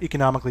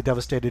economically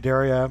devastated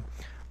area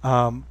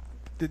that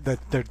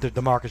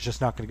the market's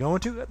just not going to go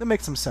into, that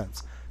makes some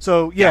sense.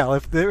 So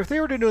if they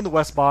were to do in the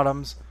West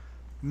Bottoms,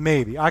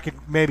 maybe I could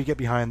get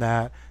behind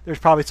that. There's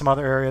probably some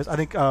other areas. I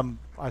think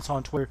I saw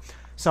on Twitter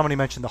somebody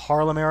mentioned the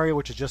Harlem area,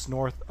 which is just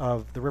north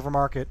of the River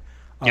Market.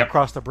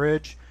 Across the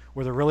bridge,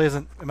 where there really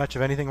isn't much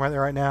of anything right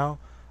there right now.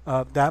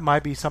 That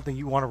might be something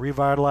you want to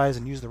revitalize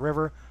and use the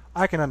river.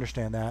 I can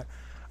understand that.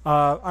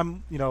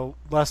 I'm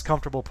less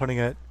comfortable putting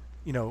it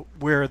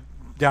where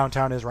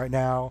downtown is right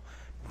now,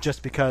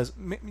 just because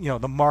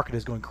the market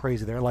is going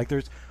crazy there. Like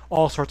there's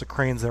all sorts of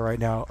cranes there right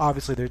now.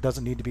 Obviously there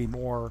doesn't need to be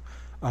more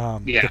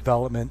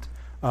development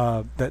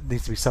that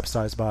needs to be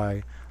subsidized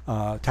by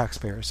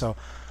taxpayers. So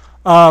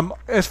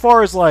as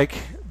far as like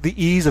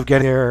the ease of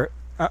getting there,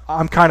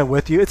 I'm kind of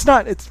with you. It's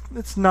not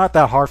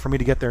that hard for me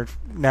to get there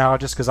now,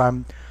 just because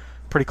I'm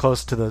pretty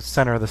close to the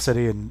center of the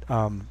city, and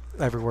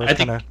everywhere is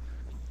kind of.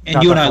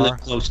 And you and I live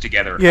close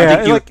together.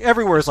 Yeah,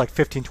 everywhere is like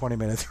 15, 20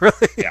 minutes, really.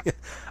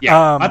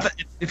 Yeah.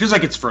 It feels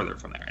like it's further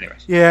from there,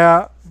 anyways.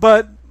 Yeah,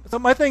 but so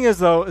my thing is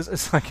though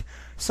is like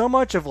so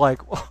much of like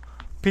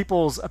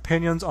people's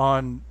opinions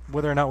on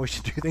whether or not we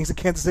should do things in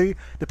Kansas City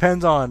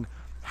depends on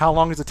how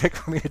long does it take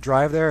for me to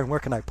drive there and where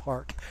can I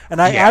park.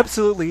 And I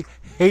absolutely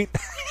hate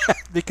that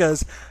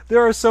because there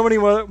are so many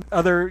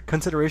other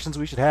considerations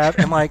we should have,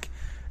 and like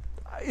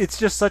it's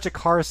just such a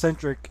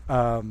car-centric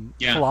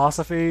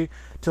philosophy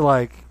to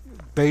like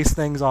base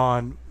things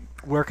on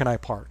where can I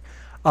park.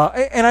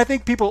 And I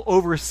think people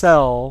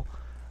oversell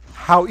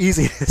how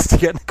easy it is to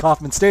get into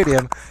Kauffman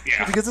Stadium.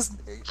 Yeah. Because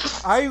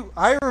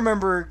I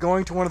remember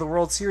going to one of the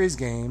World Series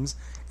games,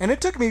 and it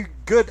took me a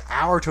good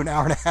hour to an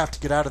hour and a half to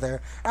get out of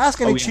there.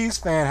 Ask any Chiefs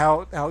fan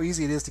how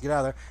easy it is to get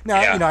out of there.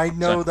 Now, I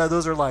know that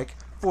those are like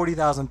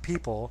 40,000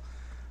 people,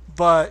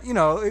 but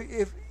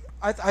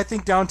I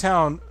think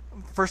downtown,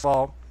 first of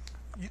all,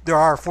 there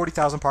are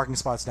 40,000 parking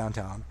spots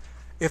downtown.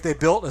 If they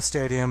built a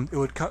stadium, it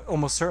would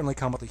almost certainly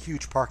come with a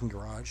huge parking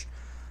garage.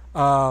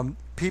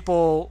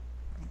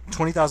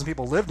 20,000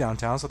 people live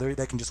downtown, so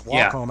they can just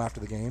walk home after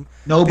the game.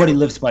 Nobody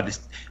lives by this.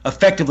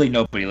 Effectively,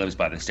 nobody lives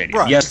by the stadium.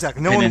 Right, yes,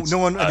 exactly. No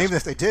one. And even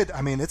if they did,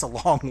 I mean, it's a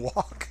long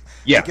walk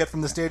to get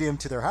from the stadium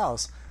to their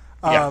house.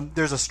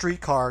 There's a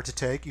streetcar to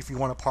take if you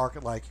want to park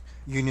at like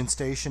Union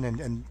Station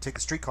and take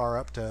the streetcar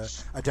up to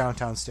a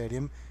downtown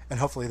stadium, and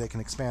hopefully they can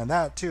expand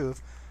that too.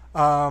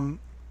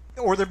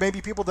 Or there may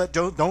be people that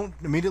don't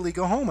immediately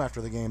go home after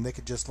the game. They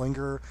could just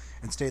linger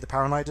and stay at the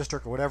Power and Light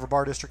District or whatever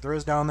bar district there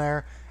is down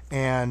there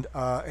and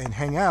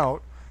hang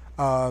out.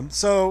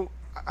 So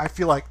I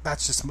feel like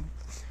that's just.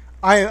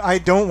 I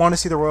don't want to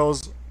see the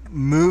Royals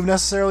move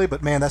necessarily,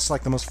 but man, that's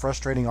like the most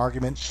frustrating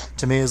argument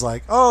to me is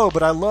like, oh,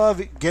 but I love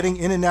getting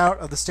in and out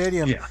of the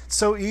stadium. Yeah. It's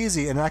so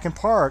easy, and I can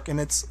park, and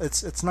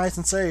it's nice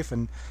and safe,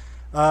 and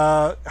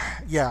I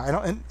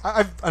don't.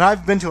 And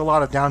I've been to a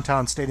lot of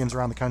downtown stadiums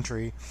around the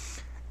country.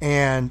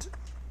 And,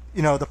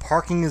 the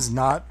parking is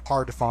not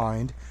hard to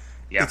find.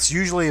 Yeah. It's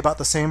usually about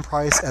the same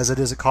price as it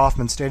is at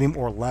Kauffman Stadium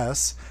or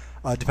less,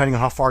 depending on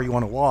how far you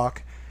want to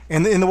walk.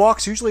 And the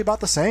walk's usually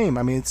about the same.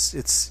 I mean,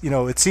 it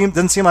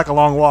doesn't seem like a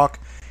long walk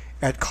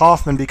at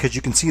Kauffman because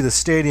you can see the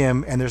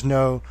stadium and there's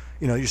no,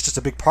 it's just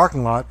a big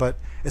parking lot. But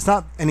it's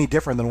not any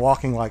different than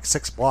walking like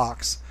 6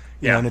 blocks,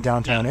 in a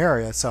downtown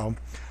area. So.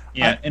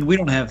 Yeah, and we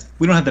don't have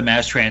the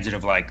mass transit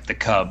of like the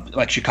Cub,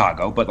 like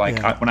Chicago. But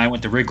when I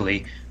went to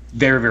Wrigley.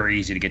 Very, very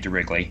easy to get to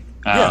Wrigley.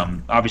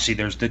 Obviously,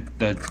 there's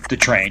the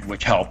train,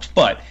 which helps,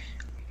 but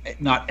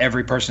not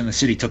every person in the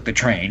city took the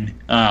train.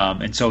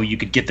 And so you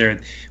could get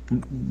there.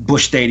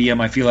 Busch Stadium,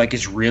 I feel like,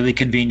 is really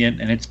convenient,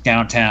 and it's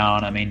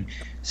downtown. I mean,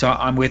 so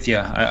I'm with you.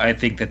 I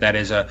think that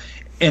is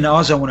and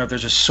also I wonder if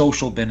there's a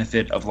social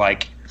benefit of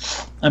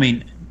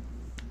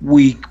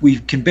we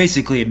can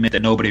basically admit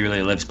that nobody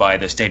really lives by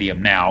the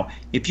stadium now.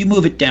 If you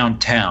move it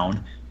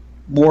downtown,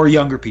 more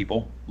younger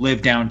people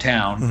live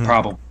downtown,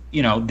 probably.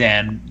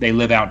 Then they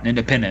live out in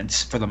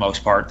Independence for the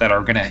most part that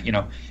are going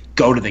to,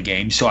 go to the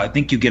game. So I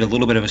think you get a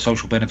little bit of a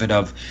social benefit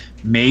of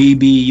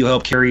maybe you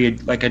help carry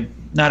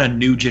not a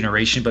new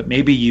generation, but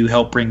maybe you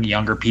help bring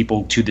younger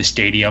people to the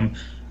stadium.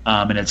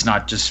 And it's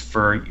not just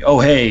for,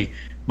 oh, hey,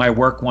 I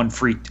won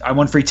free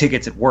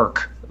tickets at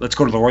work. Let's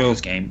go to the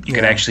Royals game. You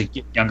could actually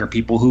get younger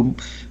people who,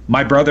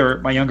 my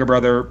younger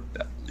brother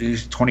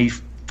is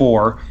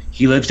 24.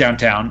 He lives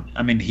downtown.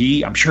 I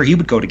mean, I'm sure he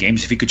would go to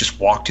games if he could just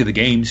walk to the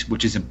games,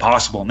 which is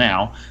impossible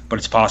now, but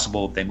it's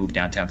possible if they move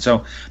downtown.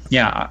 So,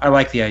 yeah, I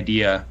like the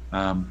idea,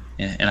 and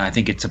I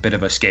think it's a bit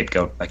of a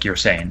scapegoat, like you're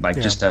saying,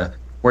 just to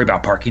worry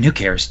about parking. Who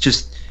cares?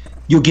 Just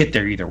you'll get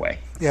there either way.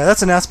 Yeah,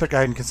 that's an aspect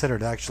I hadn't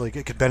considered. Actually,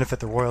 it could benefit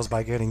the Royals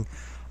by getting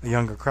a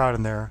younger crowd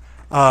in there.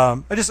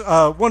 I just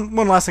one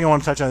last thing I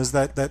want to touch on is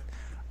that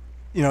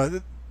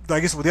I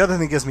guess the other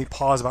thing that gives me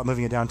pause about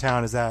moving it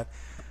downtown is that.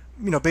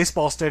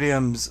 Baseball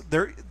stadiums,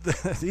 the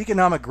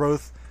economic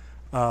growth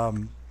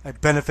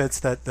benefits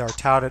that are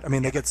touted, I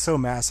mean, they get so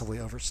massively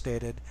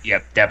overstated.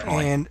 Yep,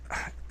 definitely. And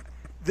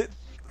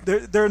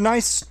they're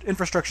nice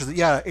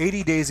infrastructures.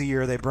 80 days a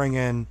year they bring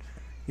in,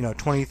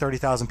 20,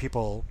 30,000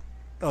 people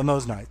on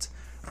those nights.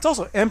 It's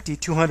also empty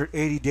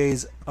 280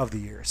 days of the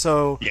year.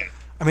 So,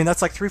 I mean,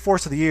 that's like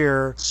 3/4 of the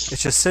year.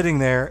 It's just sitting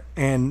there.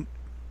 And,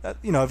 if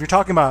you're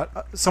talking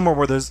about somewhere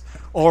where there's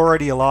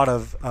already a lot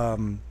of,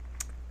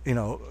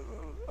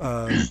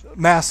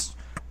 mass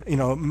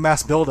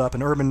buildup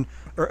and urban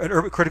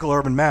critical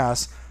urban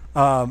mass.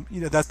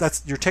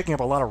 That's you're taking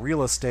up a lot of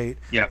real estate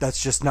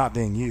that's just not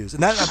being used,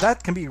 and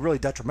that can be really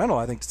detrimental,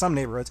 I think, to some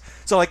neighborhoods.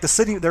 So, like the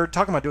city, they're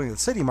talking about doing the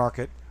city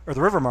market or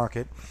the river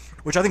market,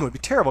 which I think would be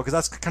terrible because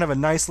that's kind of a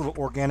nice little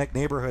organic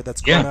neighborhood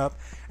that's grown up,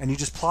 and you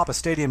just plop a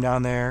stadium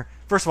down there.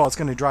 First of all, it's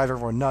going to drive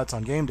everyone nuts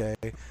on game day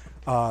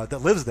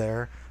that lives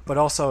there, but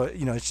also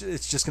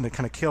it's just going to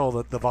kind of kill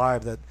the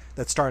vibe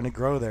that's starting to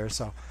grow there.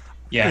 So.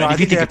 Yeah, I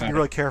think they have to be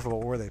really careful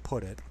where they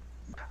put it.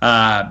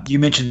 You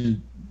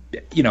mentioned,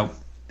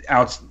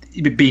 out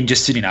being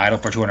just sitting idle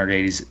for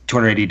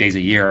 280 days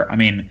a year. I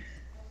mean,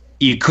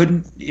 you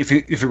couldn't if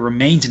it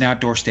remains an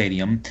outdoor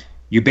stadium.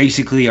 You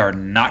basically are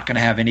not going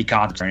to have any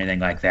concerts or anything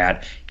like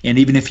that. And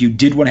even if you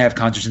did want to have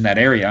concerts in that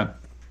area,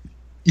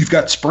 you've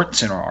got Sprint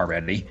Center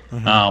already,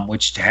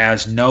 which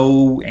has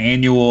no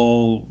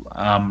annual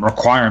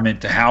requirement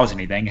to house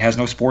anything. It has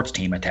no sports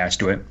team attached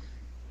to it.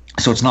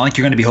 So it's not like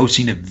you're going to be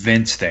hosting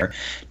events there.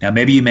 Now,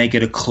 maybe you make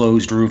it a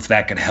closed roof.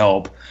 That could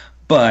help.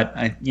 But,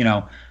 I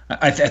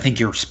think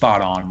you're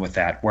spot on with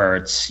that, where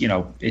it's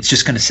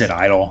just going to sit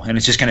idle, and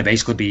it's just going to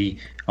basically be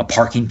a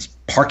parking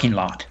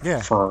lot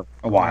for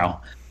a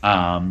while.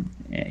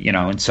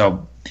 And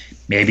so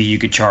maybe you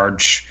could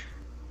charge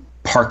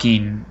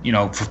parking,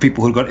 for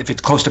people who go, if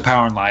it's close to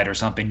Power and Light or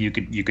something, you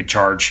could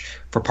charge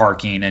for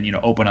parking and,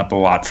 open up a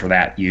lot for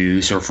that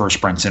use or for a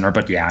Sprint Center.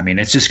 But yeah, I mean,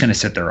 it's just going to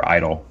sit there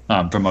idle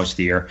for most of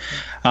the year.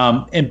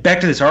 And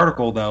back to this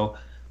article though.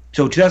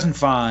 So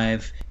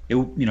 2005, it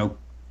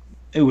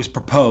was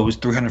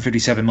proposed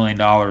 $357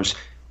 million.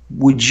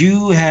 Would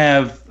you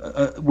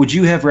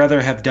have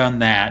rather have done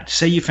that?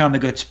 Say you found the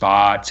good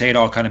spot, say it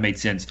all kind of made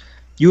sense.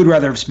 You would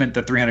rather have spent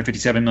the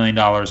 $357 million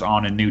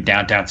on a new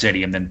downtown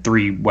stadium than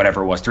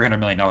 $300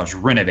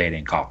 million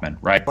renovating Kauffman,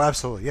 right? Well,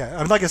 absolutely, yeah. I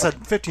mean, like I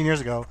said, 15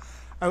 years ago,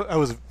 I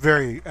was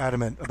very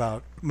adamant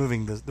about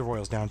moving the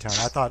Royals downtown.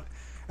 I thought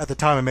at the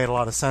time it made a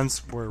lot of sense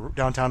where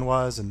downtown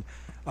was and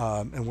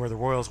where the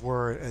Royals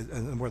were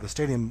and where the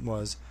stadium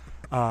was.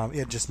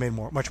 It just made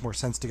much more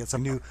sense to get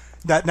some new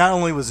that not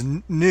only was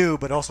new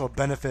but also a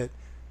benefit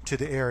to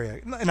the area.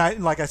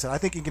 And like I said, I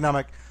think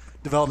economic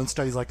development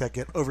studies like that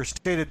get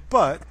overstated,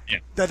 but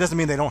that doesn't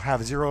mean they don't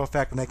have zero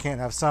effect, and they can't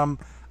have some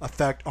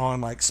effect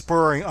on like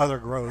spurring other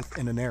growth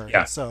in an area.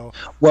 Yeah. So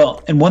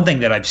and one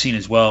thing that I've seen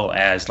as well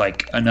as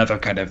like another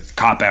kind of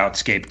cop-out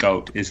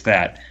scapegoat is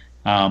that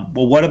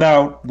what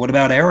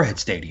about Arrowhead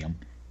Stadium?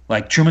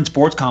 Like Truman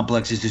Sports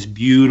Complex is this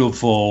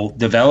beautiful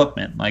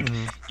development. Like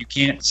you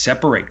can't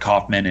separate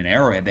Kauffman and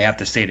Arrowhead; they have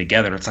to stay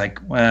together. It's like,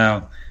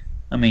 well,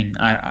 I mean,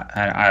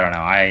 I don't know.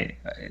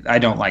 I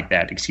don't like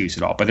that excuse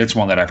at all. But it's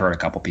one that I've heard a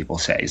couple people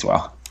say as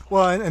well.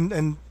 Well,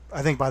 and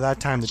I think by that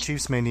time the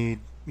Chiefs may need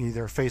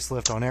either a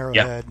facelift on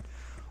Arrowhead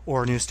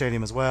or a new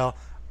stadium as well.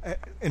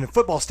 And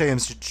football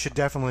stadiums should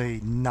definitely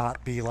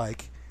not be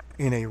like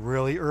in a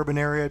really urban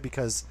area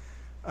because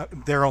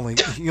they're only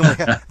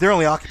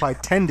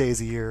occupied 10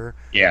 days a year.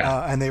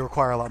 And they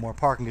require a lot more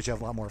parking because you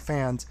have a lot more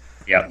fans.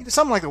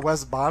 Something like the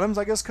West Bottoms,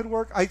 I guess, could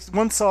work. I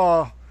once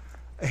saw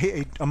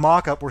a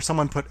mock-up where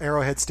someone put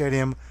Arrowhead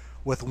Stadium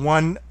with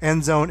one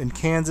end zone in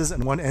Kansas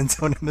and one end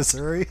zone in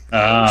Missouri,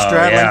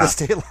 straddling the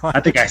state line. I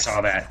think I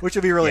saw that, which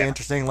would be really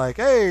interesting. Like,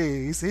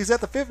 hey, he's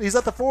at the 50, he's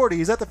at the 40,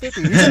 he's at the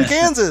 50, he's in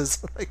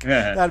Kansas. Like,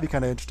 that'd be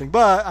kind of interesting.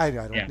 But I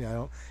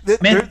don't.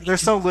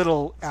 There's so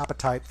little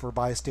appetite for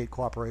bi-state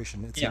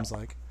cooperation. It seems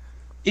like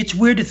it's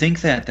weird to think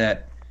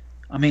that.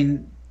 I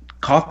mean,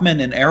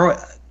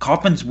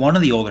 Kauffman's one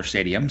of the older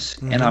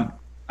stadiums, and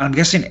I'm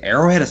guessing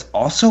Arrowhead is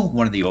also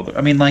one of the older.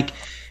 I mean, like,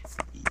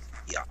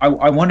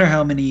 I wonder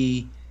how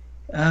many.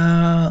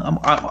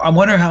 I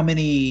wonder how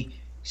many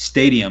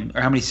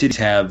cities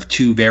have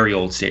two very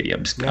old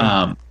stadiums.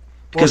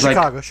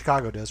 Well,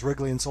 Chicago does.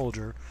 Wrigley and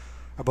Soldier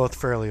are both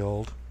fairly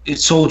old.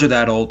 Is Soldier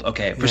that old?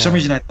 Okay. For some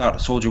reason, I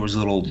thought Soldier was a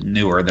little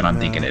newer than I'm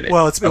thinking it is.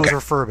 Well, it was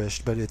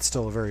refurbished, but it's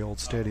still a very old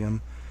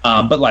stadium.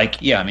 But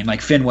like, I mean,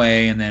 like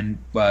Fenway and then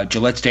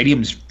Gillette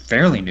Stadium is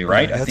fairly new,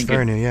 right? That's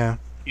very new. Yeah.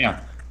 Yeah.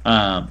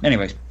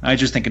 Anyways, I was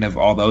just thinking of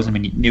all those. I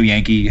mean, New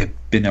Yankee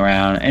have been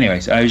around.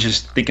 Anyways, I was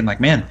just thinking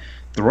like, man,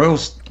 the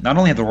Royals, not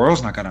only have the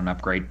Royals not got an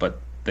upgrade,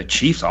 but the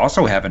Chiefs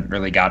also haven't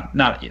really they've gotten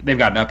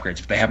upgrades,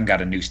 but they haven't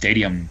got a new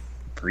stadium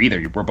for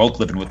either. We're both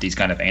living with these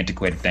kind of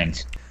antiquated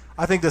things.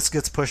 I think this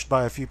gets pushed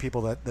by a few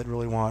people that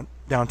really want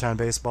downtown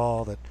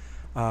baseball. That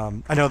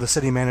I know the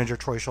city manager,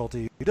 Troy Schulte,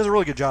 he does a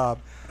really good job,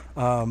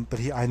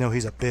 but I know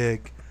he's a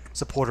big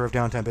supporter of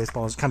downtown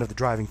baseball. He's kind of the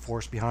driving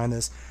force behind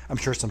this. I'm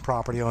sure some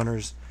property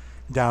owners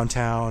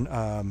downtown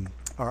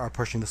are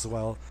pushing this as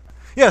well.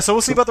 Yeah, so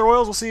we'll see about the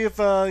Royals. We'll see if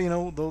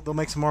they'll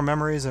make some more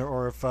memories,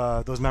 or if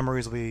those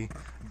memories will be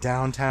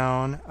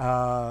downtown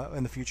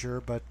in the future.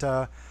 But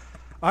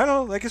I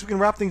don't know. I guess we can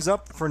wrap things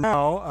up for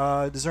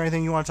now. Is there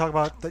anything you want to talk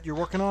about that you're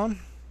working on?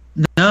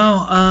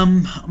 No,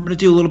 I'm going to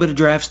do a little bit of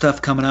draft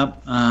stuff coming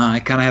up. I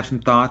kind of have some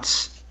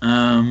thoughts.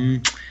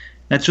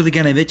 That's really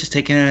kind of it, just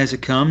taking it as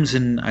it comes.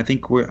 And I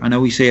think I know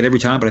we say it every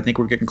time, but I think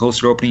we're getting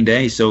closer to opening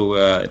day, so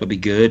it'll be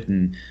good.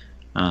 And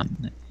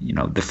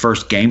the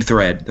first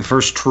the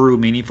first true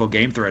meaningful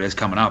game thread is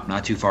coming up,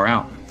 not too far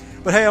out.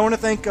 But hey, I want to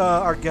thank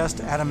our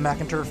guest Adam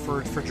McIntyre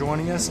for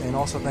joining us, and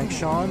also thank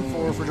Sean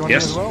for joining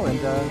us as well. And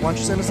why don't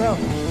you send us out?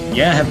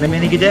 Yeah, have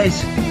many good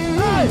days.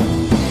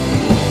 Hey!